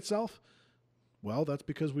repeating itself. Well, that's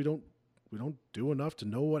because we don't do enough to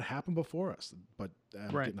know what happened before us. But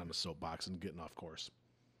I'm getting on the soapbox and getting off course.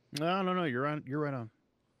 No, you're right on.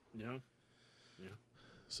 Yeah.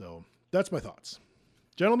 So that's my thoughts.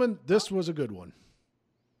 Gentlemen, this was a good one.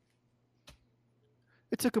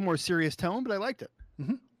 It took a more serious tone, but I liked it.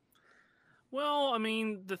 Mm-hmm. Well, I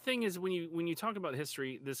mean, the thing is, when you talk about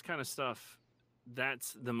history, this kind of stuff,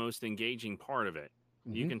 that's the most engaging part of it.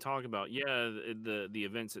 Mm-hmm. You can talk about the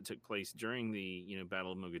events that took place during the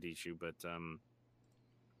Battle of Mogadishu, but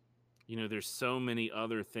there's so many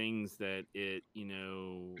other things that it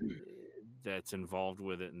that's involved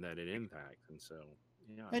with it and that it impacts, and so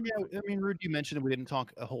And I mean, Rude, you mentioned that we didn't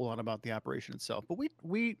talk a whole lot about the operation itself, but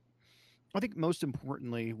we I think most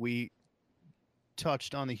importantly we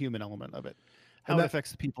touched on the human element of it, how it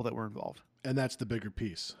affects the people that were involved. And that's the bigger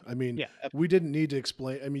piece. I mean, we didn't need to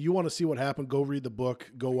explain. I mean, you want to see what happened, go read the book,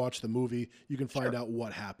 go watch the movie. You can find out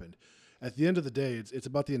what happened. At the end of the day, it's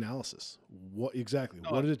about the analysis. What did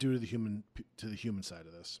it do to the human side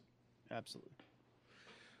of this? Absolutely.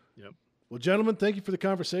 Yep. Well, gentlemen, thank you for the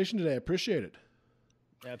conversation today. I appreciate it.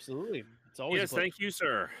 Absolutely. It's always thank you,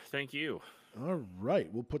 sir. Thank you. All right.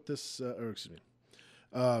 We'll put this,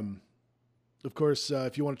 of course,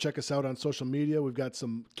 if you want to check us out on social media, we've got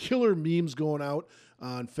some killer memes going out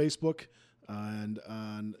on Facebook and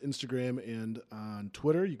on Instagram and on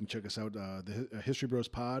Twitter. You can check us out, the History Bros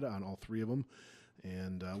Pod on all three of them.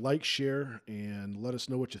 And like, share, and let us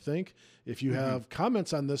know what you think. If you have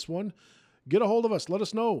comments on this one, get a hold of us. Let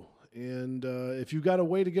us know. And if you've got a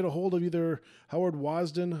way to get a hold of either Howard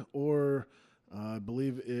Wasden or I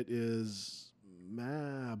believe it is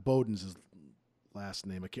Bowden's his last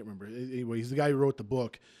name. I can't remember. Anyway, he's the guy who wrote the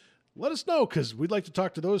book. Let us know, because we'd like to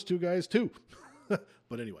talk to those two guys too.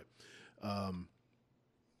 But anyway,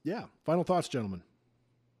 final thoughts, gentlemen.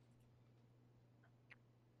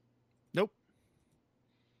 Nope.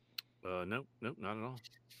 Nope, not at all.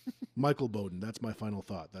 Michael Bowden. That's my final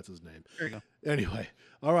thought. That's his name. There you go. Anyway.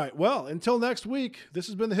 All right. Well, until next week, this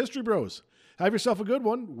has been the History Bros. Have yourself a good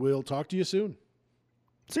one. We'll talk to you soon.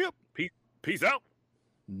 See ya. Peace out.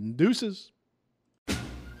 Deuces.